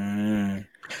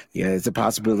 Yeah, it's a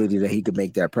possibility that he could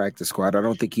make that practice squad. I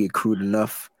don't think he accrued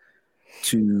enough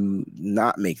to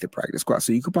not make the practice squad.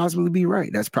 So you could possibly be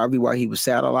right. That's probably why he was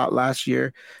sat a lot last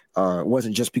year. It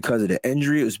wasn't just because of the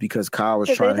injury. It was because Kyle was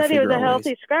trying to figure out. They said he was a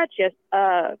healthy scratch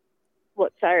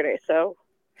Saturday. So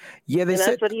yeah, they said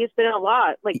that's what he's been a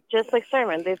lot. Just like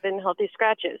Sermon, they've been healthy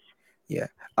scratches. Yeah.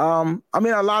 I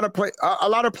mean, a lot of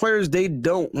players they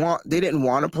didn't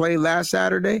want to play last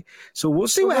Saturday. So we'll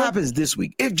see what happens this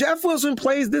week. If Jeff Wilson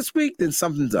plays this week, then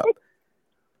something's up.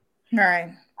 All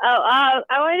right. Oh,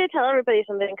 I wanted to tell everybody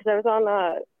something because I was on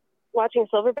watching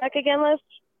Silverback again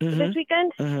this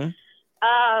weekend.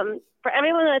 For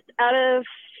everyone that's out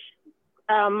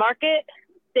of market,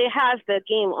 they have the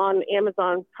game on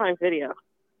Amazon Prime Video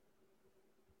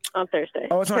on Thursday.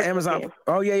 Oh, it's on Amazon.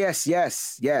 Oh, yeah,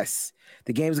 yes.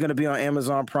 The game's going to be on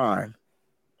Amazon Prime.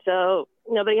 So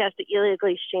nobody has to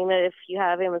illegally stream it. If you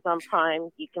have Amazon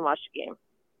Prime, you can watch the game.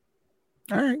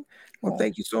 All right. Well,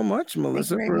 thank you so much,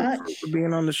 Melissa, for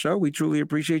being on the show. We truly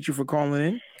appreciate you for calling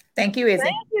in. Thank you, Izzy. Can I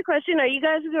ask you a question? Are you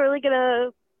guys really going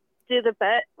to do the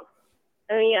bet?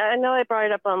 I mean, I know I brought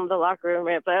it up on the locker room,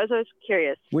 right? But I was always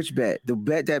curious. Which bet? The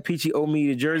bet that Peachy owed me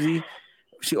the jersey?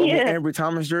 She owed me Ambry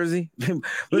Thomas jersey?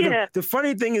 The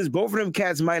funny thing is both of them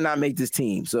cats might not make this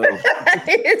team. So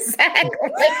exactly.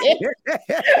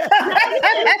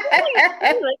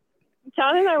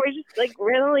 John and I were just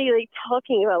randomly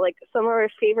talking about some of our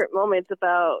favorite moments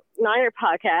about Niner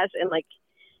podcasts, and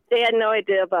they had no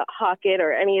idea about Hawkett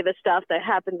or any of the stuff that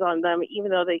happens on them, even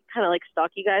though they kind of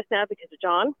stalk you guys now because of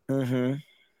John.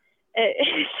 It's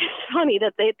just funny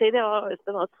that they know it's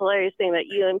the most hilarious thing that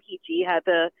you and Peachy had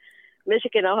the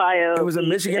Michigan Ohio. It was a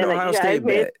Michigan Ohio State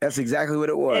bet. That's exactly what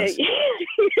it was.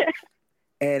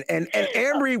 And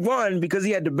Embry won because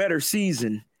he had the better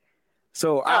season.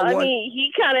 So I mean,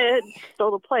 he kind of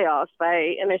stole the playoffs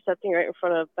by intercepting right in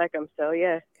front of Beckham. So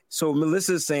yeah. So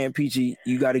Melissa's saying, Peachy,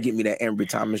 you got to get me that Embry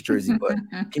Thomas jersey, but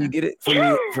can you get it for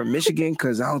me from Michigan?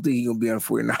 Because I don't think he's gonna be on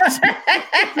 49ers.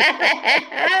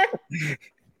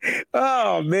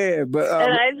 Oh man! But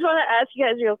and I just want to ask you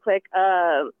guys real quick,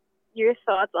 your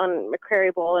thoughts on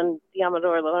McCrary Bowl and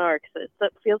Diamador Lenore, because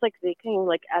it feels like they came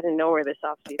like out of nowhere this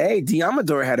offseason. Hey,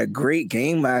 Diamador had a great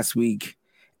game last week,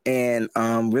 and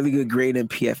really good grade in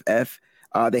PFF.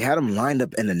 They had him lined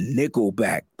up in a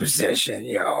nickelback position,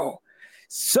 yo.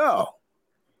 So,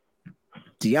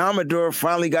 Diamador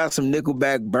finally got some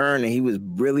nickelback burn, and he was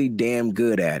really damn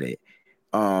good at it.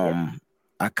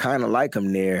 I kind of like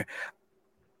him there.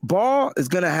 Ball is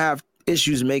going to have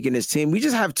issues making his team. We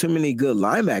just have too many good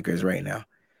linebackers right now.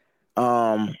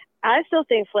 I still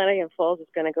think Flanagan Falls is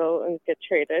going to go and get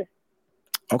traded.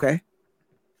 Okay.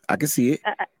 I can see it.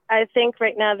 I think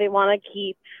right now they want to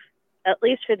keep, at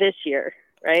least for this year,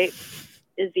 right,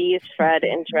 Aziz, Fred,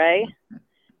 and Dre.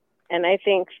 And I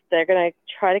think they're going to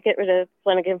try to get rid of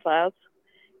Flanagan Fouts.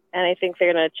 And I think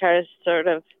they're going to try to sort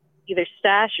of either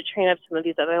stash or train up some of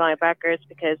these other linebackers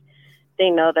because they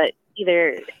know that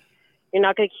either you're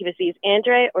not going to keep Aziz and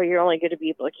Dre, or you're only going to be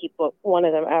able to keep one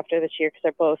of them after this year because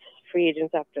they're both free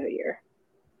agents after the year.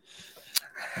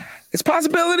 It's a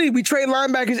possibility. We trade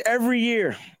linebackers every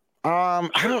year. I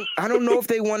don't know if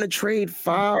they want to trade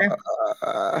Fouts.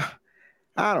 I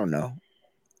don't know.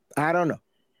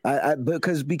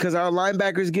 Because our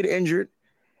linebackers get injured,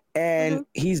 and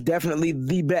he's definitely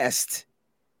the best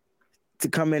to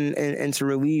come in and to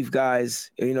relieve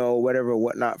guys, whatever,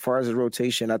 whatnot. As far as his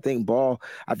rotation, I think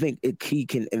he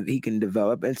can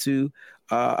develop into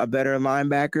a better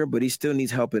linebacker, but he still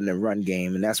needs help in the run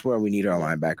game, and that's where we need our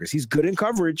linebackers. He's good in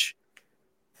coverage,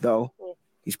 though.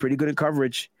 He's pretty good in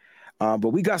coverage. But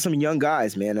we got some young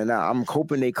guys, man, and I'm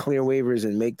hoping they clear waivers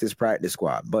and make this practice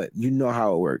squad. But you know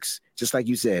how it works. Just like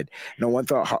you said, no one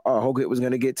thought Hoggett was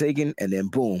going to get taken, and then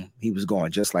boom, he was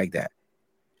gone just like that.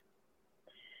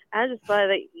 I just glad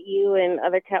that you and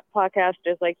other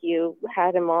podcasters like you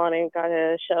had him on and got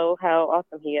to show how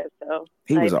awesome he is. So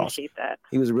he was awesome. That.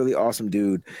 He was a really awesome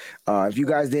dude. If you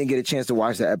guys didn't get a chance to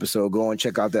watch that episode, go and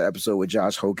check out that episode with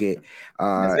Josh Hoggett.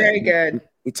 It's very good.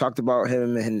 We talked about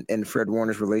him and Fred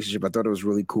Warner's relationship. I thought it was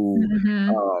really cool.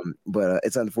 But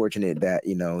it's unfortunate that,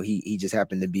 he just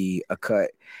happened to be a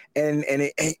cut. And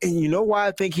you know why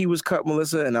I think he was cut,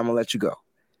 Melissa? And I'm going to let you go.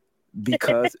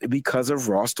 Because of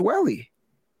Ross Dwelley.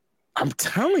 I'm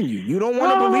telling you, you don't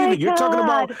want to believe it. You're talking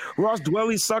about Ross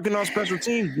Dwelley sucking on special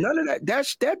teams. None of that.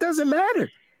 That doesn't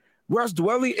matter. Ross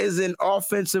Dwelley is an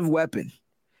offensive weapon.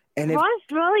 And Ross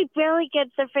Dwelley barely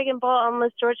gets the friggin' ball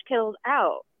unless George Kittle's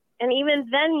out. And even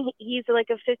then, he's like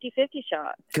a 50-50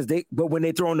 shot. But when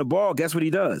they throw in the ball, guess what he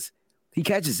does? He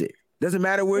catches it. Doesn't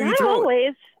matter where you throw it. Not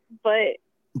always, but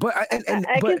I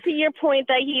can see your point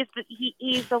that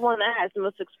he's the one that has the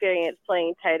most experience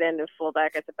playing tight end and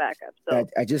fullback as a backup. So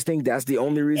I just think that's the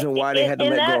only reason why they had to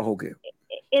let go of Hogan.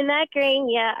 In that grain,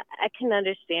 yeah, I can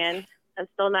understand. I'm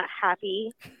still not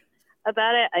happy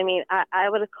about it. I mean, I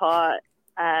would have cut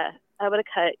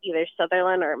either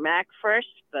Sutherland or Mack first,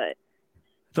 but.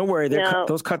 Don't worry,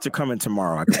 those cuts are coming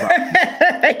tomorrow.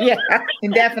 Yeah,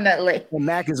 definitely. Well,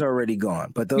 Mack is already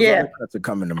gone, but those other cuts are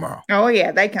coming tomorrow. Oh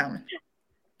yeah, they coming.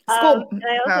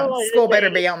 School better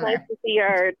be on there. Nice to see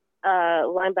our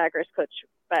linebackers coach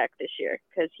back this year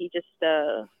because he just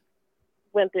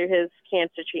went through his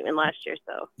cancer treatment last year.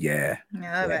 So yeah.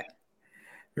 Right.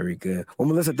 Very good. Well,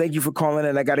 Melissa, thank you for calling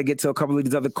in. I got to get to a couple of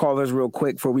these other callers real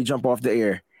quick before we jump off the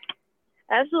air.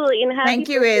 Absolutely. And thank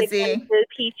you, Izzy. To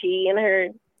Peachy and her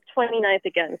 29th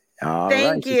again.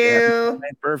 Thank you.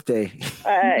 Happy birthday.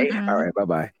 All right. All right.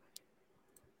 Bye-bye.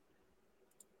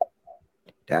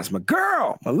 That's my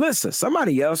girl, Melissa.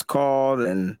 Somebody else called,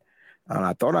 and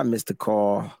I thought I missed the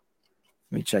call. Let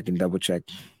me check and double check.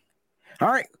 All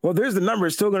right. Well, there's the number.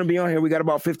 It's still going to be on here. We got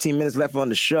about 15 minutes left on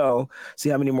the show. See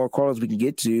how many more callers we can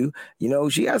get to.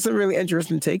 She has some really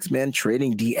interesting takes, man.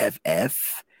 Trading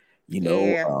DFF.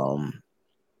 Yeah.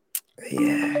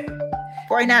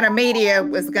 49er media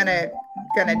was gonna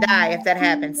die if that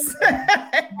happens.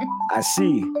 I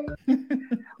see.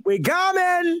 We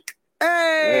coming.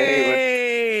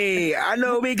 Hey, I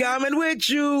know we coming with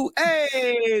you.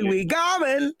 Hey, we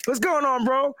coming. What's going on,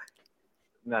 bro?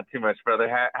 Not too much, brother.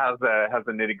 How's the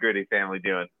Nitty Gritty family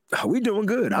doing? Oh, we doing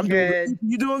good. I'm good. Doing good.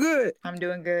 You doing good? I'm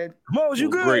doing good. Mose, you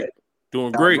good? Great.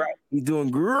 Doing great. Right. You doing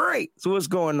great. So what's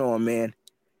going on, man?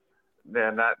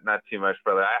 Yeah, not too much,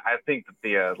 brother. I think that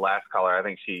the last caller, I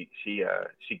think she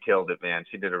killed it, man.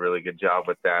 She did a really good job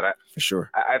with that. For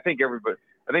sure. I think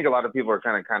a lot of people are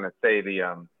kind of say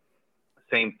the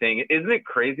same thing. Isn't it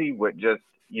crazy what just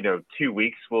 2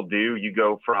 weeks will do? You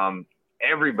go from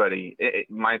everybody,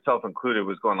 myself included,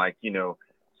 was going like,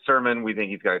 Sermon, we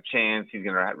think he's got a chance. He's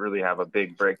going to really have a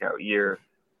big breakout year.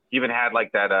 Even had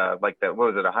like that, what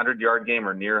was it, 100-yard game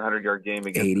or near 100-yard game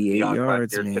against 88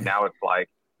 yards, man. So now it's like,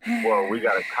 whoa, we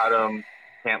got to cut him.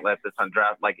 Can't let this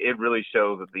undraft. Like, it really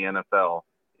shows that the NFL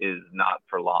is not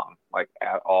for long, like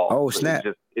at all. Oh, snap.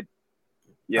 Just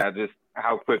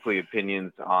how quickly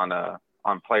opinions on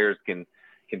players can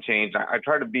change. I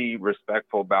try to be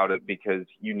respectful about it because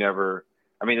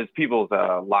it's people's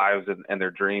lives and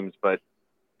their dreams. But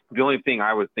the only thing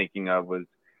I was thinking of was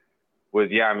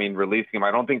releasing him.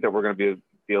 I don't think that we're going to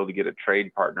be able to get a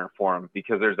trade partner for him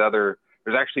because there's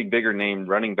actually bigger name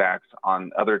running backs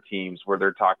on other teams where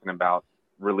they're talking about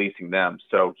releasing them.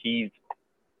 So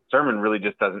Sermon really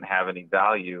just doesn't have any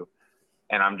value.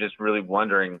 And I'm just really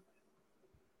wondering,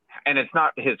 and it's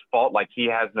not his fault, like he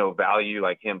has no value,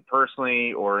 like him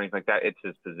personally or anything like that. It's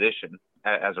his position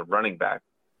as a running back.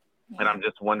 Yeah. And I'm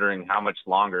just wondering how much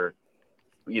longer,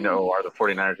 are the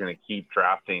 49ers going to keep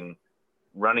drafting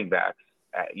running backs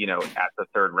at the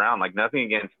third round? Like, nothing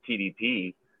against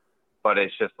TDP, but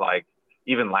it's just like,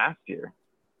 even last year,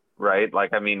 right?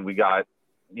 Like, we got,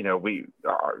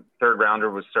 our third rounder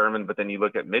was Sermon, but then you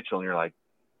look at Mitchell and you're like,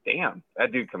 damn,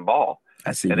 that dude can ball.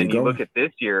 I see. And then you look at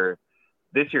this year,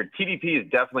 TDP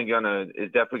is definitely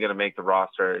gonna make the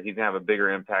roster. He's gonna have a bigger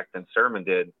impact than Sermon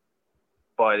did.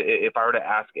 But if I were to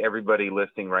ask everybody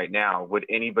listening right now, would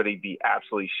anybody be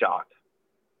absolutely shocked?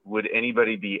 Would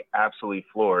anybody be absolutely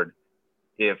floored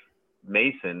if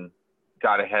Mason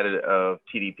got ahead of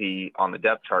TDP on the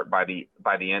depth chart by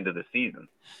the end of the season?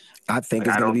 I think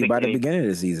it's going to be by the beginning of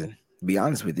the season, to be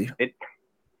honest with you.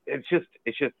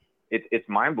 It's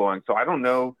mind blowing. So I don't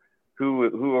know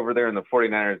who over there in the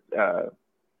 49ers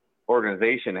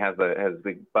organization has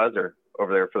the buzzer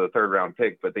over there for the third round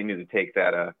pick, but they need to take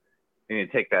that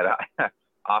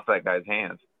off that guy's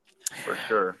hands for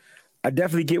sure. I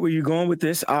definitely get where you're going with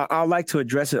this. I'd like to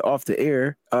address it off the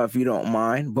air, if you don't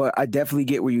mind, but I definitely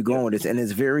get where you're going with this. And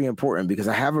it's very important because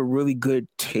I have a really good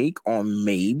take on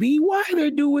maybe why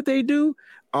they do what they do.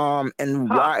 And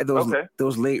why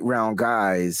those late round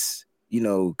guys,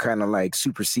 kind of like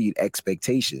supersede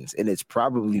expectations. And it's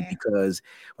probably because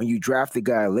when you draft the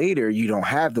guy later, you don't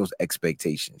have those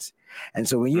expectations. And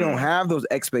so when you don't have those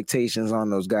expectations on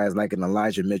those guys like an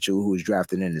Elijah Mitchell who was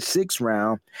drafted in the 6th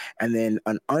round, and then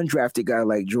an undrafted guy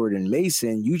like Jordan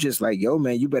Mason, you just like, yo,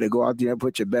 man, you better go out there and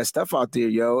put your best stuff out there,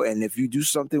 yo. And if you do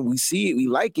something, we see it, we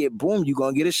like it, boom, you're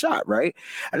going to get a shot, right?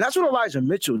 And that's what Elijah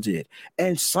Mitchell did.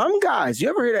 And some guys, you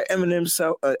ever hear that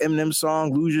Eminem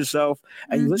song, Lose Yourself?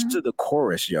 And you listen to the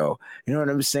chorus, yo. You know what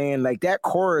I'm saying? Like, that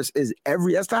chorus is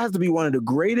that has to be one of the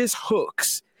greatest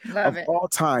hooks of all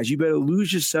times. You better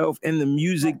lose yourself in the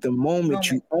music the moment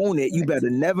you own it. You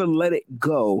better never let it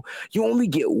go. You only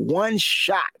get one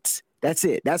shot. That's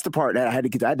it. That's the part that I had to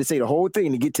get. I had to say the whole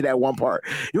thing to get to that one part.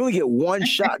 You only get one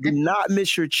shot. Do not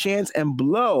miss your chance and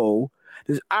blow.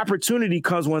 This opportunity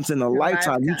comes once in a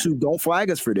lifetime. YouTube, don't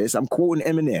flag us for this. I'm quoting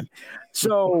Eminem.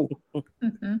 So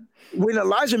when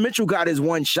Elijah Mitchell got his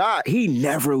one shot, he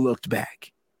never looked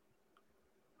back.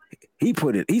 He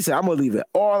said, I'm going to leave it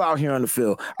all out here on the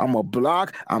field. I'm going to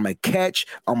block, I'm going to catch,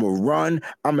 I'm going to run,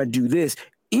 I'm going to do this.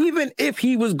 Even if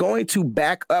he was going to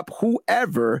back up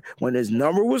whoever, when his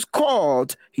number was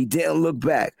called, he didn't look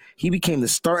back. He became the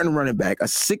starting running back, a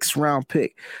 6th round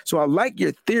pick. So I like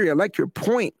your theory. I like your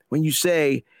point when you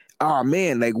say, oh,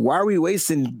 man, like, why are we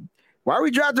drafting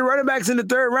running backs in the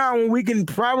 3rd round when we can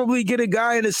probably get a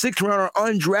guy in the 6th round or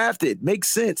undrafted? Makes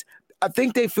sense. I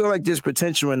think they feel like there's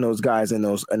potential in those guys in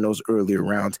those earlier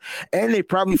rounds. And they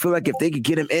probably feel like if they could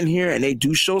get them in here and they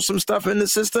do show some stuff in the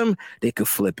system, they could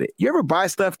flip it. You ever buy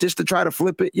stuff just to try to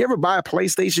flip it? You ever buy a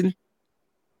PlayStation?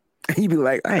 And you be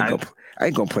like, I ain't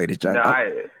gonna play this. But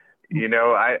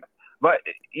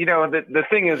the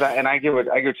thing is, and I get what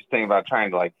you're saying about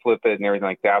trying to like flip it and everything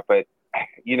like that. But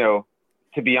to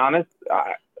be honest,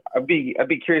 I'd be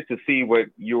curious to see what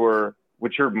your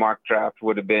mock draft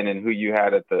would have been and who you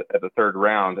had at the 3rd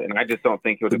round. And I just don't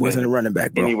think it would have been wasn't a running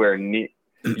back, bro. Anywhere near.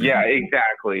 Yeah,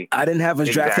 exactly. I didn't have us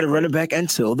drafted a running back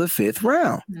until the 5th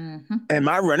round. And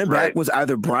my running back was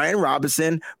either Brian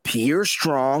Robinson, Pierre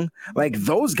Strong, like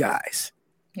those guys.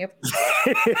 Yep.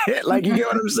 Like, you get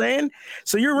what I'm saying?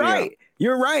 So you're right. Yeah.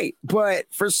 You're right. But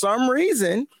for some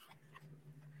reason,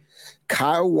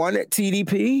 Kyle won at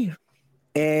TDP.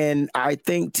 And I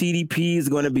think TDP is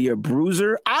going to be a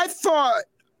bruiser. I thought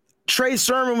Trey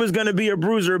Sermon was going to be a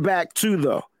bruiser back too,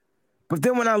 though. But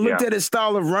then when I looked at his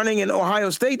style of running in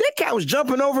Ohio State, that cat was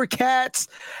jumping over cats,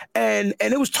 and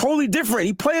it was totally different.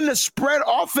 He played in a spread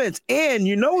offense. And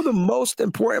you know the most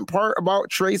important part about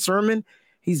Trey Sermon?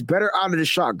 He's better out of the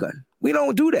shotgun. We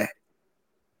don't do that.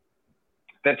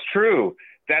 That's true.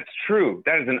 That's true.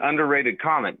 That is an underrated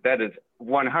comment. That is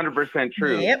 100%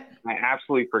 true. Yep. I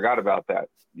absolutely forgot about that.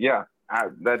 Yeah,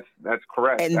 that's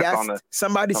correct. And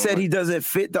somebody said he doesn't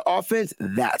fit the offense.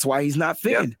 That's why he's not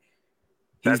fitting. Yep.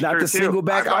 He's not the single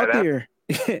back out there.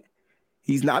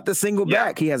 He's not the single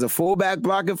back. He has a fullback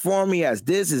blocking for him. He has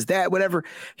this, is that, whatever.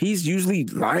 He's usually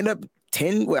lined up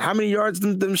 10. How many yards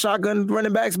them shotgun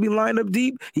running backs be lined up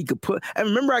deep? He could put. And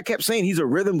remember, I kept saying he's a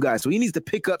rhythm guy, so he needs to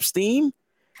pick up steam.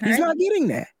 He's not getting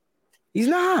that. He's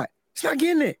not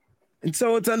getting it. And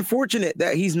so it's unfortunate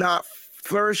that he's not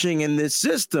flourishing in this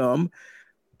system.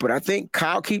 But I think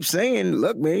Kyle keeps saying,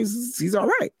 look, man, he's all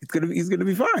right. He's gonna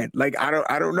be fine. Like, I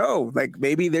don't know. Like,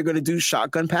 maybe they're gonna do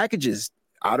shotgun packages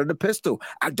out of the pistol.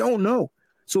 I don't know.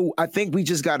 So I think we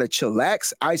just gotta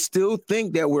chillax. I still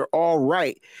think that we're all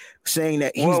right saying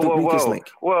that he's the weakest link.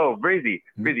 Whoa, Breezy,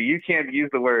 you can't use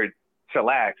the word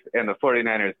chillax and the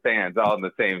 49ers fans all in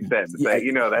the same sentence. Yeah,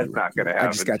 you know that's not gonna happen.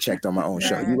 I just got checked on my own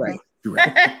show. You're right.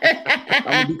 I'm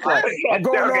gonna be quiet. I'm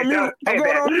going on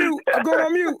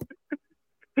mute.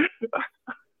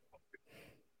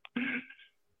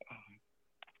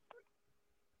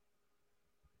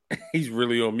 He's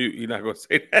really on mute. You're not gonna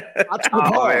say that. I took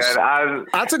a pause.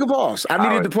 I took a pause. I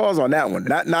needed to pause on that one.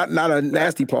 Not a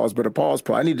nasty pause, but a pause.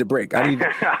 I needed a break. He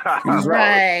was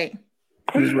right.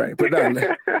 He was right. But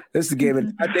this is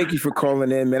Gavin. I thank you for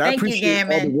calling in, man. I appreciate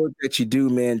all the work that you do,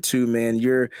 man. Too, man.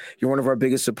 You're one of our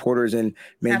biggest supporters, and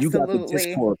man, Absolutely. You got the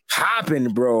Discord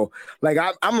popping, bro. Like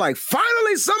I'm like,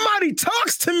 finally somebody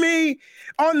talks to me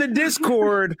on the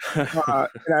Discord, and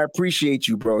I appreciate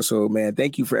you, bro. So, man,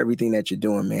 thank you for everything that you're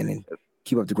doing, man, and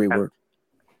keep up the great work.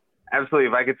 Absolutely.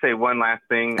 If I could say one last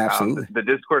thing, absolutely. The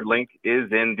Discord link is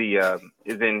in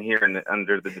here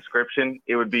under the description.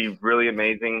 It would be really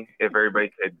amazing if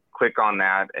everybody could click on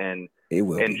that and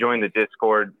join the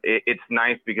Discord. It's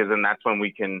nice because then that's when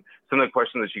we can, some of the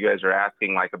questions that you guys are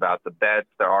asking, like about the bets,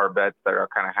 there are bets that are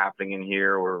kind of happening in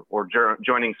here, or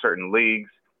joining certain leagues,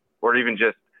 or even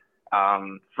just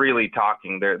freely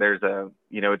talking. There's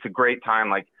it's a great time,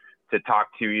 like, to talk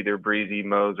to either Breezy,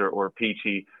 Mose, or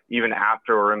Peachy, even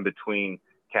after or in between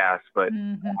casts. But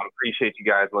I appreciate you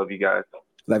guys. Love you guys.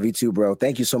 Love you too, bro.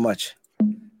 Thank you so much.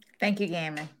 Thank you,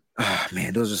 Gammon. Oh,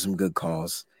 man, those are some good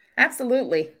calls.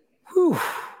 Absolutely. Whew.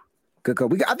 Good call.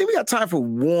 I think we got time for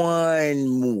one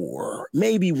more,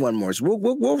 maybe one more. So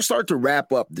we'll start to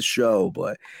wrap up the show,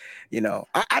 but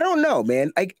I don't know,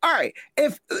 man. Like, all right,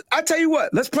 if I tell you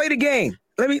what, let's play the game.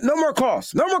 No more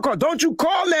calls. No more calls. Don't you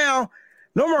call now.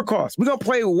 No more calls. We're going to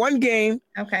play one game.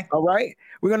 Okay. All right.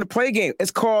 We're going to play a game.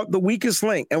 It's called The Weakest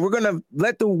Link. And we're going to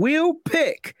let the wheel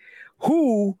pick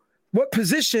what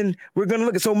position we're going to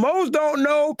look at. So Mose don't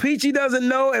know, Peachy doesn't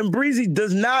know, and Breezy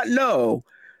does not know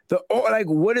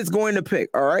what it's going to pick.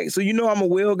 All right. So I'm a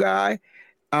wheel guy.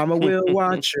 I'm a wheel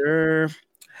watcher.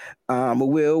 I'm a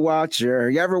wheel watcher.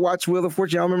 You ever watch Wheel of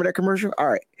Fortune? Y'all remember that commercial? All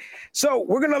right. So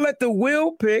we're going to let the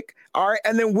wheel pick. All right.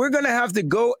 And then we're going to have to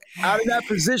go out of that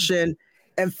position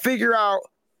and figure out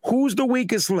who's the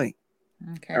weakest link.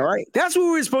 Okay. All right. That's what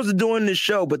we were supposed to do in this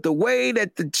show. But the way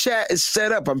that the chat is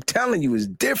set up, I'm telling you, is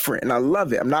different. And I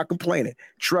love it. I'm not complaining.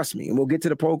 Trust me. And we'll get to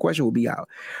the poll question. We'll be out.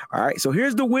 All right. So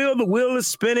here's the wheel. The wheel is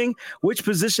spinning. Which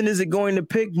position is it going to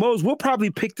pick? Mose, we'll probably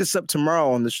pick this up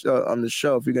tomorrow on the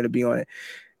show if you're going to be on it.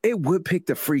 It would pick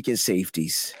the freaking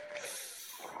safeties.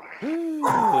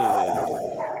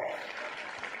 All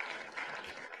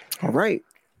right.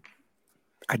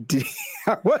 I did.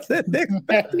 I wasn't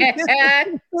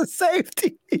expecting the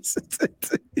safeties.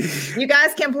 You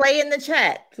guys can play in the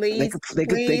chat, please. They could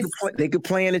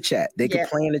play in the chat. They could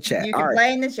play in the chat. You can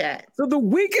play in the chat. So the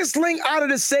weakest link out of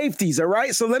the safeties. All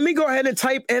right. So let me go ahead and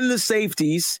type in the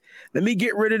safeties. Let me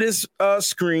get rid of this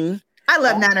screen. I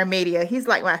love Niner Media. He's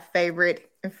like my favorite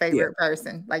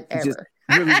person, like ever. Just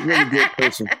really, really good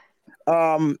person.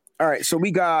 All right. So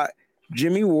we got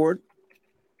Jimmy Ward.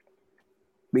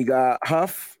 We got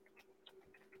Huff.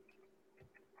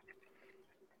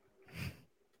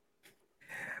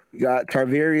 We got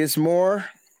Tarvarius Moore.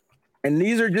 And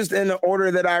these are just in the order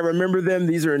that I remember them.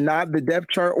 These are not the depth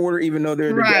chart order, even though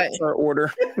they're the depth chart order.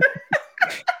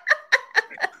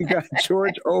 We got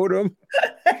George Odom.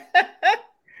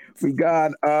 We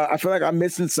got, I feel like I'm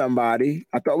missing somebody.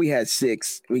 I thought we had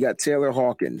 6. We got Taylor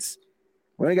Hawkins.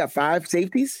 We only got 5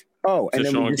 safeties? Oh, and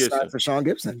then we just signed for Sean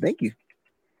Gibson. Thank you.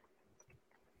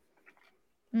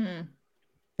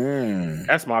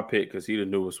 That's my pick because he the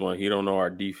newest one. He don't know our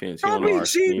defense. He don't know our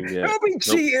team yet. Don't be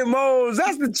cheating, Mose.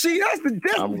 That's the cheat. That's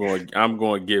the. I'm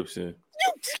going Gibson.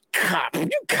 You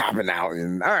copping out.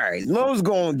 And, all right, Mose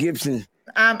going Gibson.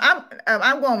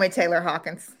 I'm going with Taylor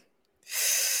Hawkins.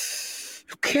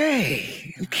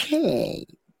 Okay.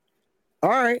 All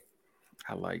right.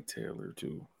 I like Taylor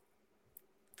too.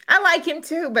 I like him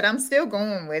too, but I'm still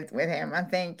going with him. I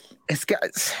think it's got.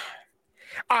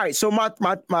 All right, so my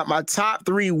top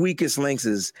 3 weakest links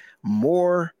is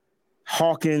Moore,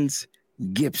 Hawkins,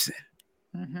 Gibson.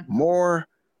 Moore,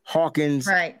 Hawkins,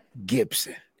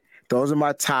 Gibson. Those are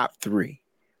my top 3.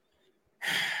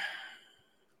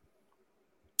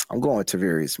 I'm going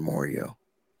Tavarius Moore, yo.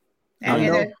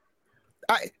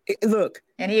 Look,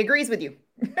 and he agrees with you.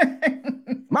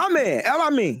 My man,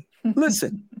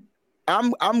 listen,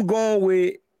 I'm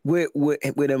going with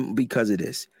him because of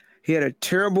this. He had a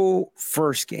terrible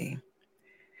first game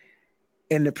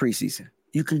in the preseason.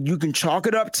 You can chalk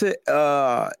it up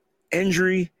to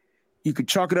injury. You could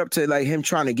chalk it up to like him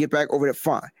trying to get back over the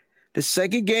fine. The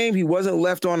second game, he wasn't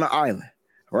left on the island,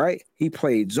 right? He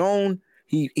played zone.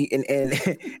 He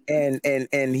had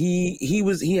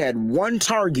one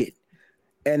target,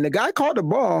 and the guy caught the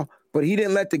ball, but he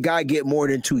didn't let the guy get more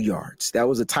than 2 yards. That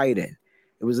was a tight end.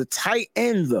 It was a tight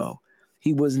end though.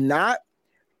 He was not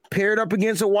paired up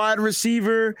against a wide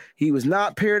receiver. He was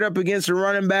not paired up against a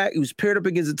running back. He was paired up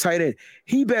against a tight end.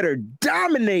 He better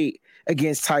dominate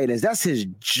against tight ends. That's his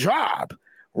job,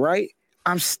 right?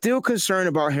 I'm still concerned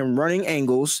about him running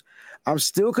angles. I'm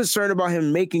still concerned about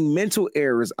him making mental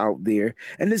errors out there.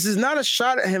 And this is not a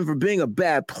shot at him for being a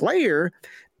bad player.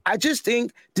 I just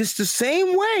think this the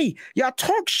same way. Y'all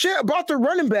talk shit about the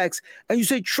running backs and you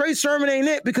say Trey Sermon ain't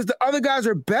it because the other guys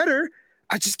are better.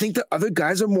 I just think the other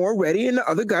guys are more ready and the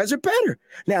other guys are better.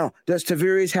 Now, does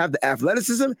Tavarius have the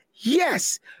athleticism?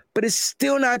 Yes, but it's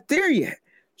still not there yet.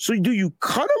 So do you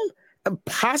cut him and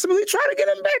possibly try to get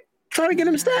him back, try to get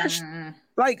him stashed?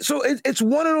 Like, so it's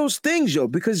one of those things, yo,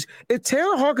 because if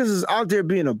Taylor Hawkins is out there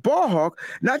being a ball hawk,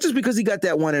 not just because he got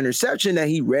that one interception that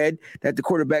he read that the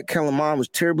quarterback Kellen Mond was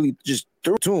terribly just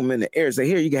threw to him in the air. Say,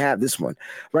 here, you can have this one,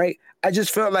 right? I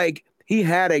just felt like he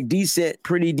had a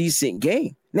pretty decent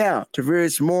game. Now,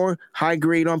 Tavarius Moore, high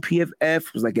grade on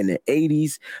PFF, was like in the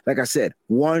 80s. Like I said,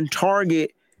 one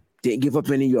target, didn't give up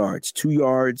any yards, 2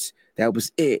 yards. That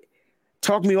was it.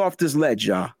 Talk me off this ledge,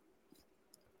 y'all.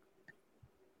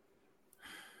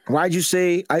 Why'd you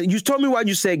say, you told me why'd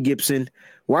you say Gibson.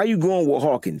 Why are you going with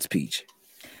Hawkins, Peach?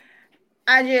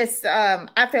 I just,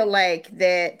 I feel like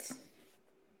that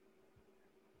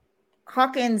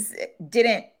Hawkins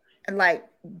didn't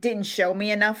show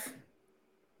me enough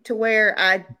to where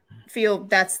I feel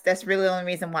that's really the only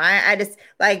reason why. I just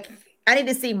like, I need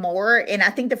to see more. And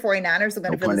I think the 49ers are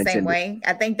going to feel the same way.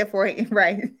 I think the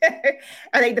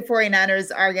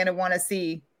 49ers are going to want to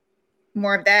see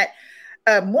more of that.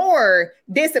 Moore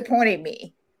disappointed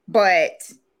me,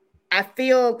 but I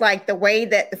feel like the way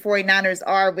that the 49ers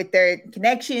are with their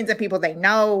connections and people they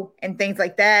know and things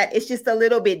like that, it's just a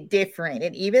little bit different.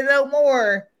 And even though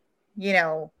Moore,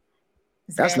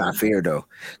 that's not fair though,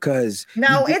 because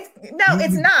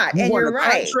it's not. And you're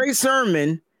right. Trey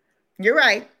Sermon, you're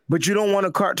right, but you don't want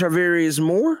to cut Tavarius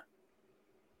Moore.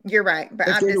 You're right, but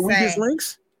I'm just saying.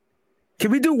 Links? Can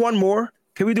we do one more?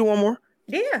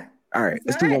 Yeah. All right,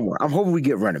 let's do one more. I'm hoping we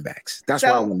get running backs. That's why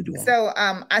I want to do one. So,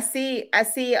 I see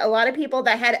a lot of people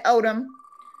that had Odom.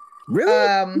 Really?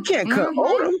 You can't cut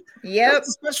Odom. Yep. That's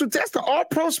a special test. The all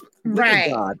pros.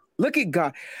 Right. Look at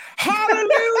God. Hallelujah!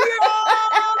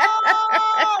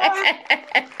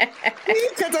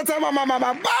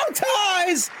 My bow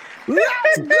ties.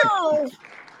 Let's go.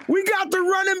 We got the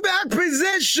running back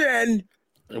position.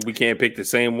 And we can't pick the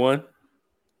same one.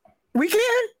 We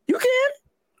can. You can.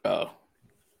 Oh.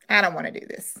 I don't want to do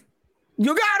this.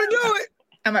 You got to do it.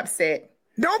 I'm upset.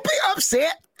 Don't be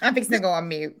upset. I'm fixing to go on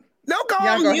mute. Don't go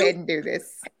Y'all on go mute. ahead and do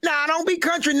this. Nah, don't be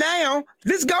country now.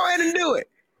 Let's go ahead and do it.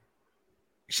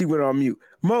 She went on mute.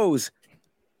 Mose,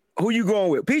 who you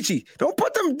going with? Peachy, don't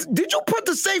put them. Did you put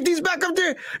the safeties back up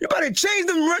there? You better change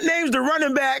them names to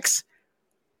running backs.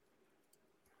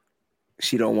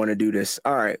 She don't want to do this.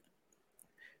 All right.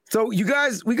 So you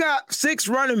guys, we got 6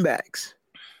 running backs.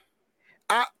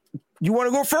 You want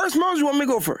to go first, Mose? You want me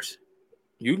to go first?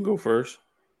 You can go first.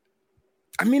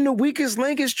 I mean, the weakest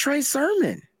link is Trey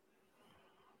Sermon.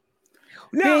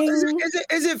 Now,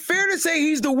 is it fair to say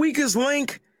he's the weakest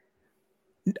link?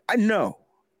 No.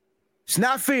 It's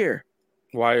not fair.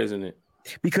 Why isn't it?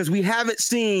 Because we haven't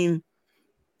seen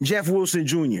Jeff Wilson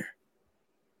Jr.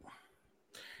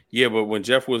 Yeah, but when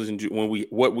Jeff Wilson,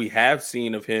 what we have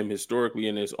seen of him historically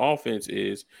in his offense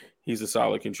is he's a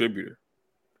solid contributor.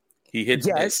 He hits.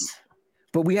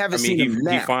 But we haven't seen him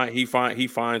now. He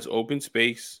finds open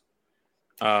space,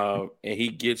 and he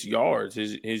gets yards.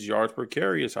 His yards per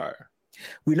carry is higher.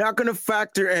 We're not going to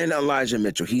factor in Elijah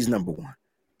Mitchell. He's number one.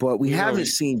 But we haven't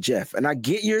seen Jeff, and I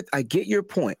get your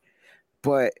point.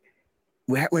 But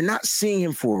we're not seeing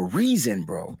him for a reason,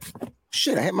 bro.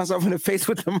 Shit, I hit myself in the face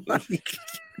with the mic.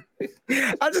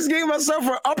 I just gave myself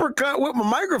an uppercut with my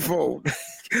microphone.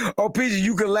 Oh, PG,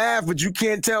 you can laugh, but you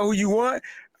can't tell who you want.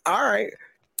 All right.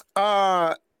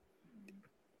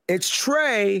 It's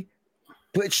Trey,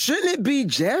 but shouldn't it be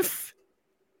Jeff?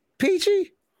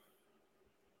 PG?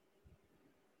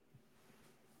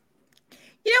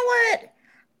 You know what?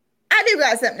 I do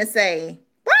got something to say.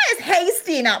 Why is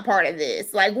Hasty not part of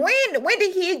this? Like, when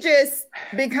did he just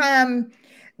become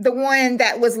the one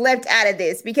that was left out of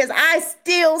this? Because I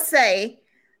still say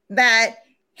that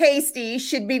Hasty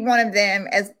should be one of them,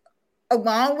 as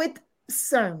along with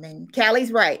Sermon.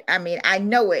 Callie's right. I mean, I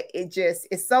know it.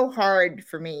 It's so hard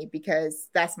for me because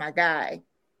that's my guy.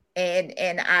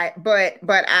 But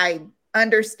I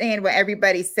understand what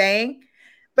everybody's saying.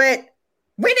 But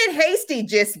when did Hasty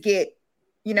just get,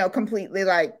 completely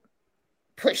like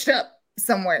pushed up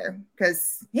somewhere?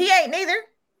 Because he ain't neither.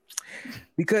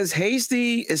 Because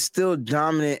Hasty is still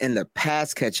dominant in the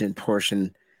pass catching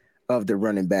portion of the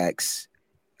running backs.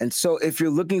 And so if you're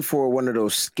looking for one of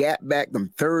those scat back,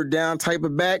 them third down type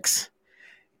of backs,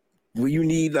 where you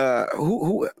need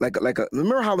remember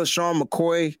how LaShawn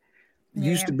McCoy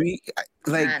used to be?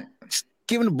 Like,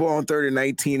 give him the ball on 3rd and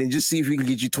 19 and just see if he can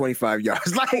get you 25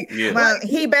 yards. Well,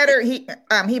 he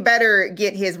better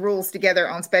get his rules together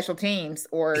on special teams,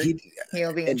 or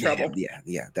he'll be in trouble.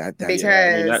 Because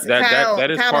that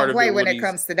is Kyle part of play when it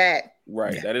comes to that.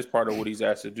 Right, that is part of what he's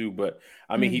asked to do. But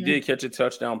I mean, he did catch a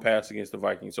touchdown pass against the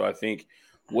Vikings, so I think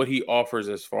what he offers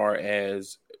as far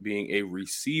as being a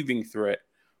receiving threat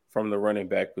from the running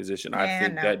back position, I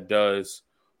think that does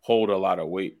hold a lot of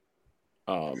weight.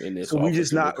 In this, so we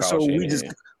just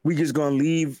gonna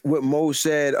leave what Mo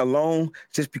said alone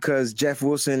just because Jeff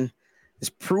Wilson is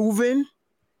proven.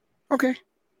 Okay,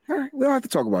 all right, we don't have to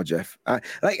talk about Jeff.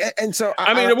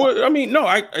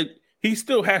 He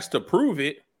still has to prove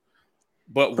it.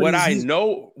 But what I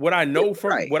know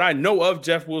of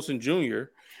Jeff Wilson Jr.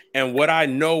 and what I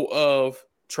know of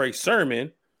Trey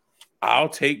Sermon, I'll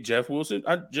take Jeff Wilson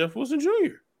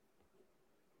Jr.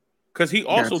 Because he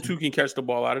also too can catch the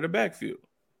ball out of the backfield.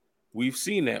 We've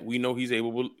seen that. We know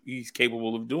he's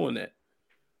capable of doing that.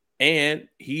 And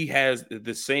he has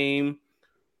the same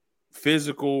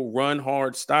physical run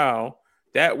hard style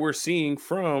that we're seeing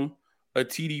from a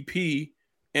TDP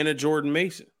and a Jordan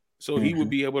Mason. So he would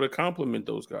be able to complement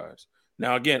those guys.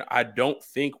 Now, again, I don't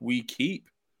think we keep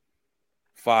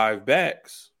 5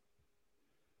 backs.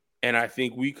 And I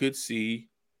think we could see,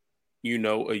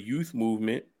 a youth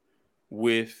movement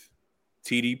with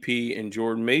TDP and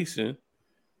Jordan Mason,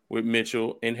 with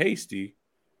Mitchell and Hasty,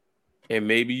 and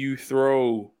maybe you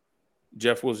throw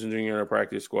Jeff Wilson Jr. in a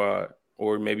practice squad,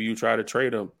 or maybe you try to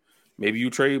trade him. Maybe you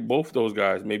trade both those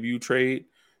guys. Maybe you trade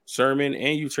Sermon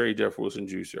and you trade Jeff Wilson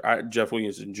Jr.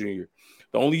 The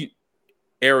only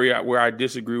area where I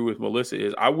disagree with Melissa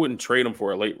is I wouldn't trade him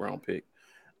for a late round pick.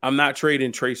 I'm not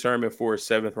trading Trey Sermon for a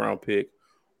 7th round pick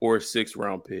or a 6th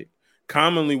round pick.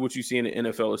 Commonly what you see in the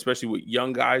NFL, especially with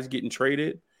young guys getting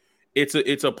traded, it's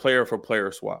a player for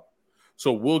player swap.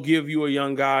 So we'll give you a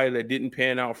young guy that didn't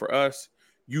pan out for us.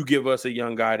 You give us a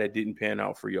young guy that didn't pan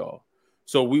out for y'all.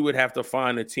 So we would have to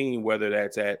find a team, whether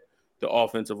that's at the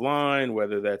offensive line,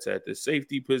 whether that's at the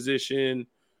safety position,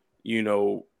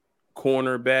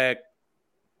 cornerback,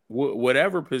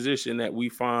 whatever position that we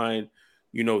find,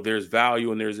 there's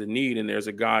value and there's a need and there's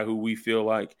a guy who we feel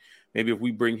like maybe if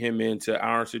we bring him into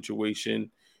our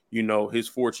situation, his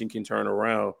fortune can turn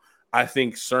around. I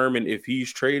think Sermon, if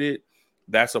he's traded,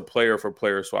 that's a player for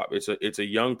player swap. It's a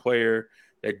young player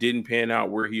that didn't pan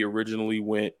out where he originally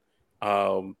went.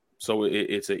 So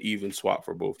it's an even swap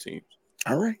for both teams.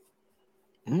 All right.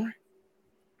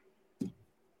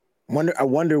 I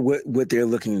wonder what they're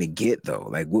looking to get though.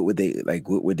 Like what would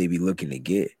they be looking to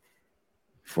get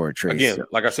for a trade? Again,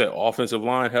 like I said, offensive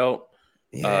line help,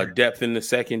 depth in the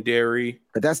secondary.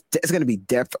 But it's going to be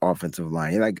depth offensive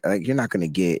line. You're not going to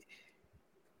get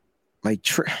I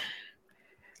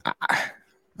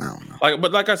don't know.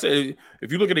 But like I said,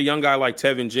 if you look at a young guy like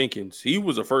Tevin Jenkins, he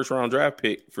was a 1st-round draft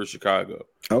pick for Chicago.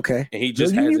 Okay, and he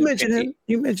just you mentioned him.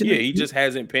 He just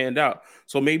hasn't panned out.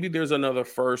 So maybe there's another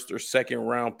 1st or 2nd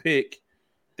round pick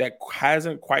that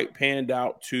hasn't quite panned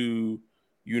out to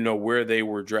where they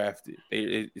were drafted.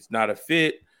 It's not a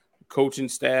fit. Coaching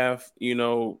staff,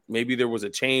 maybe there was a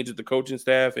change at the coaching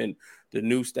staff and the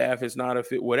new staff is not a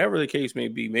fit. Whatever the case may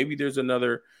be, maybe there's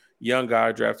another young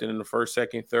guy drafted in the first,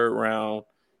 second, third round,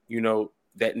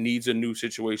 that needs a new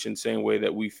situation, same way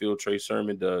that we feel Trey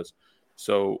Sermon does.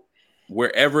 So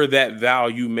wherever that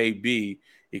value may be,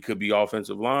 it could be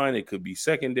offensive line, it could be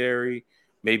secondary,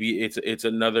 maybe it's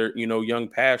another, young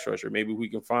pass rusher. Maybe we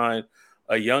can find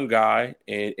a young guy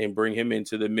and bring him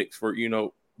into the mix for,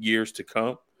 years to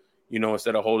come,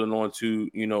 instead of holding on to,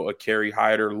 a Kerry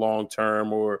Hyder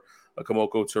long-term or a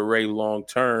Kamoko Toure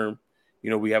long-term.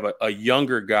 We have a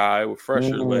younger guy with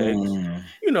fresher legs,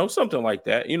 something like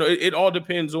that. It all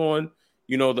depends on,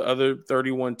 the other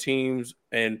 31 teams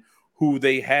and who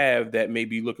they have that may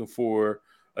be looking for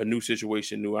a new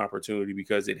situation, new opportunity,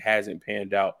 because it hasn't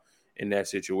panned out in that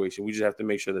situation. We just have to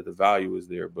make sure that the value is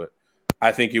there. But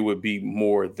I think it would be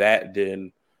more that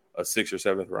than a 6th or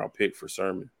 7th round pick for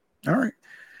Sermon. All right.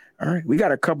 We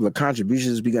got a couple of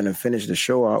contributions we're going to finish the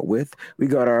show out with. We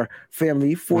got our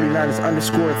family 49ers _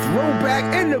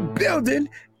 throwback in the building.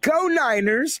 Go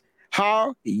Niners.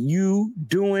 How you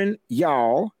doing,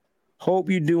 y'all? Hope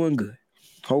you're doing good.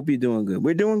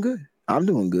 We're doing good. I'm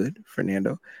doing good,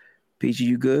 Fernando. Peachy,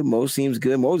 you good? Mose seems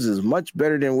good. Mose is much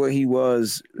better than what he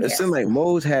was. It seemed like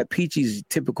Mose had Peachy's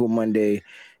typical Monday,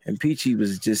 and Peachy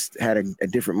had a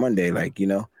different Monday,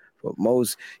 But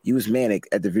Mose, you was manic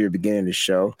at the very beginning of the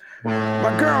show.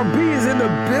 My girl B is in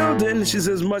the building. She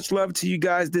says, much love to you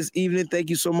guys this evening. Thank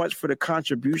you so much for the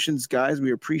contributions, guys.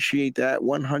 We appreciate that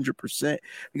 100%.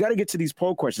 We got to get to these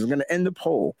poll questions. I'm going to end the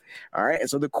poll. All right. And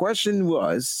so the question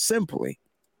was simply,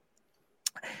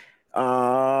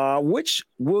 which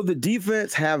will the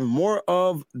defense have more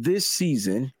of this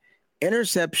season,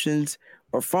 interceptions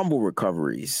or fumble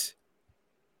recoveries?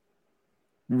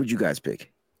 What would you guys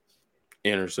pick?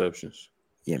 Interceptions.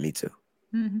 Yeah, me too.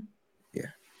 Mm-hmm. Yeah,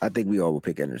 I think we all will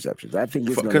pick interceptions. I think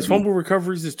because fumble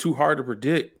recoveries is too hard to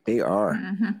predict. They are.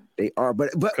 Mm-hmm. They are.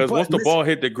 But because once the ball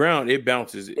hit the ground, it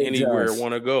bounces anywhere it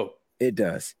want to go. It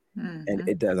does, and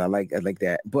it does. I like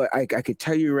that. But I could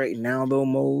tell you right now, though,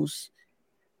 Mose,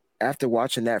 after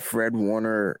watching that Fred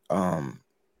Warner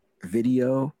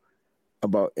video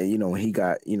about when he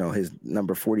got his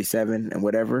number 47 and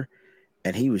whatever,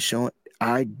 and he was showing.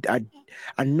 I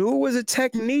knew it was a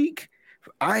technique.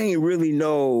 I ain't really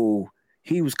know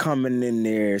he was coming in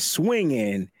there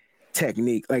swinging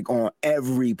technique like on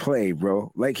every play,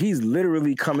 bro. Like he's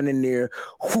literally coming in there,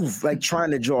 like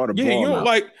trying to draw the ball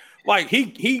out. Like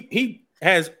he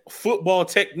has football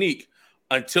technique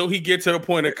until he gets to the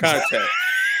point of contact.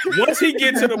 Once he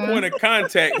gets to the point of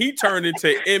contact, he turned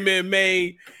into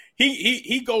MMA.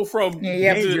 He go from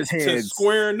to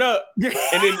squaring up, and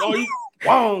then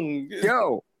Wong.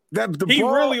 Yo, he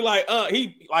ball. Really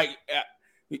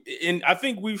and I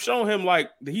think we've shown him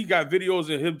he got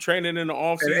videos of him training in the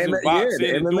offseason,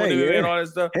 boxing and doing it and all that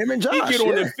stuff. Him and Josh, he get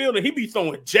on the field and he be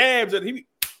throwing jabs and he be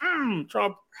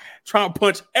trying to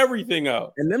punch everything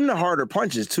out. And them the harder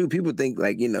punches too. People think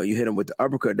you hit him with the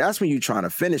uppercut. That's when you're trying to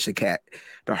finish a cat.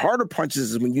 The harder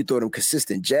punches is when you throw them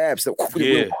consistent jabs, the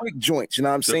real quick joints. You know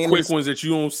what I'm saying? Quick ones that you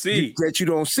don't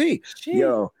see. Shit.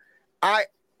 Yo, I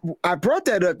brought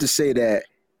that up to say that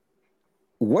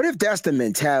what if that's the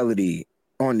mentality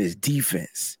on this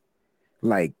defense?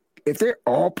 Like, if they're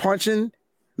all punching,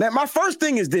 my first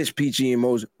thing is this, Peachy and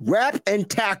Mose, wrap and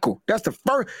tackle. That's the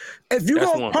first. If you're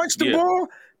going to punch the ball,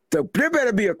 there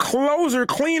better be a closer,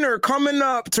 cleaner coming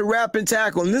up to wrap and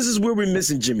tackle. And this is where we're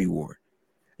missing Jimmy Ward.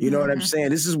 You know what I'm saying?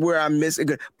 This is where I'm missing.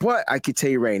 But I can tell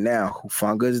you right now,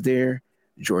 Hufanga is there.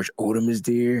 George Odom is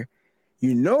there.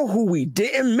 You know who we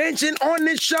didn't mention on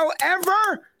this show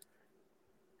ever?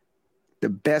 The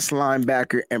best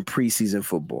linebacker in preseason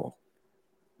football.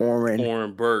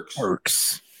 Oren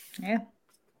Burks. Yeah.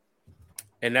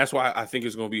 And that's why I think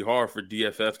it's going to be hard for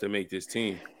DFF to make this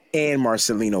team. And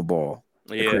Marcelino Ball.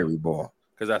 Yeah. Ball.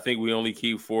 Because I think we only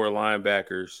keep 4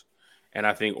 linebackers. And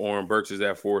I think Oren Burks is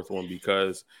that 4th one,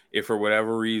 because if for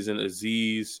whatever reason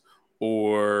Azeez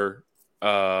or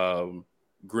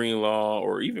Greenlaw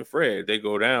or even Fred, they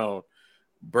go down,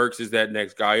 Burks is that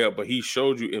next guy up. But he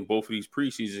showed you in both of these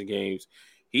preseason games,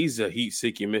 he's a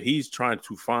heat-seeking. He's trying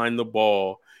to find the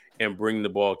ball and bring the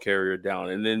ball carrier down.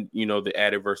 And then, the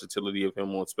added versatility of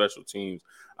him on special teams.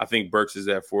 I think Burks is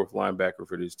that 4th linebacker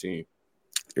for this team.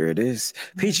 There it is.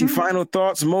 Peachy, final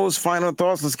thoughts. Mo's final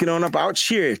thoughts. Let's get on up out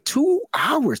here. 2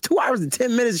 hours. 2 hours and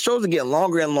 10 minutes. Shows are getting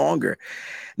longer and longer.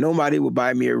 Nobody will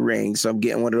buy me a ring, so I'm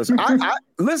getting one of those.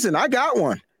 Listen, I got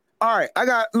one. All right.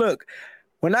 Look,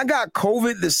 when I got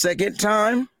COVID the second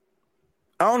time,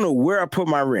 I don't know where I put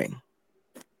my ring.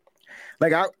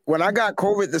 Like when I got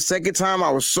COVID the second time, I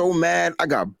was so mad. I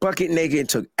got bucket naked and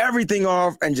took everything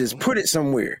off and just put it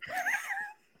somewhere.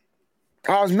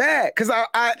 I was mad because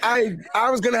I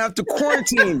was gonna have to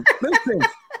quarantine. Listen,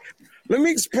 let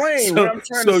me explain what I'm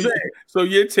trying to say. So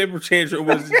your temper tantrum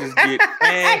was to just get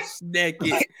ass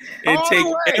naked and take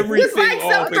everything off. It's like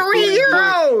some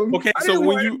 3-year-old. Okay, so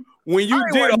when you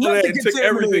did all that and took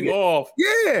everything off,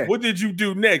 yeah, what did you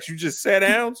do next? You just sat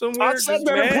down somewhere? I sat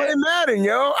there and played Madden,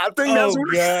 yo. I think that's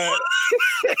what. God.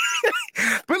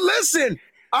 But listen,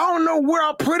 I don't know where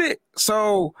I put it.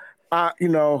 So, I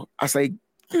say,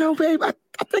 babe,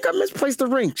 I think I misplaced the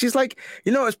ring. She's like,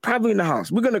 it's probably in the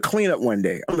house. We're going to clean up one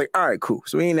day. I'm like, all right, cool.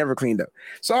 So we ain't never cleaned up.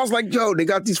 So I was like, yo, they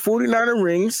got these 49er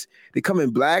rings. They come in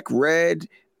black, red,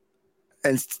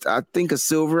 and I think a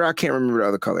silver. I can't remember the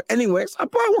other color. Anyways, I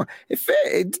bought one. It fit.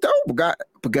 It's dope.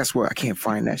 But guess what? I can't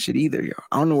find that shit either, yo.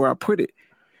 I don't know where I put it.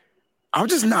 I'm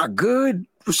just not good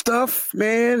with stuff,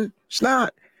 man. It's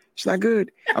not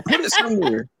good. I put it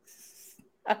somewhere.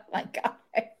 Oh, my God.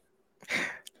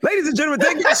 Ladies and gentlemen,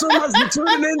 thank you so much for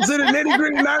tuning in to the Nitty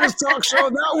Gritty Niners Talk Show.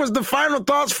 That was the final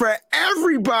thoughts for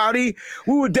everybody.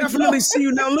 We will definitely see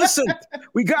you. Now, listen,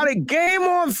 we got a game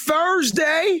on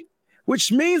Thursday,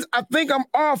 which means I think I'm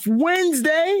off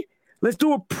Wednesday. Let's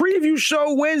do a preview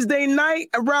show Wednesday night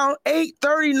around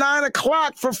 8:30, 9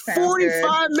 o'clock for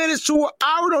 45 minutes to an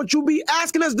hour. Don't you be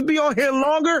asking us to be on here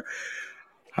longer.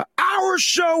 Our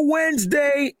show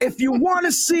Wednesday. If you want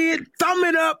to see it, thumb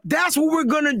it up. That's what we're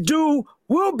going to do.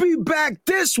 We'll be back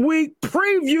this week.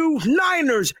 Preview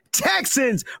Niners,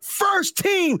 Texans, first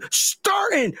team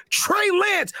starting. Trey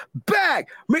Lance back.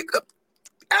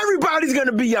 Everybody's going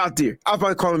to be out there. I was about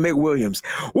to call him Mick Williams.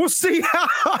 We'll see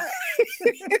y'all.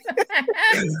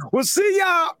 We'll see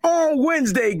y'all on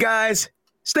Wednesday, guys.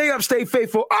 Stay up, stay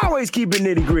faithful. Always keep it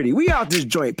nitty gritty. We out this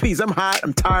joint. Peace. I'm hot.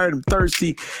 I'm tired. I'm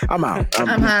thirsty. I'm out. I'm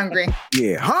hungry.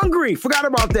 Yeah, hungry. Forgot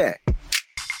about that.